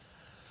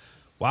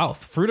 Wow,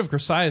 Fruit of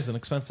Grisaya is an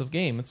expensive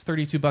game. It's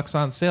 $32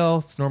 on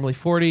sale. It's normally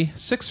 $40.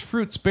 6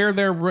 fruits bear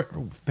their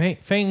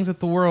fangs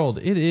at the world.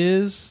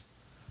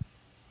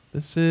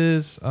 This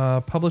is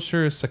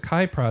publisher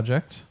Sakai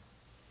Project.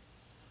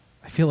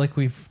 I feel like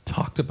we've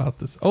talked about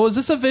this. Oh, is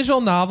this a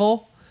visual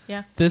novel?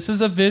 Yeah. This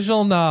is a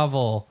visual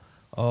novel.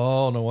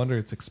 Oh, no wonder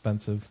it's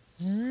expensive.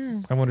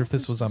 I wonder if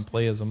this was on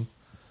Playism.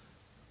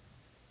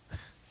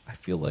 I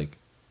feel like...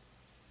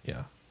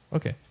 Yeah.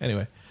 Okay,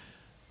 anyway.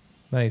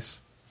 Nice.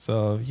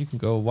 So you can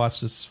go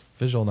watch this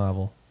visual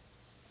novel.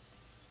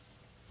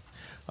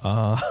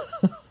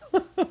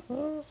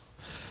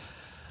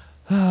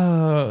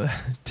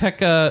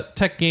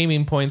 Tech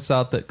Gaming points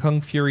out that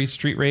Kung Fury,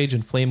 Street Rage,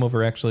 and Flame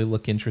Over actually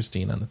look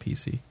interesting on the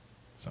PC.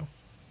 So,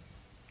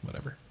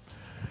 whatever.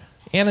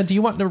 Anna, do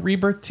you want a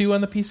Rebirth 2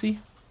 on the PC?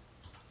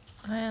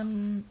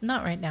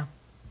 Not right now.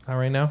 Not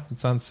right now?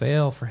 It's on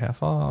sale for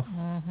half off.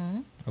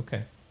 Mm-hmm.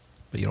 Okay.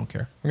 But you don't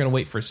care. We're going to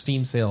wait for a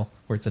Steam sale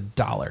where it's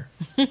 $1.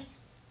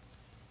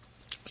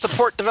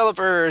 Support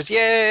developers,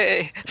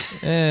 yay!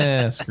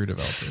 Screw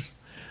developers.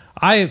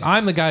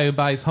 I'm the guy who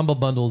buys Humble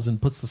Bundles and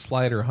puts the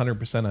slider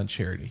 100% on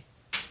charity.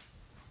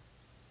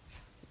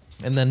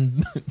 And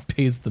then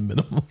pays the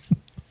minimum.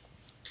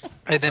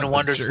 And then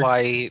wonders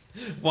why...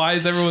 Why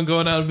is everyone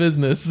going out of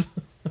business?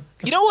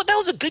 You know what? That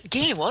was a good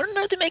game. Why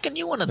don't they make a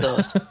new one of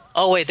those?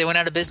 Oh, wait, they went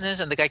out of business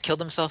and the guy killed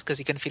himself because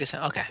he couldn't feed his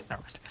family? Okay,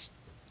 never mind.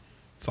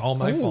 It's all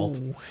my fault.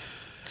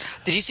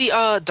 Did you see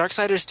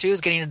Darksiders 2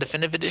 is getting a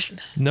definitive edition?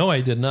 No,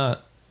 I did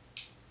not.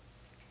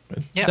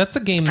 Yeah. That's a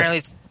game...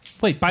 Apparently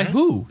Wait, by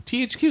who?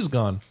 THQ's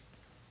gone.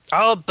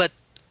 Oh, but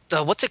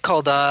what's it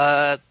called?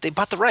 They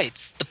bought the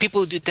rights. The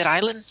people who do Dead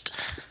Island,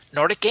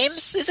 Nordic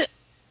Games, is it?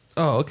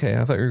 Oh, okay.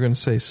 I thought you were going to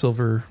say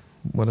Silver,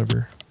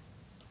 whatever.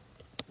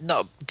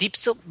 No, Deep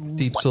Silver.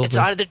 It's Silver.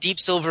 either Deep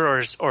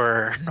Silver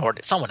or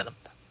Nordic. Some one of them.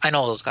 I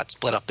know those got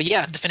split up, but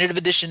yeah, definitive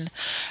edition,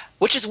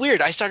 which is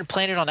weird. I started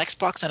playing it on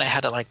Xbox and I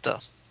had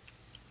it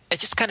it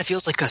just kind of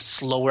feels like a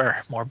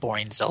slower, more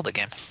boring Zelda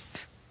game.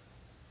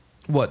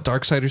 What,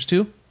 Darksiders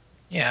 2?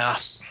 Yeah.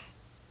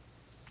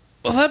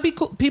 Well, that'd be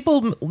cool.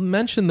 People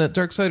mentioned that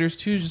Darksiders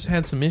 2 just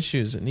had some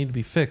issues that need to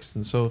be fixed,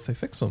 and so if they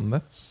fix them,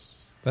 that's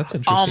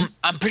interesting.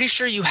 I'm pretty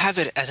sure you have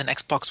it as an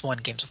Xbox One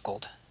Games of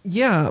Gold.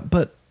 Yeah,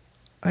 but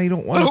I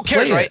don't want to Who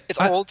cares, play right? it. It's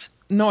old.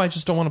 No, I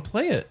just don't want to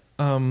play it.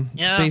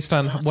 based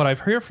on what I've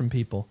heard from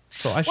people.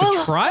 So I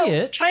should try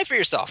it. Try it for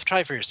yourself.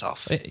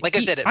 Like I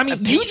said,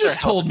 you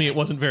just told me it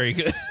wasn't very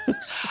good.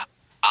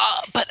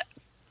 But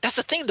that's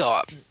the thing,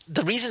 though.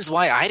 The reasons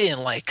why I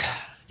didn't like...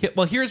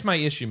 Well, here's my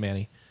issue,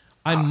 Manny.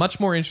 I'm much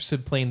more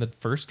interested in playing the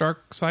first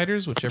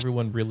Darksiders, which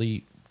everyone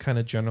really kind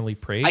of generally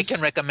praised. I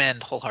can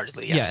recommend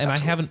wholeheartedly, yes. Yeah, and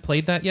absolutely. I haven't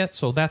played that yet,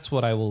 so that's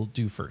what I will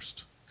do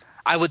first.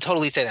 I would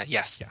totally say that,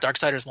 yes. Yeah.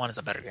 Darksiders 1 is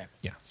a better game.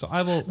 Yeah, so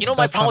I will... You know,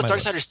 my problem with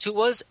Darksiders 2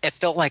 was it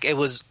felt like it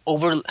was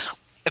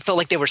it felt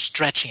like they were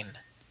stretching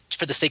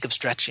for the sake of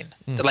stretching.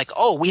 They're like,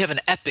 oh, we have an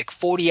epic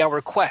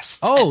 40-hour quest.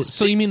 Oh,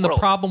 so you mean the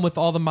problem with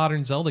all the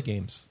modern Zelda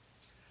games?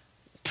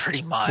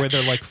 Pretty much. Where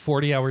they're like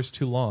 40 hours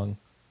too long.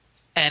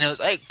 And it was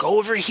like, go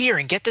over here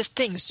and get this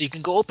thing so you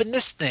can go open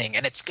this thing.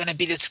 And it's going to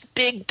be this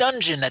big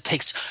dungeon that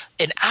takes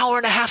an hour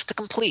and a half to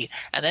complete.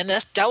 And then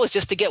that was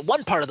just to get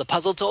one part of the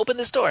puzzle to open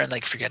this door. And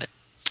like, forget it.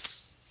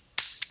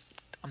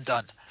 I'm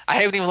done. I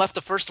haven't even left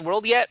the first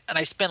world yet. And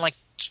I spent like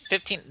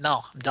 15...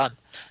 No, I'm done.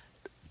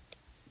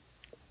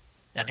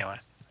 Anyway.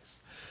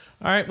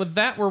 All right, with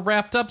that, we're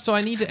wrapped up. So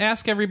I need to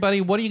ask everybody,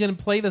 what are you going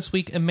to play this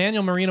week?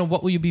 Emmanuel Marino,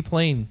 what will you be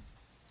playing?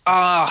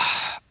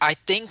 I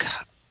think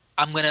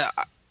I'm going to...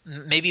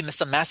 maybe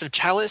some Massive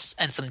Chalice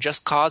and some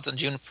Just Cause on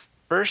June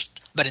 1st.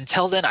 But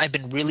until then,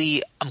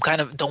 I'm kind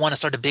of don't want to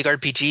start a big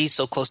RPG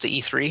so close to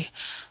E3.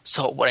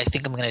 So what I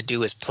think I'm going to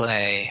do is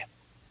play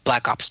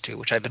Black Ops 2,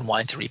 which I've been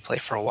wanting to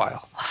replay for a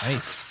while.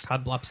 Nice.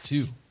 COD Ops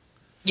 2.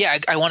 Yeah,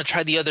 I want to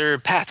try the other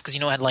path because,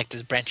 I had like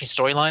this branching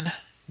storyline.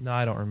 No,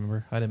 I don't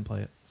remember. I didn't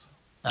play it. So.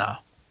 Oh.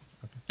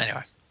 Okay.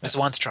 Anyway, I just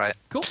wanted to try it.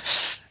 Cool.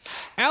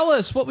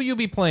 Alice, what will you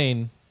be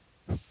playing?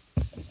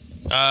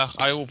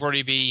 I will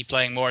probably be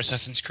playing more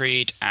Assassin's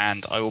Creed,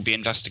 and I will be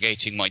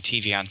investigating my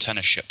TV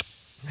antenna ship,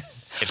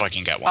 if I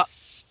can get one.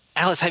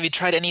 Alice, have you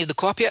tried any of the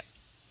co-op yet?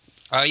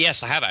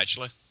 Yes, I have,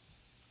 actually.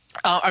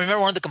 I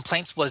remember one of the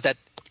complaints was that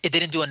it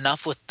didn't do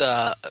enough with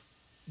the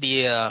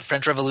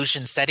French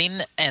Revolution setting,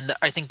 and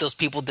I think those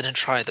people didn't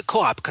try the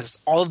co-op,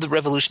 because all of the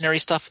revolutionary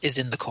stuff is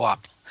in the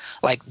co-op.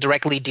 Like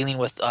directly dealing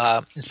with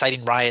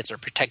inciting riots or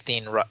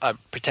protecting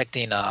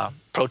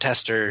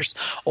protesters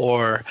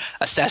or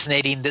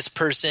assassinating this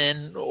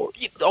person or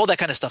all that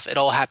kind of stuff. It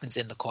all happens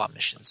in the co-op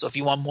mission. So if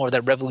you want more of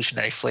that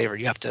revolutionary flavor,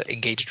 you have to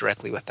engage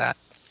directly with that.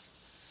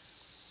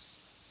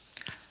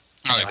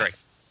 I agree.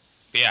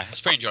 But yeah,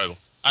 it's pretty enjoyable.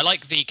 I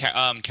like the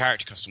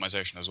character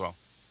customization as well.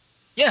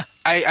 Yeah,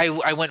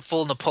 I went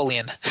full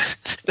Napoleon.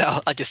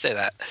 No, I'll just say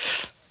that.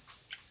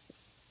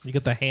 You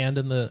get the hand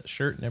in the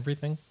shirt and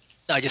everything?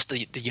 No, just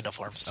the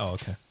uniforms. Oh,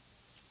 okay.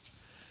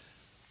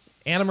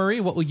 Anna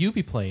Marie, what will you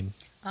be playing?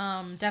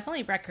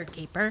 Definitely Record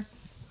Keeper,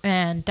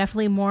 and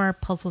definitely more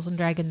Puzzles and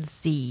Dragons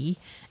Z.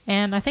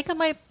 And I think I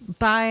might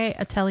buy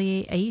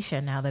Atelier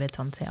Aisha now that it's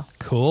on sale.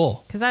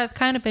 Cool. Because I've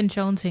kind of been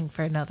jonesing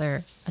for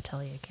another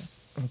Atelier game.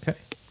 Okay.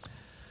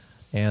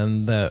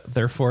 And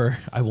therefore,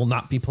 I will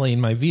not be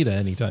playing my Vita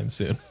anytime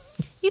soon.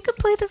 You could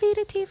play the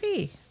Vita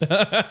TV.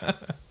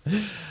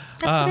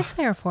 That's what it's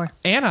there for.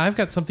 Anna, I've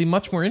got something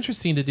much more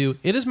interesting to do.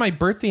 It is my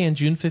birthday on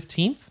June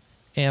 15th,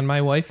 and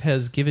my wife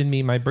has given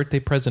me my birthday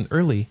present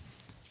early.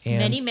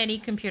 And many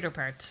computer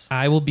parts.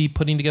 I will be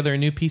putting together a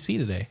new PC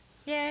today.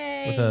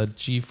 Yay! With a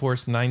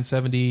GeForce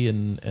 970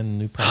 and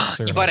new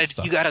processor.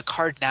 You got a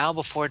card now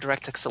before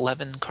DirectX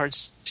 11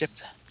 cards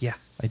shipped? Yeah,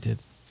 I did.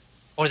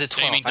 Or is it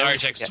 12? You mean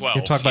DirectX 12?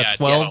 You're talking about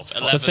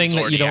 12? The thing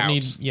that you don't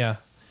need. Yeah.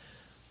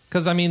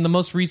 Because, the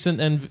most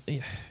recent, and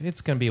it's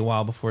going to be a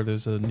while before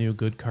there's a new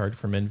good card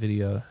from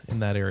NVIDIA in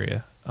that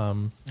area.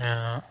 And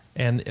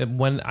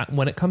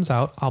when it comes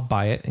out, I'll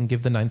buy it and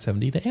give the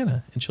 970 to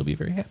Anna, and she'll be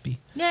very happy.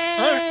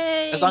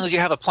 Yay! As long as you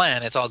have a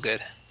plan, it's all good.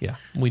 Yeah,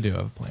 we do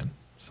have a plan.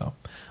 So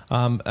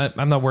I'm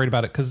not worried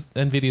about it because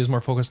NVIDIA is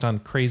more focused on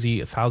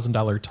crazy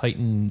 $1,000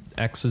 Titan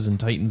X's and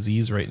Titan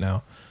Z's right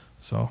now.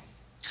 So,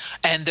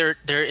 and their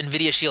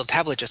NVIDIA Shield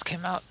tablet just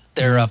came out.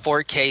 Their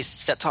 4K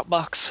set-top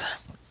box.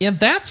 Yeah,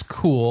 that's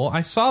cool.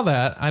 I saw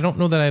that. I don't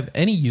know that I have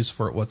any use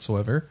for it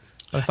whatsoever.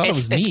 But I thought it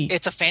was neat.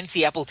 It's a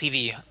fancy Apple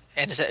TV,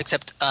 and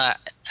except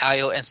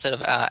iOS instead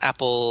of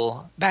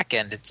Apple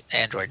backend, it's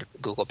Android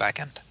Google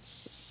backend.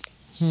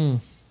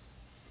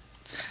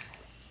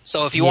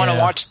 So if you want to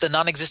watch the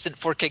non-existent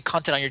 4K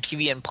content on your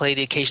TV and play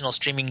the occasional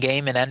streaming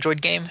game and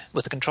Android game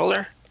with a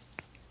controller,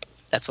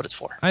 that's what it's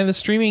for. The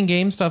streaming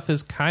game stuff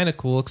is kind of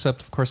cool,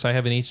 except of course I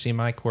have an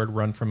HDMI cord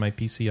run from my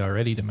PC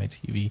already to my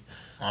TV.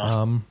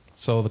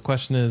 So the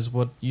question is,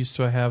 what use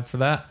do I have for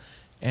that?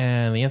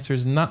 And the answer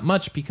is not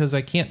much because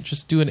I can't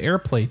just do an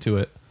AirPlay to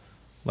it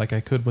like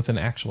I could with an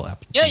actual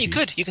Apple TV. Yeah, you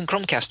could. You can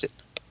Chromecast it.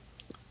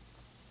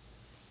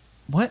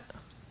 What?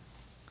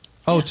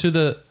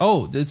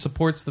 It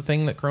supports the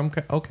thing that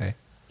Chromecast... Okay.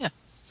 Yeah.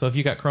 So if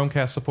you got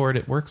Chromecast support,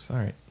 it works? All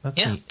right. That's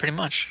neat. Pretty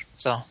much.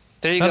 So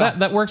there you go.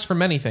 That works for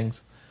many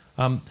things.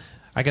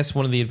 I guess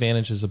one of the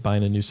advantages of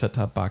buying a new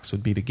set-top box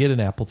would be to get an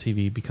Apple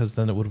TV because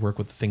then it would work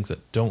with the things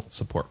that don't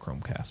support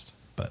Chromecast.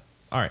 But,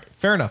 all right.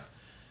 Fair enough.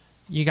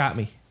 You got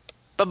me.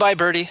 Bye-bye,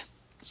 Birdie.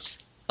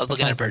 I was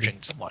looking at a bird Birdie.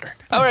 drinking some water.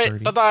 All right,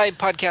 Birdie. bye-bye,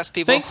 podcast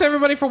people. Thanks,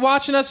 everybody, for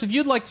watching us. If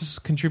you'd like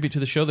to contribute to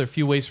the show, there are a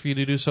few ways for you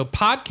to do so.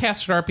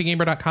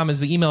 Podcast@rpgamer.com is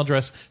the email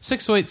address.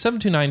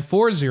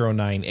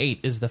 608-729-4098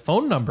 is the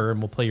phone number, and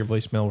we'll play your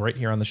voicemail right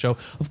here on the show.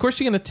 Of course,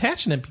 you can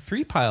attach an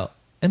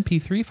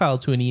MP3 file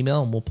to an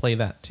email, and we'll play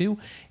that too.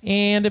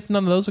 And if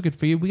none of those are good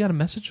for you, we got a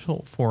message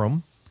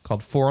forum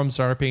called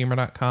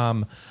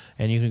forums.rpgamer.com,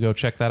 and you can go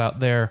check that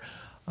out there.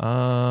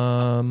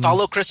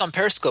 Follow Chris on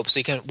Periscope so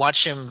you can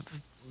watch him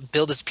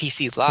build his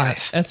PC live.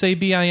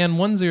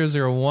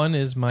 SABIN1001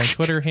 is my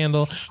Twitter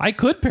handle. I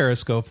could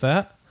Periscope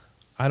that.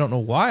 I don't know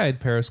why I'd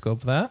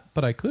Periscope that,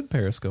 but I could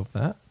Periscope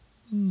that.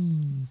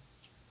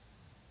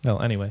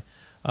 Well, anyway.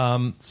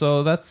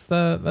 So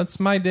that's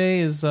my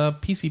day is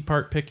PC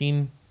part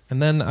picking,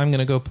 and then I'm going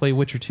to go play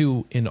Witcher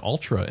 2 in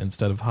Ultra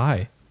instead of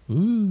High.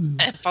 Ooh.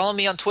 And follow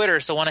me on Twitter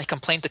so when I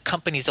complain to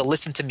companies to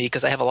listen to me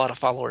because I have a lot of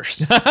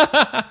followers.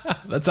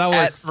 That's how it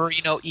works. At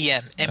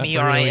MerinoEM.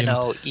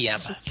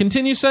 MERINOEM.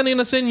 Continue sending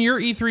us in your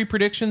E3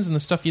 predictions and the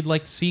stuff you'd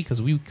like to see,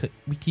 because we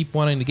keep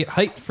wanting to get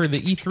hyped for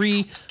the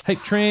E3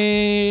 hype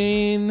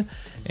train.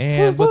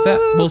 And with that,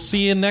 we'll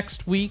see you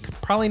next week.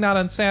 Probably not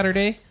on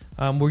Saturday.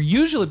 We're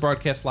usually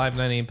broadcast live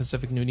 9 a.m.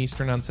 Pacific, noon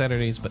Eastern on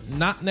Saturdays, but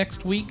not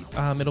next week.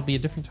 It'll be a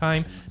different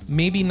time.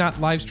 Maybe not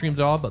live streamed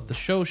at all, but the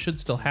show should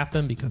still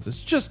happen because it's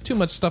just too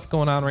much stuff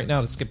going on right now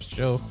to skip the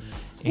show.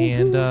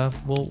 And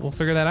we'll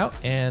figure that out,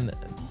 and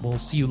we'll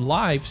see you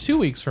live 2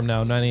 weeks from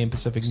now, 9 a.m.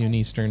 Pacific, noon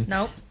Eastern.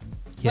 Nope.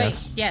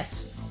 Yes. Wait,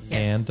 yes.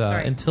 And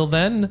Sorry. until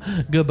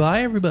then,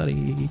 goodbye,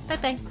 everybody.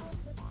 Bye-bye.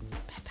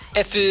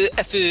 F-U.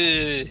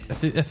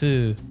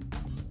 F-U.